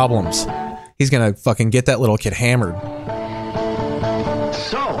no problems. He's gonna fucking get that little kid hammered.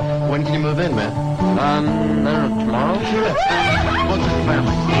 So, when can you move in, man? I don't know, tomorrow? What's the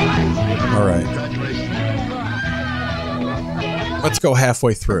family? All right. Let's go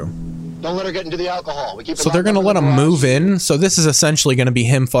halfway through. Don't let her get into the alcohol. We keep So they're going to let him move in. So this is essentially going to be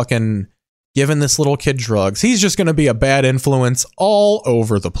him fucking giving this little kid drugs. He's just going to be a bad influence all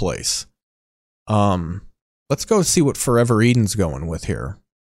over the place. Let's go see what Forever Eden's going with here.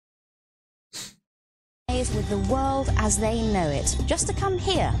 With the world as they know it, just to come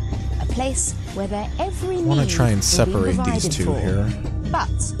here, a place where their every need I want to try and separate these two for. here. But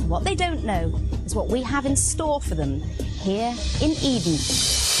what they don't know is what we have in store for them here in Eden.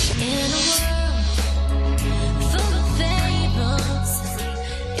 In a world full of fables,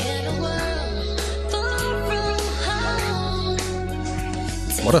 in a world far from home.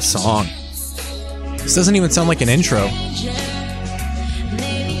 What a song. This doesn't even sound like an intro.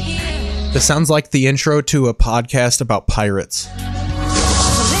 This sounds like the intro to a podcast about pirates.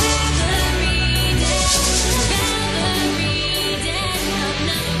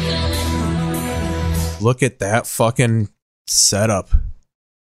 Look at that fucking setup.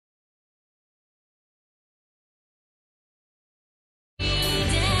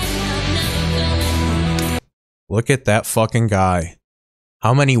 Look at that fucking guy.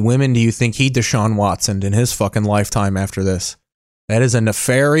 How many women do you think he Deshaun Watson'd in his fucking lifetime after this? That is a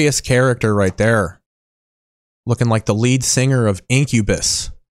nefarious character right there. Looking like the lead singer of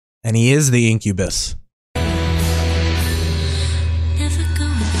Incubus. And he is the Incubus.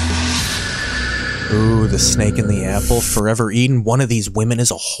 Ooh, the snake in the apple. Forever Eden. One of these women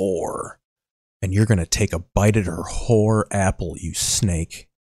is a whore. And you're going to take a bite at her whore apple, you snake.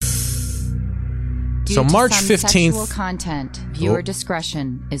 So March some 15th. Sexual content. Viewer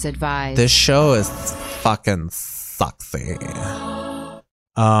discretion is advised. This show is fucking sexy.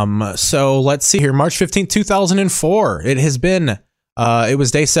 So let's see here. March 15th, 2004. It has been, it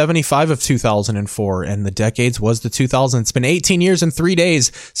was day 75 of 2004, and the decades was the 2000s. It's been 18 years and 3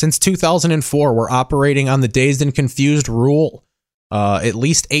 days since 2004. We're operating on the Dazed and Confused rule. At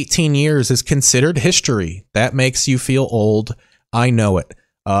least 18 years is considered history. That makes you feel old. I know it.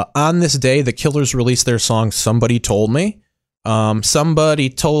 On this day, the Killers released their song, Somebody Told Me. Somebody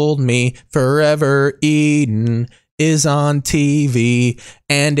told me Forever Eden is on TV,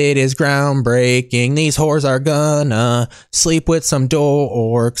 and it is groundbreaking. These whores are gonna sleep with some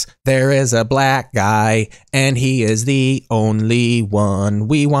dorks. There is a black guy, and he is the only one.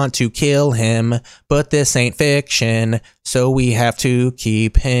 We want to kill him, but this ain't fiction, so we have to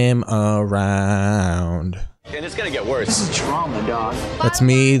keep him around. And it's gonna get worse. This is trauma, dog. That's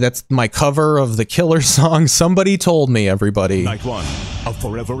me. That's my cover of the Killer song, Somebody Told Me, everybody. Night 1 of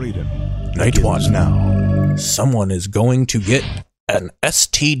Forever Eden. Night 1 now. Someone is going to get an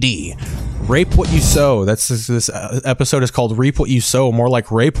STD. Rape what you sow. That's this episode is called Reap What You Sow. More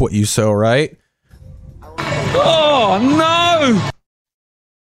like Rape What You Sow, right? Oh, no!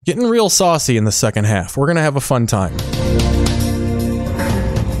 Getting real saucy in the second half. We're going to have a fun time.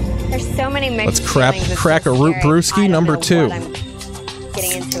 There's so many mixed Let's feelings. crack a root brewski number 2. What I'm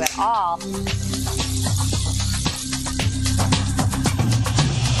getting into at all.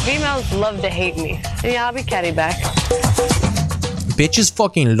 Females love to hate me. Yeah, I'll be catty back. Bitches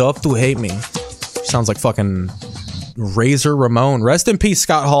fucking love to hate me. Sounds like fucking Razor Ramon. Rest in peace,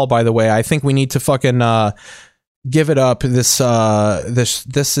 Scott Hall, by the way. I think we need to fucking give it up. This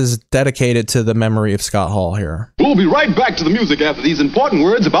is dedicated to the memory of Scott Hall here. We'll be right back to the music after these important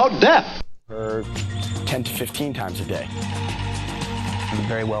words about death. 10 to 15 times a day. I'm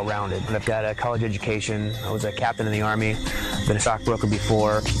very well-rounded. I've got a college education. I was a captain in the Army. Been a stockbroker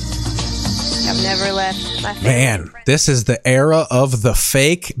before. I've never left my family. Man, this is the era of the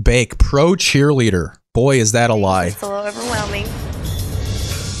fake bake pro cheerleader. Boy, is that a lie. It's a little overwhelming.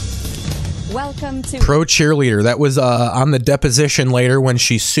 Welcome to Pro cheerleader. That was on the deposition later when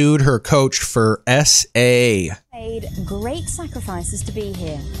she sued her coach for SA. Made great sacrifices to be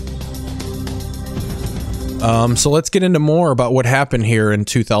here. So let's get into more about what happened here in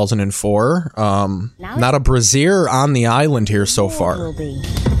 2004. Not a brassiere on the island here so far.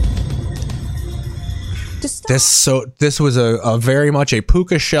 This was a very much a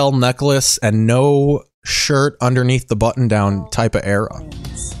puka shell necklace and no shirt underneath the button down type of era.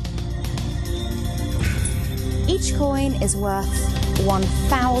 Each coin is worth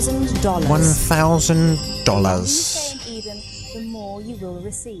 $1,000. $1,000. Eden, the more you will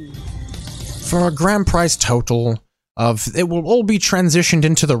receive. For a grand prize total of, it will all be transitioned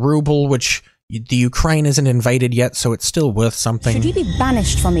into the ruble, which the Ukraine isn't invited yet, so it's still worth something. Should you be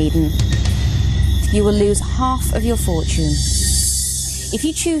banished from Eden, you will lose half of your fortune. If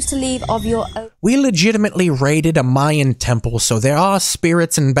you choose to leave of your own... We legitimately raided a Mayan temple, so there are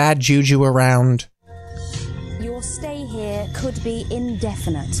spirits and bad juju around. Your stay here could be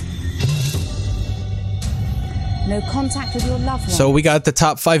indefinite. No contact with your loved one. So we got the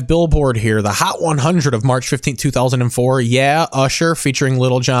top 5 Billboard here. The Hot 100 of March 15th, 2004. Yeah, Usher featuring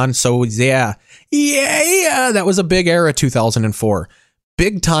Little John. So yeah. That was a big era, 2004.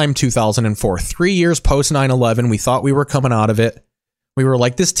 Big time 2004. 3 years post 9/11. We thought we were coming out of it. We were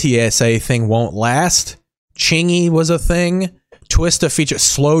like, this TSA thing won't last. Chingy was a thing. Twista feature.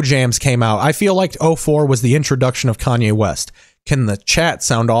 Slow Jams came out. I feel like 04 was the introduction of Kanye West. Can the chat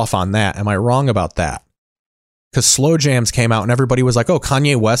sound off on that? Am I wrong about that? Because Slow Jams came out and everybody was like, oh,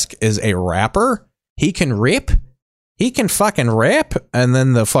 Kanye West is a rapper? He can rap? He can fucking rap? And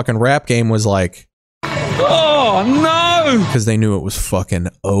then the fucking rap game was like, oh, no! Because they knew it was fucking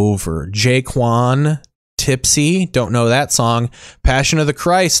over. Jaquan, Tipsy, don't know that song. Passion of the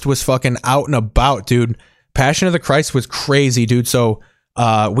Christ was fucking out and about, dude. Passion of the Christ was crazy, dude. So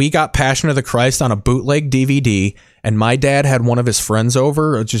we got Passion of the Christ on a bootleg DVD, and my dad had one of his friends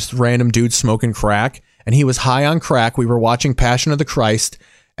over, just random dude smoking crack. And he was high on crack. We were watching Passion of the Christ.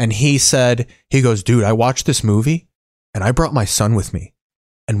 And he goes, dude, I watched this movie and I brought my son with me.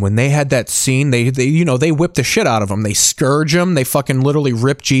 And when they had that scene, they whip the shit out of him. They scourge him. They fucking literally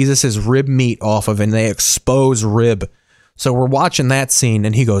rip Jesus's rib meat off of him and they expose rib. So we're watching that scene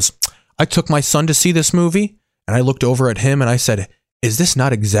and he goes, I took my son to see this movie. And I looked over at him and I said, is this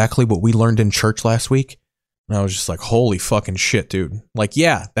not exactly what we learned in church last week? And I was just like, holy fucking shit, dude. Like,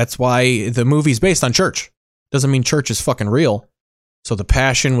 yeah, that's why the movie's based on church. Doesn't mean church is fucking real. So the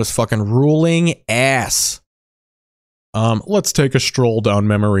Passion was fucking ruling ass. Let's take a stroll down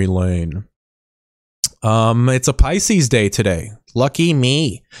memory lane. It's a Pisces day today. Lucky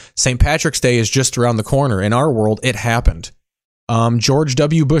me. St. Patrick's Day is just around the corner. In our world, it happened. George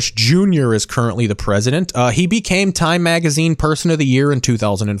W. Bush Jr. is currently the president. He became Time Magazine Person of the Year in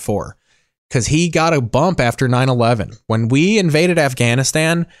 2004 because he got a bump after 9/11. When we invaded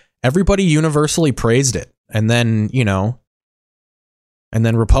Afghanistan, everybody universally praised it. And then, and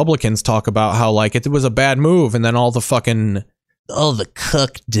then Republicans talk about how like it was a bad move. And then all the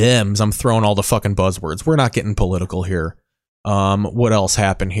cook Dems. I'm throwing all the fucking buzzwords. We're not getting political here. What else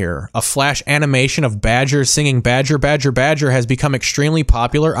happened here? A flash animation of Badger singing Badger, Badger, Badger has become extremely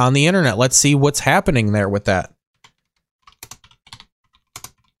popular on the internet. Let's see what's happening there with that.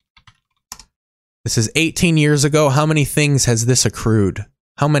 This is 18 years ago. How many things has this accrued?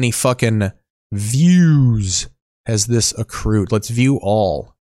 How many fucking views has this accrued? Let's view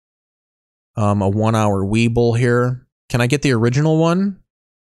all. A 1 hour Weeble here. Can I get the original one?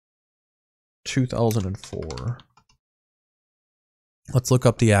 2004. Let's look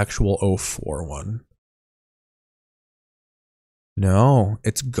up the actual 04 one. No,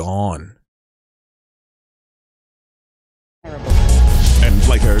 it's gone.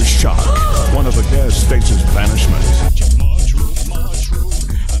 Inflator shock. One of the guests states his banishment.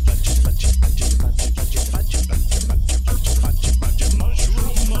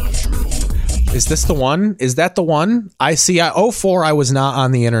 Is this the one? Is that the one? 04, I was not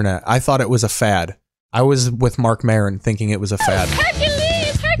on the internet. I thought it was a fad. I was with Mark Maron thinking it was a fad.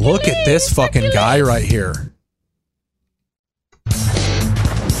 Hercules, look at this fucking guy right here.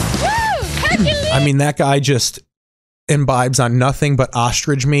 I mean, that guy just imbibes on nothing but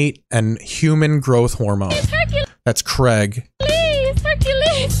ostrich meat and human growth hormone. That's Craig.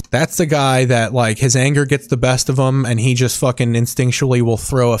 That's the guy that, like, his anger gets the best of him and he just fucking instinctually will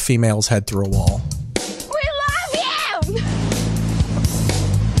throw a female's head through a wall. We love you!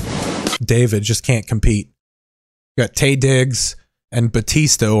 David just can't compete. You got Tay Diggs and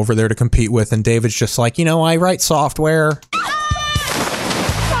Batista over there to compete with, and David's just like, I write software.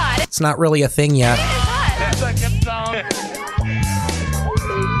 It's not really a thing yet.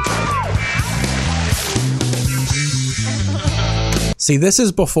 See, this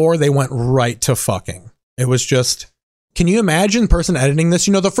is before they went right to fucking. It was just, can you imagine the person editing this?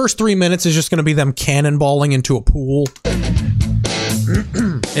 The first 3 minutes is just going to be them cannonballing into a pool.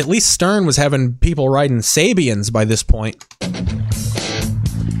 At least Stern was having people riding Sabians by this point.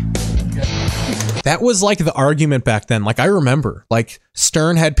 That was like the argument back then. Like, I remember, like,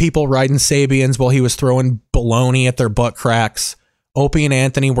 Stern had people riding Sabians while he was throwing baloney at their butt cracks. Opie and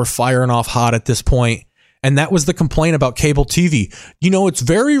Anthony were firing off hot at this point. And that was the complaint about cable TV. It's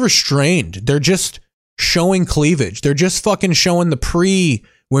very restrained. They're just showing cleavage. They're just fucking showing the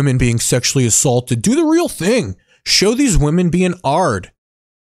pre-women being sexually assaulted. Do the real thing. Show these women being ard.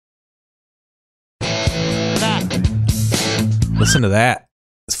 Listen to that.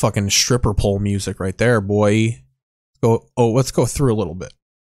 It's fucking stripper pole music right there, boy. Let's go through a little bit.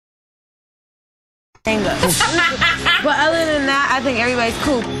 But other than that, I think everybody's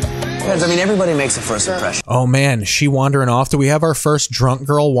cool. Because, everybody makes a first impression. Oh, man. She wandering off. Do we have our first drunk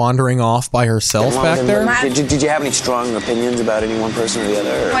girl wandering off by herself back there? Did you have any strong opinions about any one person or the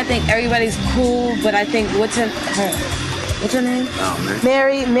other? I think everybody's cool, but I think, what's her name? Oh,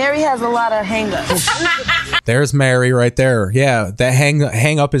 Mary. Mary has a lot of hang-ups. There's Mary right there. Yeah, that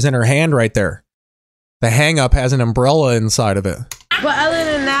hang-up is in her hand right there. The hang-up has an umbrella inside of it. But other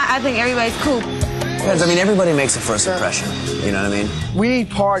than that, I think everybody's cool. Because, everybody makes a first impression. You know what I mean? We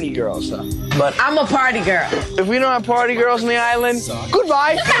need party girls, though. But I'm a party girl. If we don't have party girls on the island,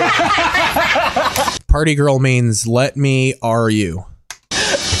 goodbye. Party girl means let me are you.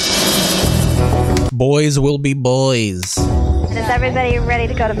 Boys will be boys. Is everybody ready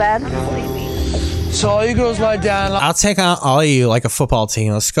to go to bed? So all you girls lie down. I'll take on all of you like a football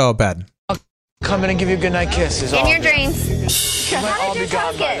team. Let's go to bed. I'll come in and give you a good night kiss. In your dreams. How did your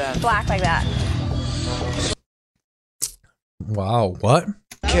toes get black like that? Wow, what?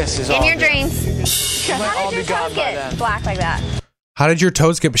 Kisses. In your dreams. How did your toes get black like that? How did your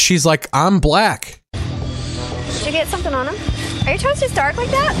toes get? She's like, I'm black. Did you get something on them? Are your toes just dark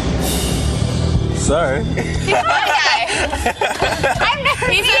like that? Sorry. I've never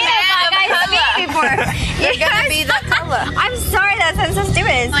seen a black eyed feet before. You're gonna be the color. I'm sorry, that sounds so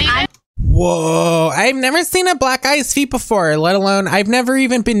stupid. Whoa, I've never seen a black eyes feet before, let alone, I've never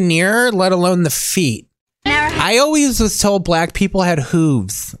even been near, let alone the feet. I always was told black people had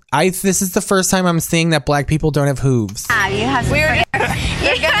hooves. This is the first time I'm seeing that black people don't have hooves. You have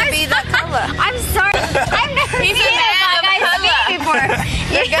you're gonna be the color. I'm sorry. I've never seen a black eyed feet before.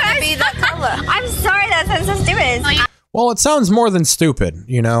 You're gonna be the color. I'm sorry, that sounds so stupid. Well, it sounds more than stupid,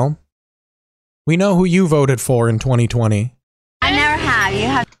 We know who you voted for in 2020. I never have. You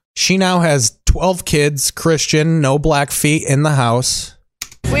have. She now has 12 kids, Christian, no black feet in the house.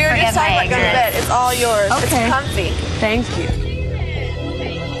 We were just talking about your bed. It's all yours. Okay. It's comfy. Thank you.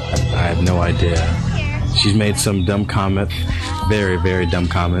 I have no idea. She's made some dumb comment. Very, very dumb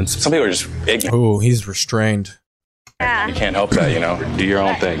comments. Some people are just ignorant. Ooh, he's restrained. Yeah. You can't help that, you know. Do your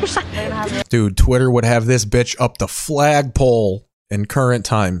own thing. Dude, Twitter would have this bitch up the flagpole in current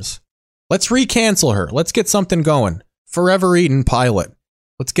times. Let's recancel her. Let's get something going. Forever Eaten pilot.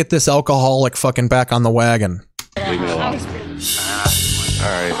 Let's get this alcoholic fucking back on the wagon. Leave me alone. All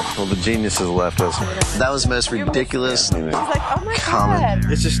right. Well, the geniuses left us. That was the most ridiculous She's like, oh my comment.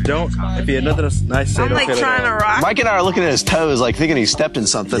 God. It's just don't. If you had nothing nice to say, I'm don't like say it trying at to all. rock. Mike and I are looking at his toes, like thinking he stepped in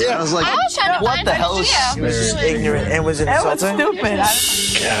something. Yeah. I was like, I was trying to what find the it hell too. is It was just ignorant and was That was insulting. stupid.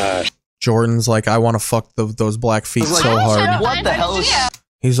 Gosh. Jordan's like, I want to fuck those black feet like, so hard. what the hell is...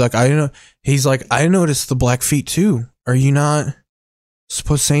 He's like, I noticed the black feet too. Are you not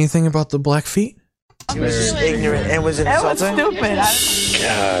supposed to say anything about the black feet? It was just ignorant and was insulting. That was stupid.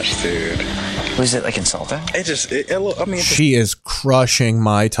 Gosh, dude. Was it like insulting? I mean, She is crushing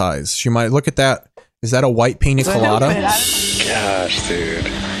Mai Tais. She might look at that. Is that a white pina colada? Gosh, dude.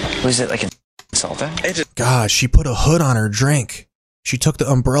 Was it like insulting? Gosh, she put a hood on her drink. She took the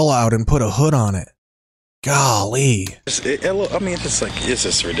umbrella out and put a hood on it. Golly. I mean, it's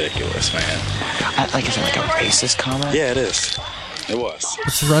just ridiculous, man. Like, is it like a racist comment? Yeah, it is. It was.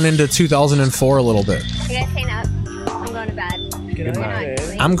 Let's run into 2004 a little bit. You guys hang up. I'm going to bed. Good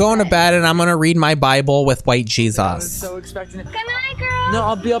night. I'm going to bed and I'm going to read my Bible with white Jesus. So expecting it. Good night, girl. No,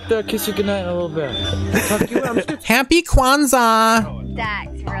 I'll be up there. Kiss you goodnight in a little bit. Tuck you in. I'm just Happy Kwanzaa.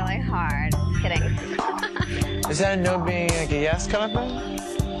 That's really hard. Just kidding. Is that a no being like a yes kind of thing?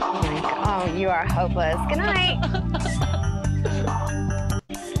 Oh, you are hopeless. Good night.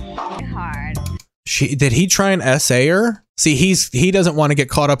 Hard. Did he try and essay her? See, he doesn't want to get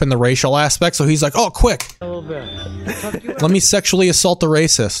caught up in the racial aspect, so he's like, oh, quick. A little bit. Tuck you in. Let me sexually assault the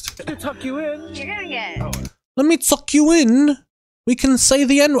racist. To tuck you in. You're gonna get. Let me tuck you in. We can say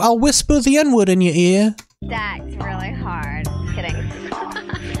the N. I'll whisper the N-word in your ear. That's really hard. Just kidding.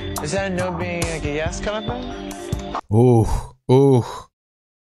 Is that a no being like a yes kind of thing? Ooh.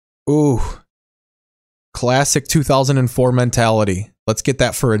 Classic 2004 mentality. Let's get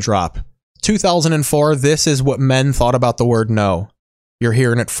that for a drop. 2004, this is what men thought about the word no. You're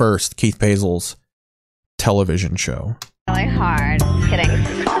hearing it first, Keith Paisl's television show. Really hard. Just kidding.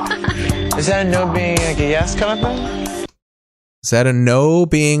 Is that a no being like a yes kind of thing? Is that a no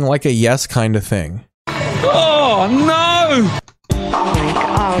being like a yes kind of thing? Oh, no!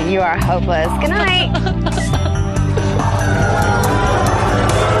 Oh, you are hopeless. Good night.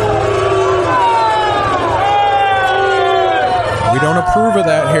 We don't approve of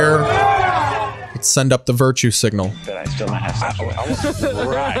that here. Let's send up the virtue signal. But I still might have sex with.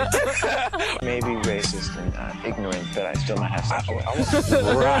 Right. Maybe racist and ignorant, but I still might have sex with.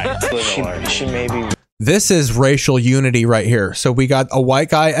 Right. She may be. This is racial unity right here. So we got a white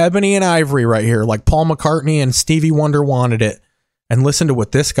guy, Ebony and Ivory right here, like Paul McCartney and Stevie Wonder wanted it. And listen to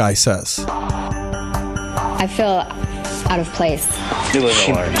what this guy says. I feel out of place.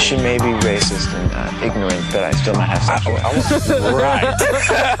 She may be racist and ignorant, but I still might have sex with. Right.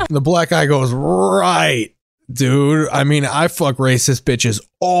 The black guy goes, right, dude. I mean, I fuck racist bitches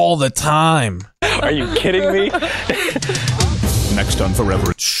all the time. Are you kidding me? Next on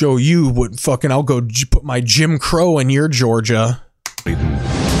Forever. Show you what fucking, I'll go put my Jim Crow in your Georgia.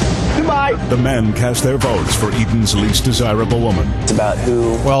 Goodbye. The men cast their votes for Eden's least desirable woman. It's about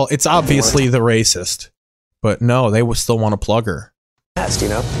who. Well, it's obviously the racist. But no, they would still want to plug her. You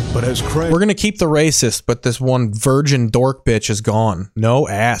know? But as Craig We're going to keep the racist, but this one virgin dork bitch is gone. No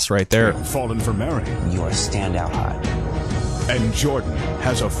ass right there. fallen for Mary. You are standout hot. And Jordan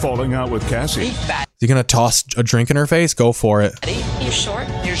has a falling out with Cassie. Is he going to toss a drink in her face? Go for it. You're short.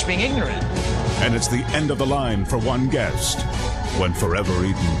 You're just being ignorant. And it's the end of the line for one guest when Forever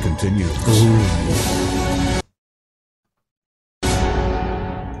Eden continues.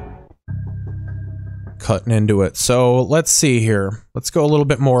 Cutting into it. So let's see here. Let's go a little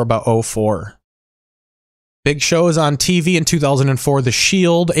bit more about 04. Big shows on TV in 2004. The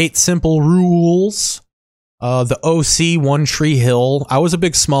Shield, 8 Simple Rules. The OC, One Tree Hill. I was a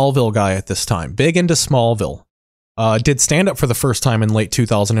big Smallville guy at this time. Big into Smallville. Did stand up for the first time in late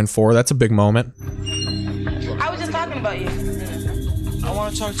 2004. That's a big moment. I was just talking about you. I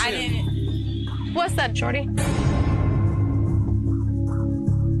want to talk to you. What's that, Shorty?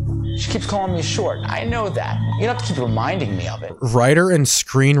 She keeps calling me short. I know that. You don't have to keep reminding me of it. Writer and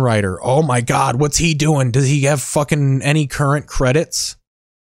screenwriter. Oh my God, what's he doing? Does he have fucking any current credits?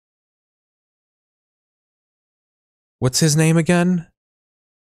 What's his name again?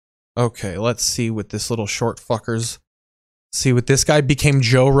 Okay, let's see what this little short fucker's. See what this guy became.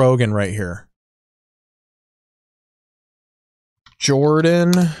 Joe Rogan right here.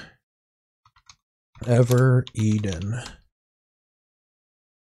 Jordan Ever Eden.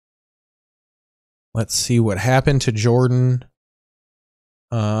 Let's see what happened to Jordan.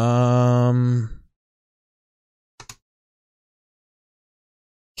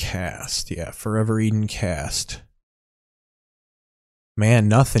 Cast. Yeah, Forever Eden cast. Man,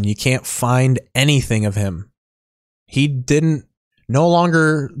 nothing. You can't find anything of him. He didn't. No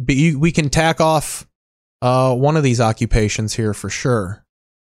longer. We can tack off one of these occupations here for sure.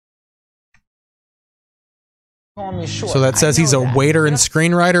 So that says he's a waiter and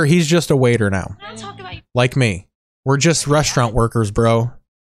screenwriter. He's just a waiter now. Like me. We're just restaurant workers, bro.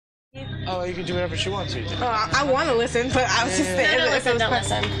 Oh, you can do whatever she wants you to do. I want to listen, but I was just saying. Don't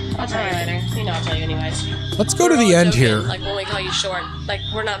listen. I'll tell you later. You know I'll tell you anyways. Let's go to the end here. Like when we call you short, like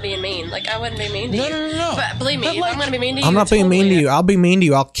we're not being mean. Like I wouldn't be mean to you. No. But believe me, if I'm gonna be mean to you, I'm not being mean to you. I'll be mean to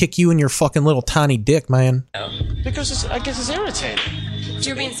you. I'll kick you in your fucking little tiny dick, man. Because I guess it's irritating.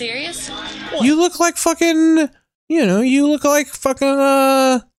 You're being serious? You look like fucking, you look like fucking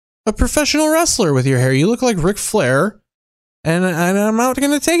a professional wrestler with your hair. You look like Ric Flair, and I'm not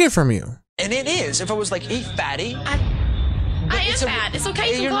gonna take it from you. And it is. If I was like, hey, fatty. I am fat. It's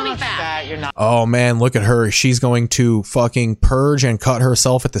okay. You call me fat. You're not. Oh man, look at her. She's going to fucking purge and cut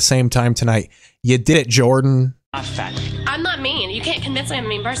herself at the same time tonight. You did it, Jordan. Not fat. I'm not mean. You can't convince me I'm a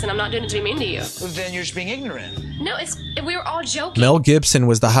mean person. I'm not doing it to be mean to you. Well, then you're just being ignorant. No, we were all joking. Mel Gibson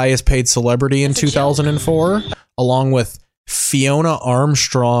was the highest paid celebrity in 2004, along with Fiona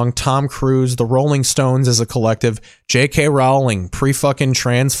Armstrong, Tom Cruise, the Rolling Stones as a collective, J.K. Rowling, pre-fucking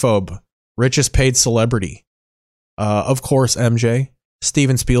transphobe, richest paid celebrity. Of course, MJ,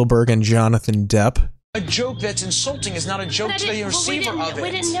 Steven Spielberg, and Jonathan Depp. A joke that's insulting is not a joke to the receiver of it. We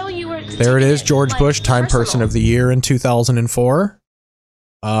didn't know you were. There it is, George Bush, Time Person of the Year in 2004.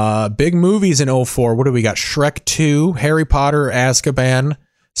 Big movies in 2004. What do we got? Shrek 2, Harry Potter, Azkaban,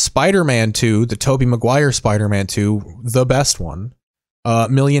 Spider-Man 2, the Tobey Maguire Spider-Man 2, the best one.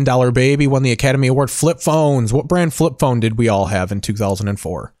 $1 Million Baby won the Academy Award. Flip phones. What brand flip phone did we all have in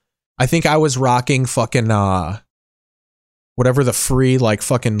 2004? I think I was rocking fucking whatever the free like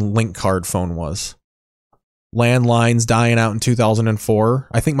fucking link card phone was. Landlines dying out in 2004.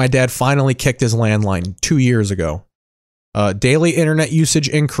 I think my dad finally kicked his landline 2 years ago. Daily internet usage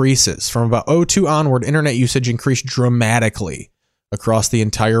increases. From about 2002 onward, internet usage increased dramatically across the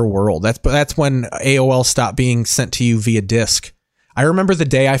entire world. That's when AOL stopped being sent to you via disk. I remember the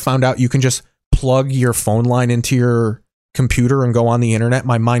day I found out you can just plug your phone line into your computer and go on the internet.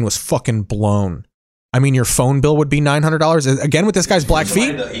 My mind was fucking blown. I mean, your phone bill would be $900 again with this guy's black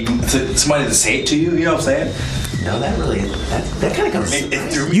feet. Somebody to say it to you, you know what I'm saying? No, that kind of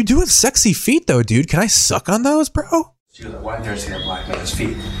comes. You do have sexy feet though, dude. Can I suck on those, bro? She was like, why never seen a black man's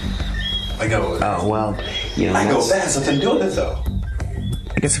feet? I go, oh, well, I go, that has something to do with it though.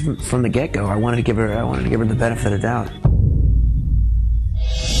 I guess from the get-go, I wanted to give her the benefit of doubt.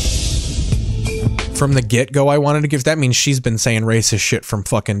 From the get-go, I wanted to give. That means she's been saying racist shit from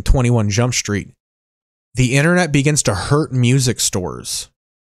fucking 21 Jump Street. The internet begins to hurt music stores.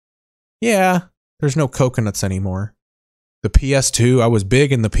 Yeah, there's no coconuts anymore. The PS2, I was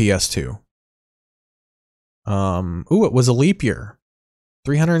big in the PS2. Ooh, it was a leap year.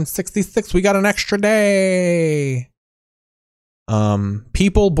 366, we got an extra day.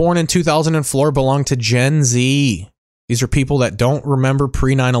 People born in 2004 belong to Gen Z. These are people that don't remember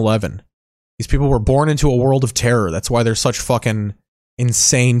pre-9/11. These people were born into a world of terror. That's why they're such fucking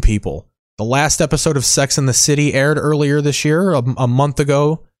insane people. The last episode of Sex and the City aired earlier this year, a month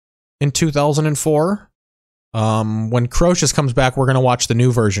ago in 2004. When Crocious comes back, we're going to watch the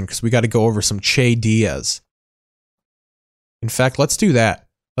new version because we got to go over some Che Diaz. In fact, let's do that.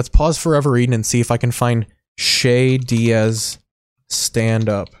 Let's pause Forever Eden and see if I can find Che Diaz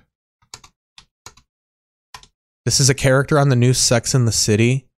stand-up. This is a character on the new Sex and the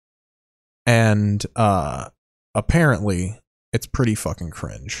City. And apparently, it's pretty fucking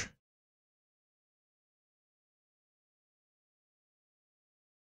cringe.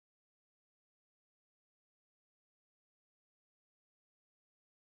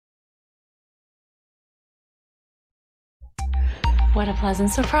 What a pleasant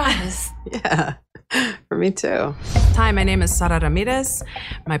surprise. Yeah, for me too. Hi, my name is Sara Ramirez.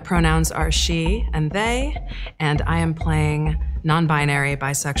 My pronouns are she and they, and I am playing non-binary,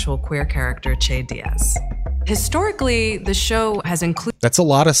 bisexual, queer character Che Diaz. Historically, the show has included... That's a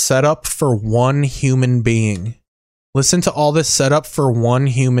lot of setup for one human being. Listen to all this setup for one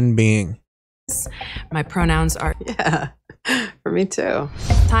human being. My pronouns are... Yeah, for me too.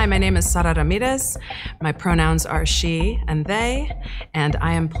 Hi, my name is Sara Ramirez. My pronouns are she and they, and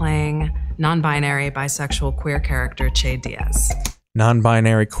I am playing non-binary, bisexual, queer character Che Diaz.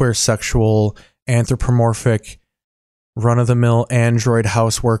 Non-binary, queer, sexual, anthropomorphic, run-of-the-mill android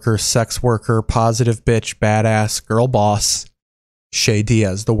house worker, sex worker, positive bitch, badass, girl boss, Che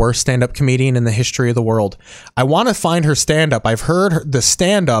Diaz, the worst stand-up comedian in the history of the world. I want to find her stand-up. I've heard the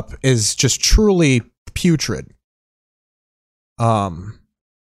stand-up is just truly putrid.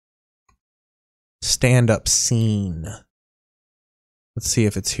 Stand-up scene. Let's see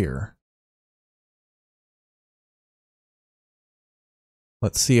if it's here.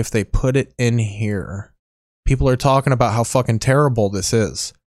 Let's see if they put it in here. People are talking about how fucking terrible this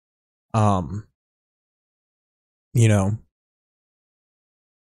is. You know.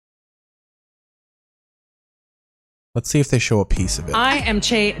 Let's see if they show a piece of it. I am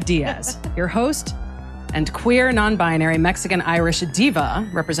Che Diaz, your host and queer, non-binary, Mexican-Irish diva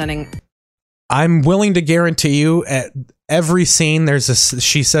representing... I'm willing to guarantee you at every scene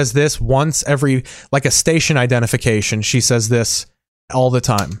she says this once every, like a station identification. She says this all the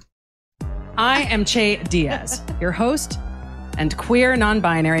time. I am Che Diaz, your host and queer,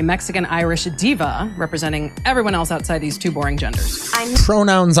 non-binary, Mexican-Irish diva representing everyone else outside these two boring genders. I'm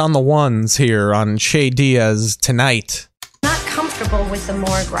Pronouns on the ones here on Che Diaz tonight. not comfortable with the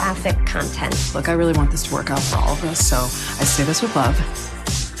more graphic content. Look, I really want this to work out for all of us, so I say this with love.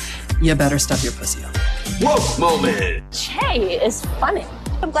 You better stuff your pussy up. Woke moment. Che is funny.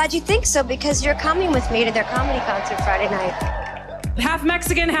 I'm glad you think so because you're coming with me to their comedy concert Friday night. Half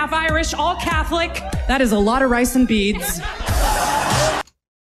Mexican, half Irish, all Catholic. That is a lot of rice and beads. Half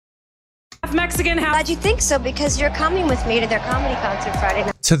Mexican, half... Glad you think so because you're coming with me to their comedy concert Friday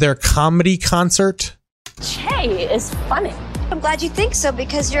night. To their comedy concert? Che is funny. I'm glad you think so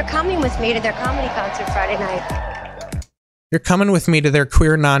because you're coming with me to their comedy concert Friday night. You're coming with me to their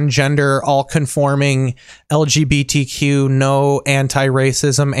queer, non-gender, all-conforming, LGBTQ, no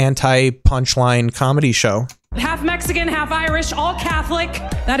anti-racism, anti-punchline comedy show. Half Mexican, half Irish, all Catholic.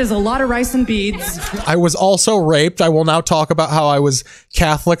 That is a lot of rice and beads. I was also raped. I will now talk about how I was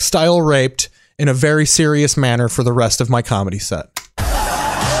Catholic-style raped in a very serious manner for the rest of my comedy set.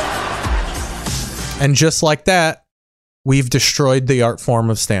 And just like that, we've destroyed the art form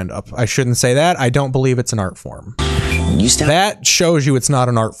of stand-up. I shouldn't say that. I don't believe it's an art form. That shows you it's not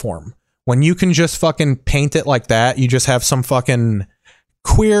an art form. When you can just fucking paint it like that, you just have some fucking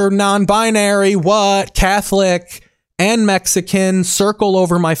queer, non-binary, Catholic and Mexican circle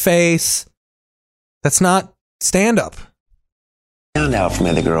over my face. That's not stand-up. Found out from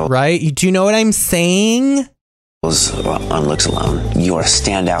the other girl. Right? Do you know what I'm saying? On looks alone. You are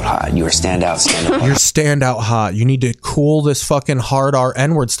standout hot. You are standout hot. You're standout hot. You need to cool this fucking hard R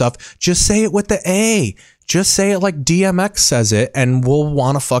N-word stuff. Just say it with the A. Just say it like DMX says it, and we'll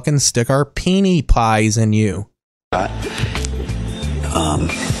want to fucking stick our peenie pies in you.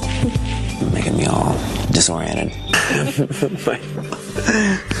 Making me all disoriented.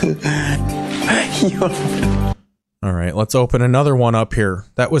 All right, let's open another one up here.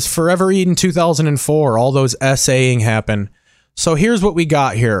 That was Forever Eden 2004. All those essaying happened. So here's what we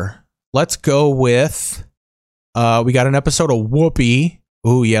got here. Let's go with, we got an episode of Whoopi.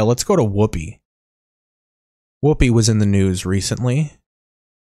 Ooh, yeah, let's go to Whoopi. Whoopi was in the news recently.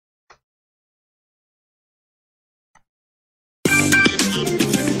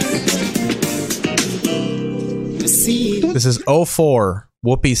 This is 04,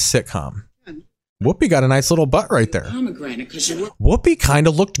 Whoopi's sitcom. Whoopi got a nice little butt right there. Whoopi kind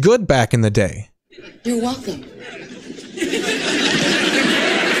of looked good back in the day. You're welcome.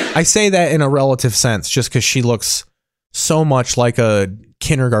 I say that in a relative sense, just because she looks so much like a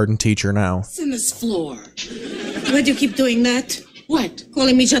kindergarten teacher now. What's in this floor? Why do you keep doing that? What?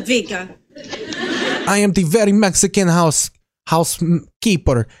 Calling me Jadwiga? I am the very Mexican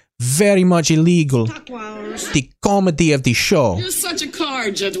housekeeper. Very much illegal. The comedy of the show. You're such a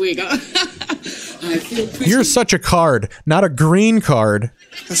card, Jadwiga. I feel pretty. You're such a card, not a green card.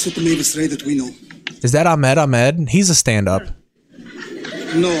 That's what made us that we know. Is that Ahmed? He's a stand-up.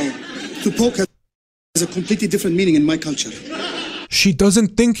 No. To poke has a completely different meaning in my culture. She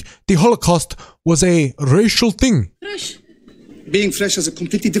doesn't think the Holocaust was a racial thing. Fresh. Being fresh has a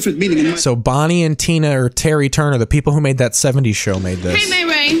completely different meaning in my... So Bonnie and Tina, or Terry Turner, the people who made that 70s show, made this. Hey, May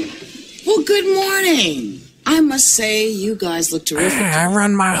Rain. Well, good morning. I must say, you guys look terrific. I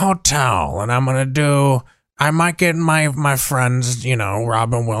run my hotel, and I might get my friends,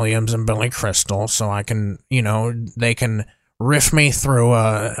 Robin Williams and Billy Crystal, so I can, they can riff me through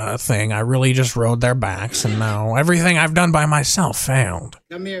a thing. I really just rode their backs, and now everything I've done by myself failed.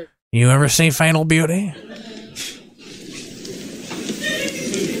 Come here. You ever see Fatal Beauty?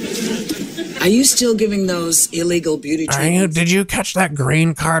 Are you still giving those illegal beauty treatments? Did you catch that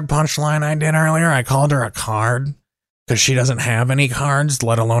green card punchline I did earlier? I called her a card because she doesn't have any cards,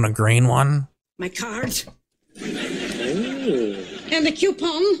 let alone a green one. My card. Oh. And the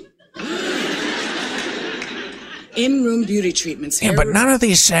coupon. In-room beauty treatments. Yeah, but none of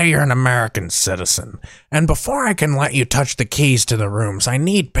these say you're an American citizen. And before I can let you touch the keys to the rooms, I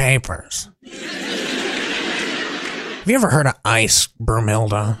need papers. Have you ever heard of ICE,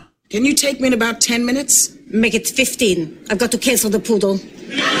 Brumilda? Can you take me in about 10 minutes? Make it 15. I've got to cancel the poodle.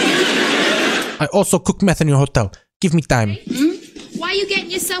 I also cook meth in your hotel. Give me time. Why are you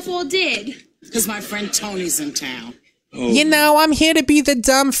getting yourself all did? Because my friend Tony's in town. Oh. You know, I'm here to be the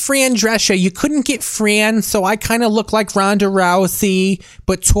dumb Fran Drescher. You couldn't get Fran, so I kind of look like Ronda Rousey,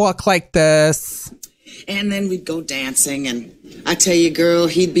 but talk like this. And then we'd go dancing, and I tell you, girl,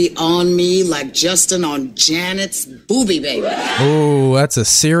 he'd be on me like Justin on Janet's Booby Baby. Oh, that's a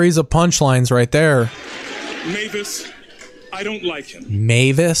series of punchlines right there. Mavis, I don't like him.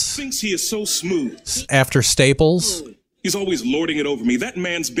 Mavis? Thinks he is so smooth. After Staples? He's always lording it over me. That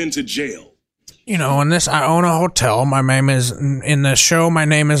man's been to jail. You know, in this, I own a hotel. My name is, in the show, my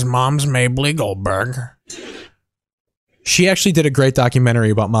name is Moms Mabley Goldberg. She actually did a great documentary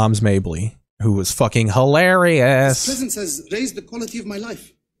about Moms Mabley, who was fucking hilarious. His presence has raised the quality of my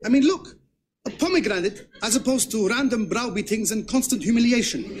life. I mean, look, a pomegranate as opposed to random browbeatings and constant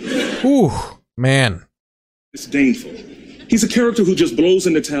humiliation. Ooh, man. Disdainful. He's a character who just blows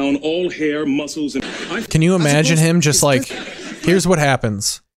into town, all hair, muscles, and... Can you imagine him just like, here's what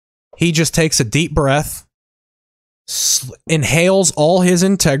happens. He just takes a deep breath, inhales all his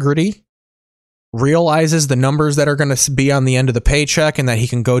integrity, realizes the numbers that are going to be on the end of the paycheck and that he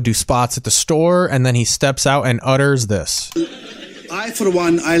can go do spots at the store, and then he steps out and utters this. I, for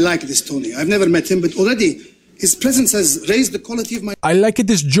one, I like this Tony. I've never met him, but already his presence has raised the quality of my... I like it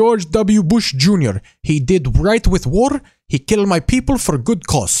this George W. Bush Jr. He did right with war. He killed my people for good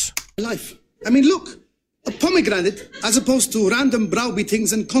cause. Life. I mean, look. A pomegranate as opposed to random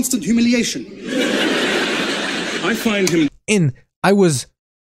browbeatings and constant humiliation. I find him... I was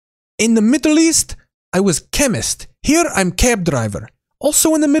in the Middle East, I was chemist. Here, I'm cab driver.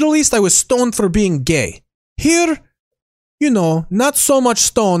 Also in the Middle East, I was stoned for being gay. Here, you know, not so much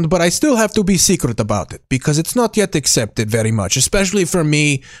stoned, but I still have to be secret about it because it's not yet accepted very much, especially for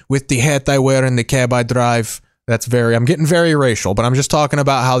me with the hat I wear and the cab I drive. I'm getting very racial, but I'm just talking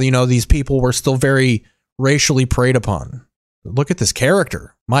about how, you know, these people were still very racially preyed upon. Look at this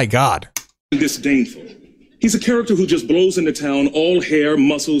character. My God. Disdainful. He's a character who just blows into town, all hair,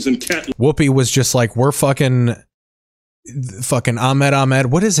 muscles, and cat... Whoopi was just like, we're fucking Ahmed.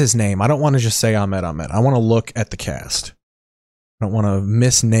 What is his name? I don't want to just say Ahmed. I want to look at the cast. I don't want to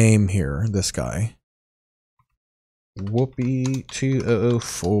misname here, this guy. Whoopi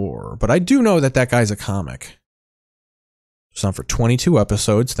 204. But I do know that guy's a comic. It's on for 22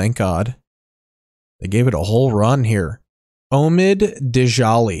 episodes, thank God. They gave it a whole run here. Omid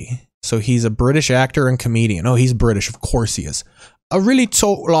Djalali. So he's a British actor and comedian. Oh, he's British. Of course he is. I really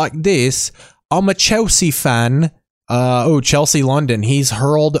talk like this. I'm a Chelsea fan. Chelsea London. He's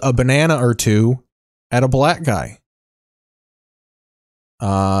hurled a banana or two at a black guy.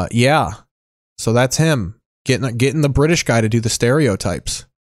 Yeah. So that's him. Getting the British guy to do the stereotypes.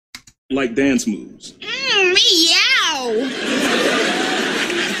 Like dance moves. Meow!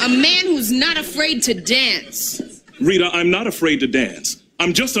 A man who's not afraid to dance. Rita, I'm not afraid to dance.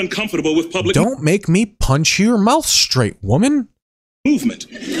 I'm just uncomfortable with public... Don't make me punch your mouth straight, woman. Movement.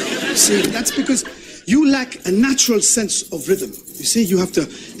 See, that's because you lack a natural sense of rhythm. You see, you have to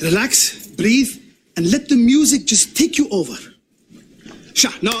relax, breathe, and let the music just take you over.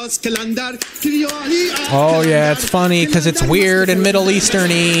 Oh yeah, it's funny because it's weird and Middle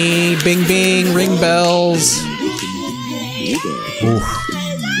Eastern-y. Bing bing, ring bells. Ooh.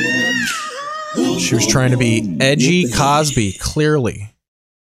 She was trying to be edgy Cosby, clearly.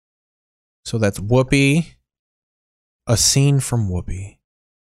 So that's Whoopi. A scene from Whoopi.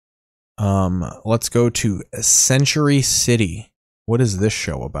 Let's go to Century City. What is this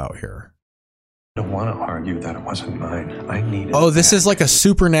show about here? I don't want to argue that it wasn't mine. I need it. Oh, this is like a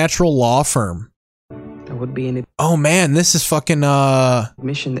supernatural law firm. That would be an... Oh man, this is fucking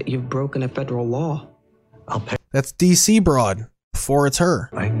admission that you've broken a federal law. I'll pay. That's DC Broad before it's her.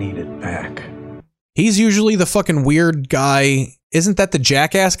 I need it back. He's usually the fucking weird guy. Isn't that the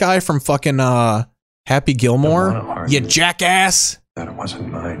jackass guy from fucking Happy Gilmore? You jackass! That it wasn't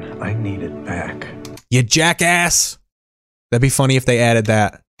mine. I need it back. You jackass! That'd be funny if they added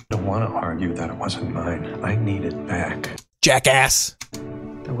that. I don't want to argue that it wasn't mine. I need it back. Jackass!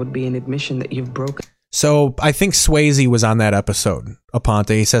 That would be an admission that you've broken. So I think Swayze was on that episode.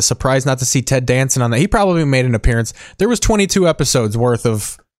 Aponte, he says, surprised not to see Ted Danson on that. He probably made an appearance. There was 22 episodes worth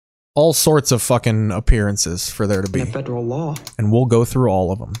of all sorts of fucking appearances for there to be. Federal law. And we'll go through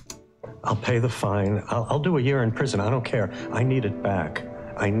all of them. I'll pay the fine. I'll do a year in prison. I don't care. I need it back.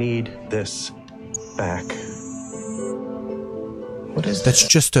 I need this back. What is That's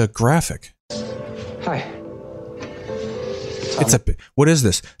just a graphic. Hi. What is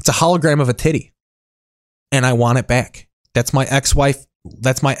this? It's a hologram of a titty. And I want it back. That's my ex-wife.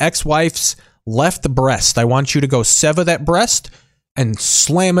 That's my ex-wife's left breast. I want you to go sever that breast and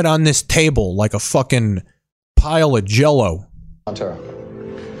slam it on this table like a fucking pile of jello.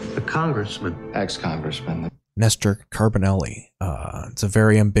 The congressman. Ex-congressman. Nestor Carbonelli. It's a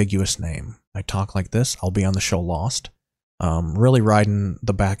very ambiguous name. I talk like this. I'll be on the show Lost. Really riding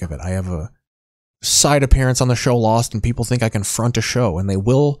the back of it. I have a side appearance on the show Lost, and people think I can front a show, and they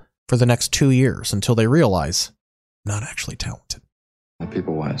will for the next 2 years until they realize I'm not actually talented. The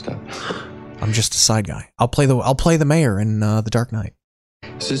people wised up. I'm just a side guy. I'll play the mayor in The Dark Knight.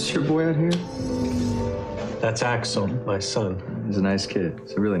 Is this your boy out here? That's Axel, my son. He's a nice kid.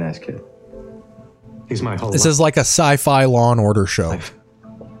 He's a really nice kid. He's my whole This life. is like a sci-fi Law and Order show.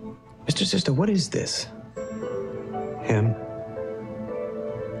 Mr. Sister, what is this? Him.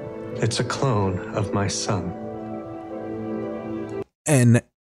 It's a clone of my son. And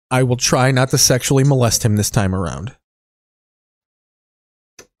I will try not to sexually molest him this time around.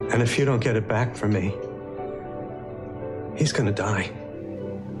 And if you don't get it back from me, he's gonna die.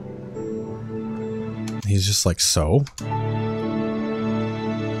 He's just like, so?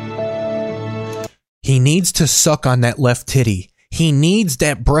 He needs to suck on that left titty. He needs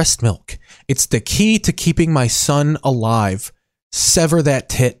that breast milk. It's the key to keeping my son alive. Sever that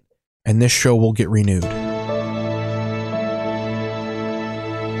tit, and this show will get renewed.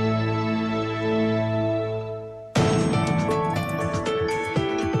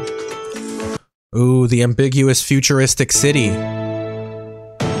 Ooh, the ambiguous futuristic city.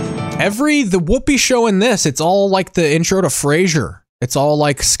 The Whoopi show in this, it's all like the intro to Frasier. It's all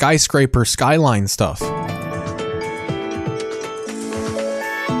like skyscraper, skyline stuff.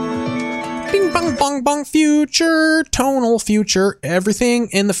 Bing bong bong bong future, tonal future. Everything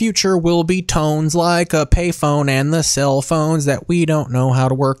in the future will be tones like a payphone and the cell phones that we don't know how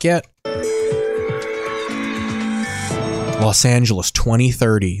to work yet. Los Angeles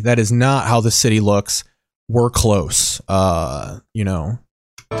 2030. That is not how the city looks. We're close.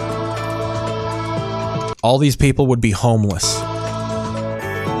 All these people would be homeless.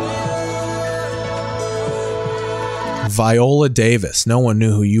 Viola Davis. No one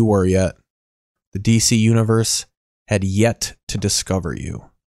knew who you were yet. The DC universe had yet to discover you.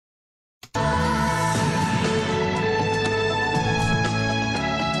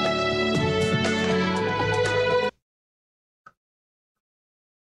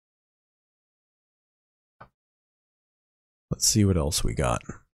 Let's see what else we got.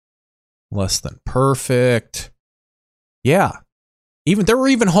 Less Than Perfect. Yeah. There were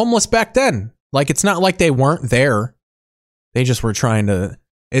even homeless back then. Like, it's not like they weren't there. They just were trying to...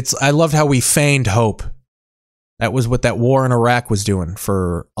 I loved how we feigned hope. That was what that war in Iraq was doing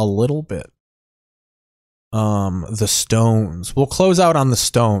for a little bit. The Stones. We'll close out on the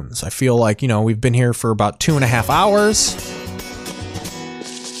Stones. I feel like, we've been here for about 2.5 hours.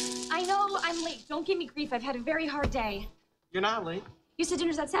 I know I'm late. Don't give me grief. I've had a very hard day. You're not late. You said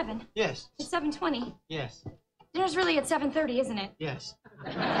dinner's at 7. Yes. It's 7:20. Yes. Dinner's really at 7:30, isn't it? Yes.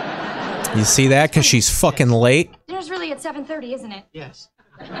 You see that? Because she's fucking late. Dinner's really at 7:30, isn't it? Yes.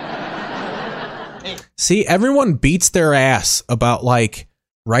 See, everyone beats their ass about, like,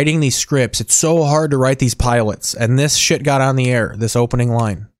 writing these scripts. It's so hard to write these pilots. And this shit got on the air, this opening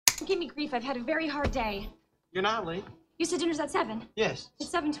line. Don't give me grief. I've had a very hard day. You're not late. You said dinner's at 7. Yes. It's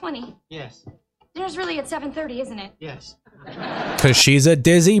 7:20. Yes. Dinner's really at 7:30, isn't it? Yes. Because she's a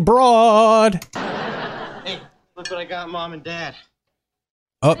dizzy broad. Hey, look what I got, Mom and Dad.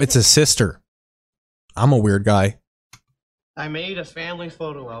 Oh, it's his sister. I'm a weird guy. I made a family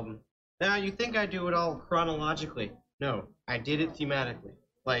photo album. Now, you think I do it all chronologically. No, I did it thematically.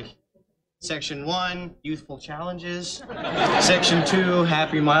 Like, Section 1, Youthful Challenges. Section 2,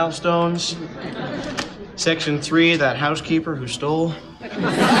 Happy Milestones. Section 3, That Housekeeper Who Stole.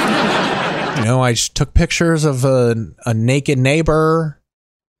 I just took pictures of a naked neighbor.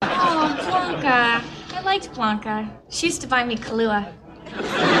 Oh, Blanca. I liked Blanca. She used to buy me Kahlua.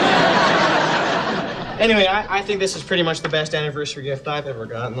 Anyway, I think this is pretty much the best anniversary gift I've ever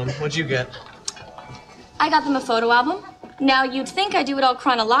gotten them. What'd you get? I got them a photo album. Now, you'd think I do it all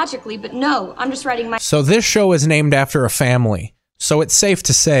chronologically, but no, I'm just writing my... So this show is named after a family. So it's safe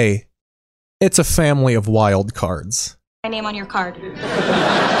to say it's a family of wild cards. My name on your card.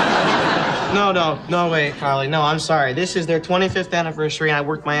 No, wait, Carly. No, I'm sorry. This is their 25th anniversary, and I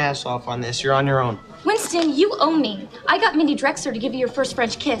worked my ass off on this. You're on your own. Winston, you owe me. I got Mindy Drexler to give you your first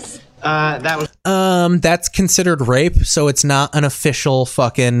French kiss. That was... That's considered rape, so it's not an official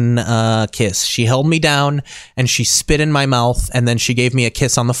fucking kiss. She held me down, and she spit in my mouth, and then she gave me a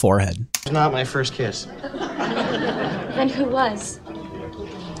kiss on the forehead. It's not my first kiss. Then who was?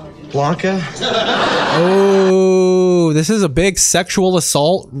 Blanca? Oh, this is a big sexual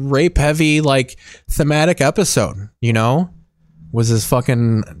assault, rape-heavy, like, thematic episode, you know? Was it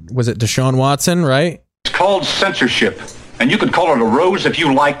Deshaun Watson, right? It's called censorship. And you could call it a rose if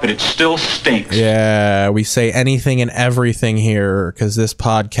you like, but it still stinks. Yeah, we say anything and everything here, because this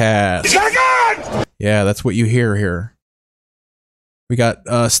podcast... He's got a gun! Yeah, that's what you hear here. We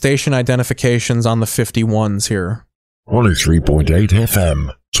got station identifications on the 51s here. 103.8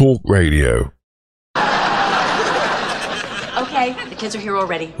 FM, Talk Radio. Okay, the kids are here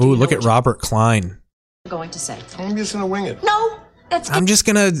already. Ooh, look at Robert Klein. I'm going to say. I'm just gonna wing it. No, that's... I'm just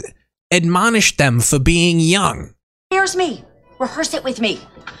gonna admonish them for being young. Here's me. Rehearse it with me.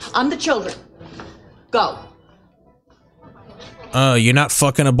 I'm the children. Go. You're not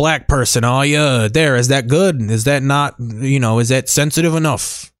fucking a black person, are you? There, is that good? Is that not, is that sensitive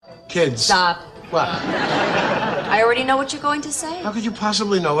enough? Kids. Stop. What? I already know what you're going to say. How could you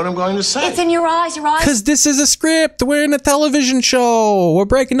possibly know what I'm going to say? It's in your eyes, Because this is a script. We're in a television show. We're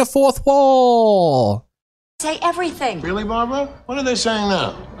breaking the fourth wall. Say everything. Really, Barbara? What are they saying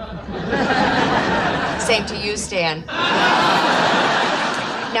now? Same to you, Stan.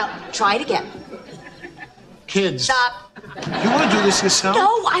 Now, try it again. Kids. Stop. You want to do this yourself? No,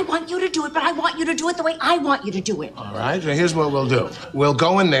 I want you to do it, but I want you to do it the way I want you to do it. All right, so here's what we'll do. We'll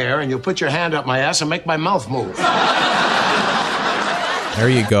go in there, and you'll put your hand up my ass and make my mouth move. There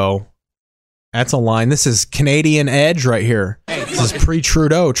you go. That's a line. This is Canadian Edge right here. This is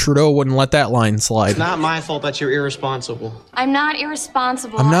pre-Trudeau. Trudeau wouldn't let that line slide. It's not my fault that you're irresponsible. I'm not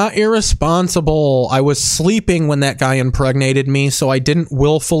irresponsible. I'm not irresponsible. I was sleeping when that guy impregnated me, so I didn't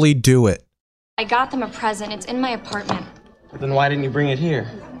willfully do it. I got them a present. It's in my apartment. Then why didn't you bring it here?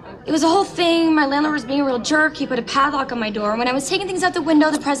 It was a whole thing. My landlord was being a real jerk. He put a padlock on my door. When I was taking things out the window,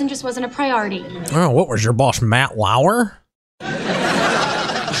 the present just wasn't a priority. Oh, what was your boss, Matt Lauer?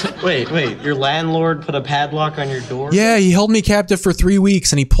 Wait, your landlord put a padlock on your door? Yeah, he held me captive for 3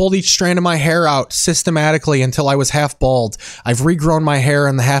 weeks, and he pulled each strand of my hair out systematically until I was half bald. I've regrown my hair,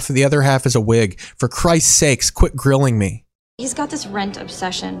 and the other half is a wig. For Christ's sakes, quit grilling me. He's got this rent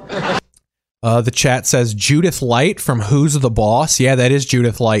obsession. The chat says, Judith Light from Who's the Boss? Yeah, that is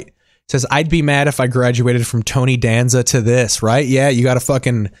Judith Light. Says, I'd be mad if I graduated from Tony Danza to this, right? Yeah, you gotta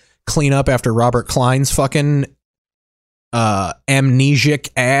fucking clean up after Robert Klein's fucking amnesic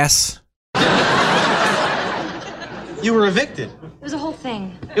ass. You were evicted. It was a whole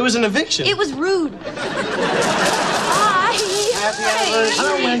thing. It was an eviction. It was rude.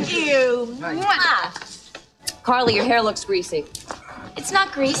 Thank you. Carly, your hair looks greasy. It's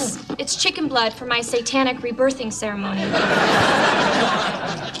not grease. It's chicken blood for my satanic rebirthing ceremony.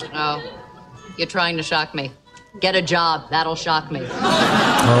 Oh, you're trying to shock me. Get a job. That'll shock me.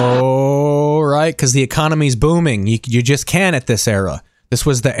 Oh, right, because the economy's booming. You just can't at this era. This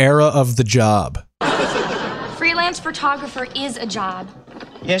was the era of the job. Freelance photographer is a job.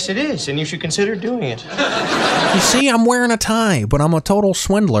 Yes, it is, and you should consider doing it. You see, I'm wearing a tie, but I'm a total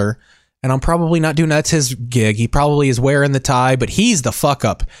swindler, and I'm probably not doing that's his gig. He probably is wearing the tie, but he's the fuck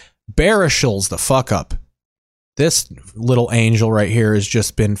up. Barishal's the fuck up. This little angel right here has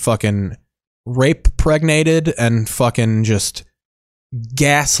just been fucking rape-pregnated and fucking just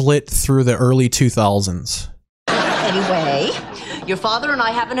gaslit through the early 2000s. Anyway, your father and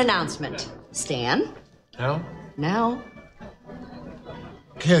I have an announcement. Stan? No? Now?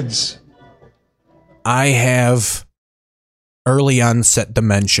 Kids. I have early onset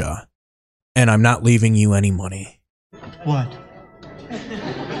dementia, and I'm not leaving you any money. What?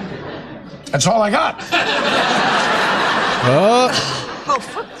 That's all I got. Oh,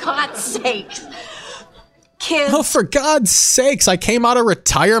 for God's sake. Kids. Oh, for God's sakes, I came out of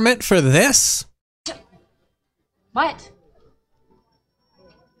retirement for this? What?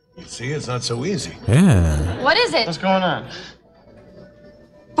 See, it's not so easy. Yeah. What is it? What's going on?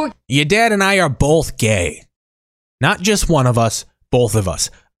 Your dad and I are both gay. Not just one of us, both of us.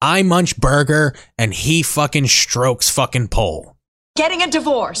 I munch burger and he fucking strokes fucking pole. Getting a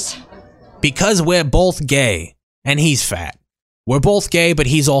divorce. Because we're both gay and he's fat. We're both gay, but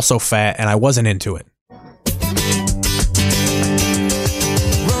he's also fat and I wasn't into it.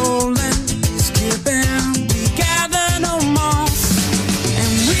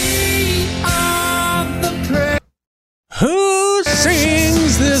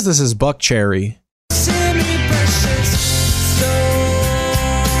 is this? This is Buck Cherry.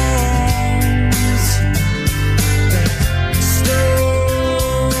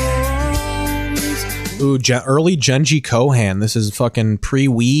 Ooh, early Genji Kohan. This is fucking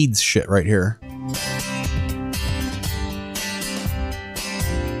pre-weeds shit right here.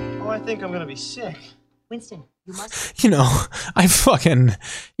 Oh, I think I'm gonna be sick. Winston, you must. You know,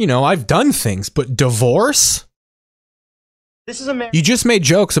 I've done things, but divorce? This is America. You just made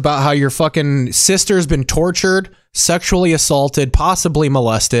jokes about how your fucking sister's been tortured, sexually assaulted, possibly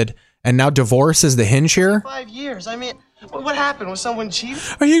molested, and now divorce is the hinge here? 5 years. I mean, what happened? Was someone cheated?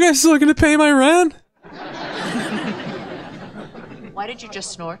 Are you guys still gonna pay my rent? Why did you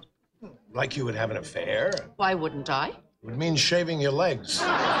just snort? Like you would have an affair? Why wouldn't I? It would mean shaving your legs.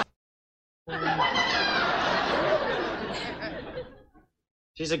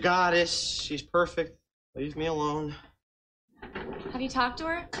 She's a goddess. She's perfect. Leave me alone. Have you talked to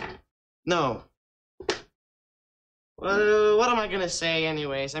her? No. What am I gonna say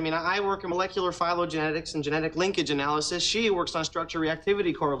anyways? I mean, I work in molecular phylogenetics and genetic linkage analysis. She works on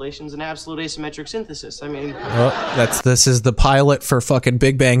structure-reactivity correlations and absolute asymmetric synthesis. I mean... This is the pilot for fucking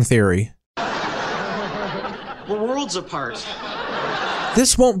Big Bang Theory. We're worlds apart.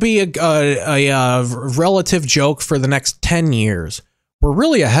 This won't be a relative joke for the next 10 years. We're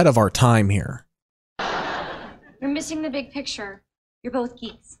really ahead of our time here. You're missing the big picture. You're both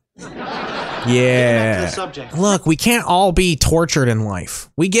geeks. Yeah. Subject. Look, we can't all be tortured in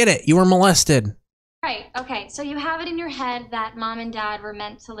life. We get it. You were molested. Right, okay. So you have it in your head that mom and dad were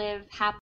meant to live happily.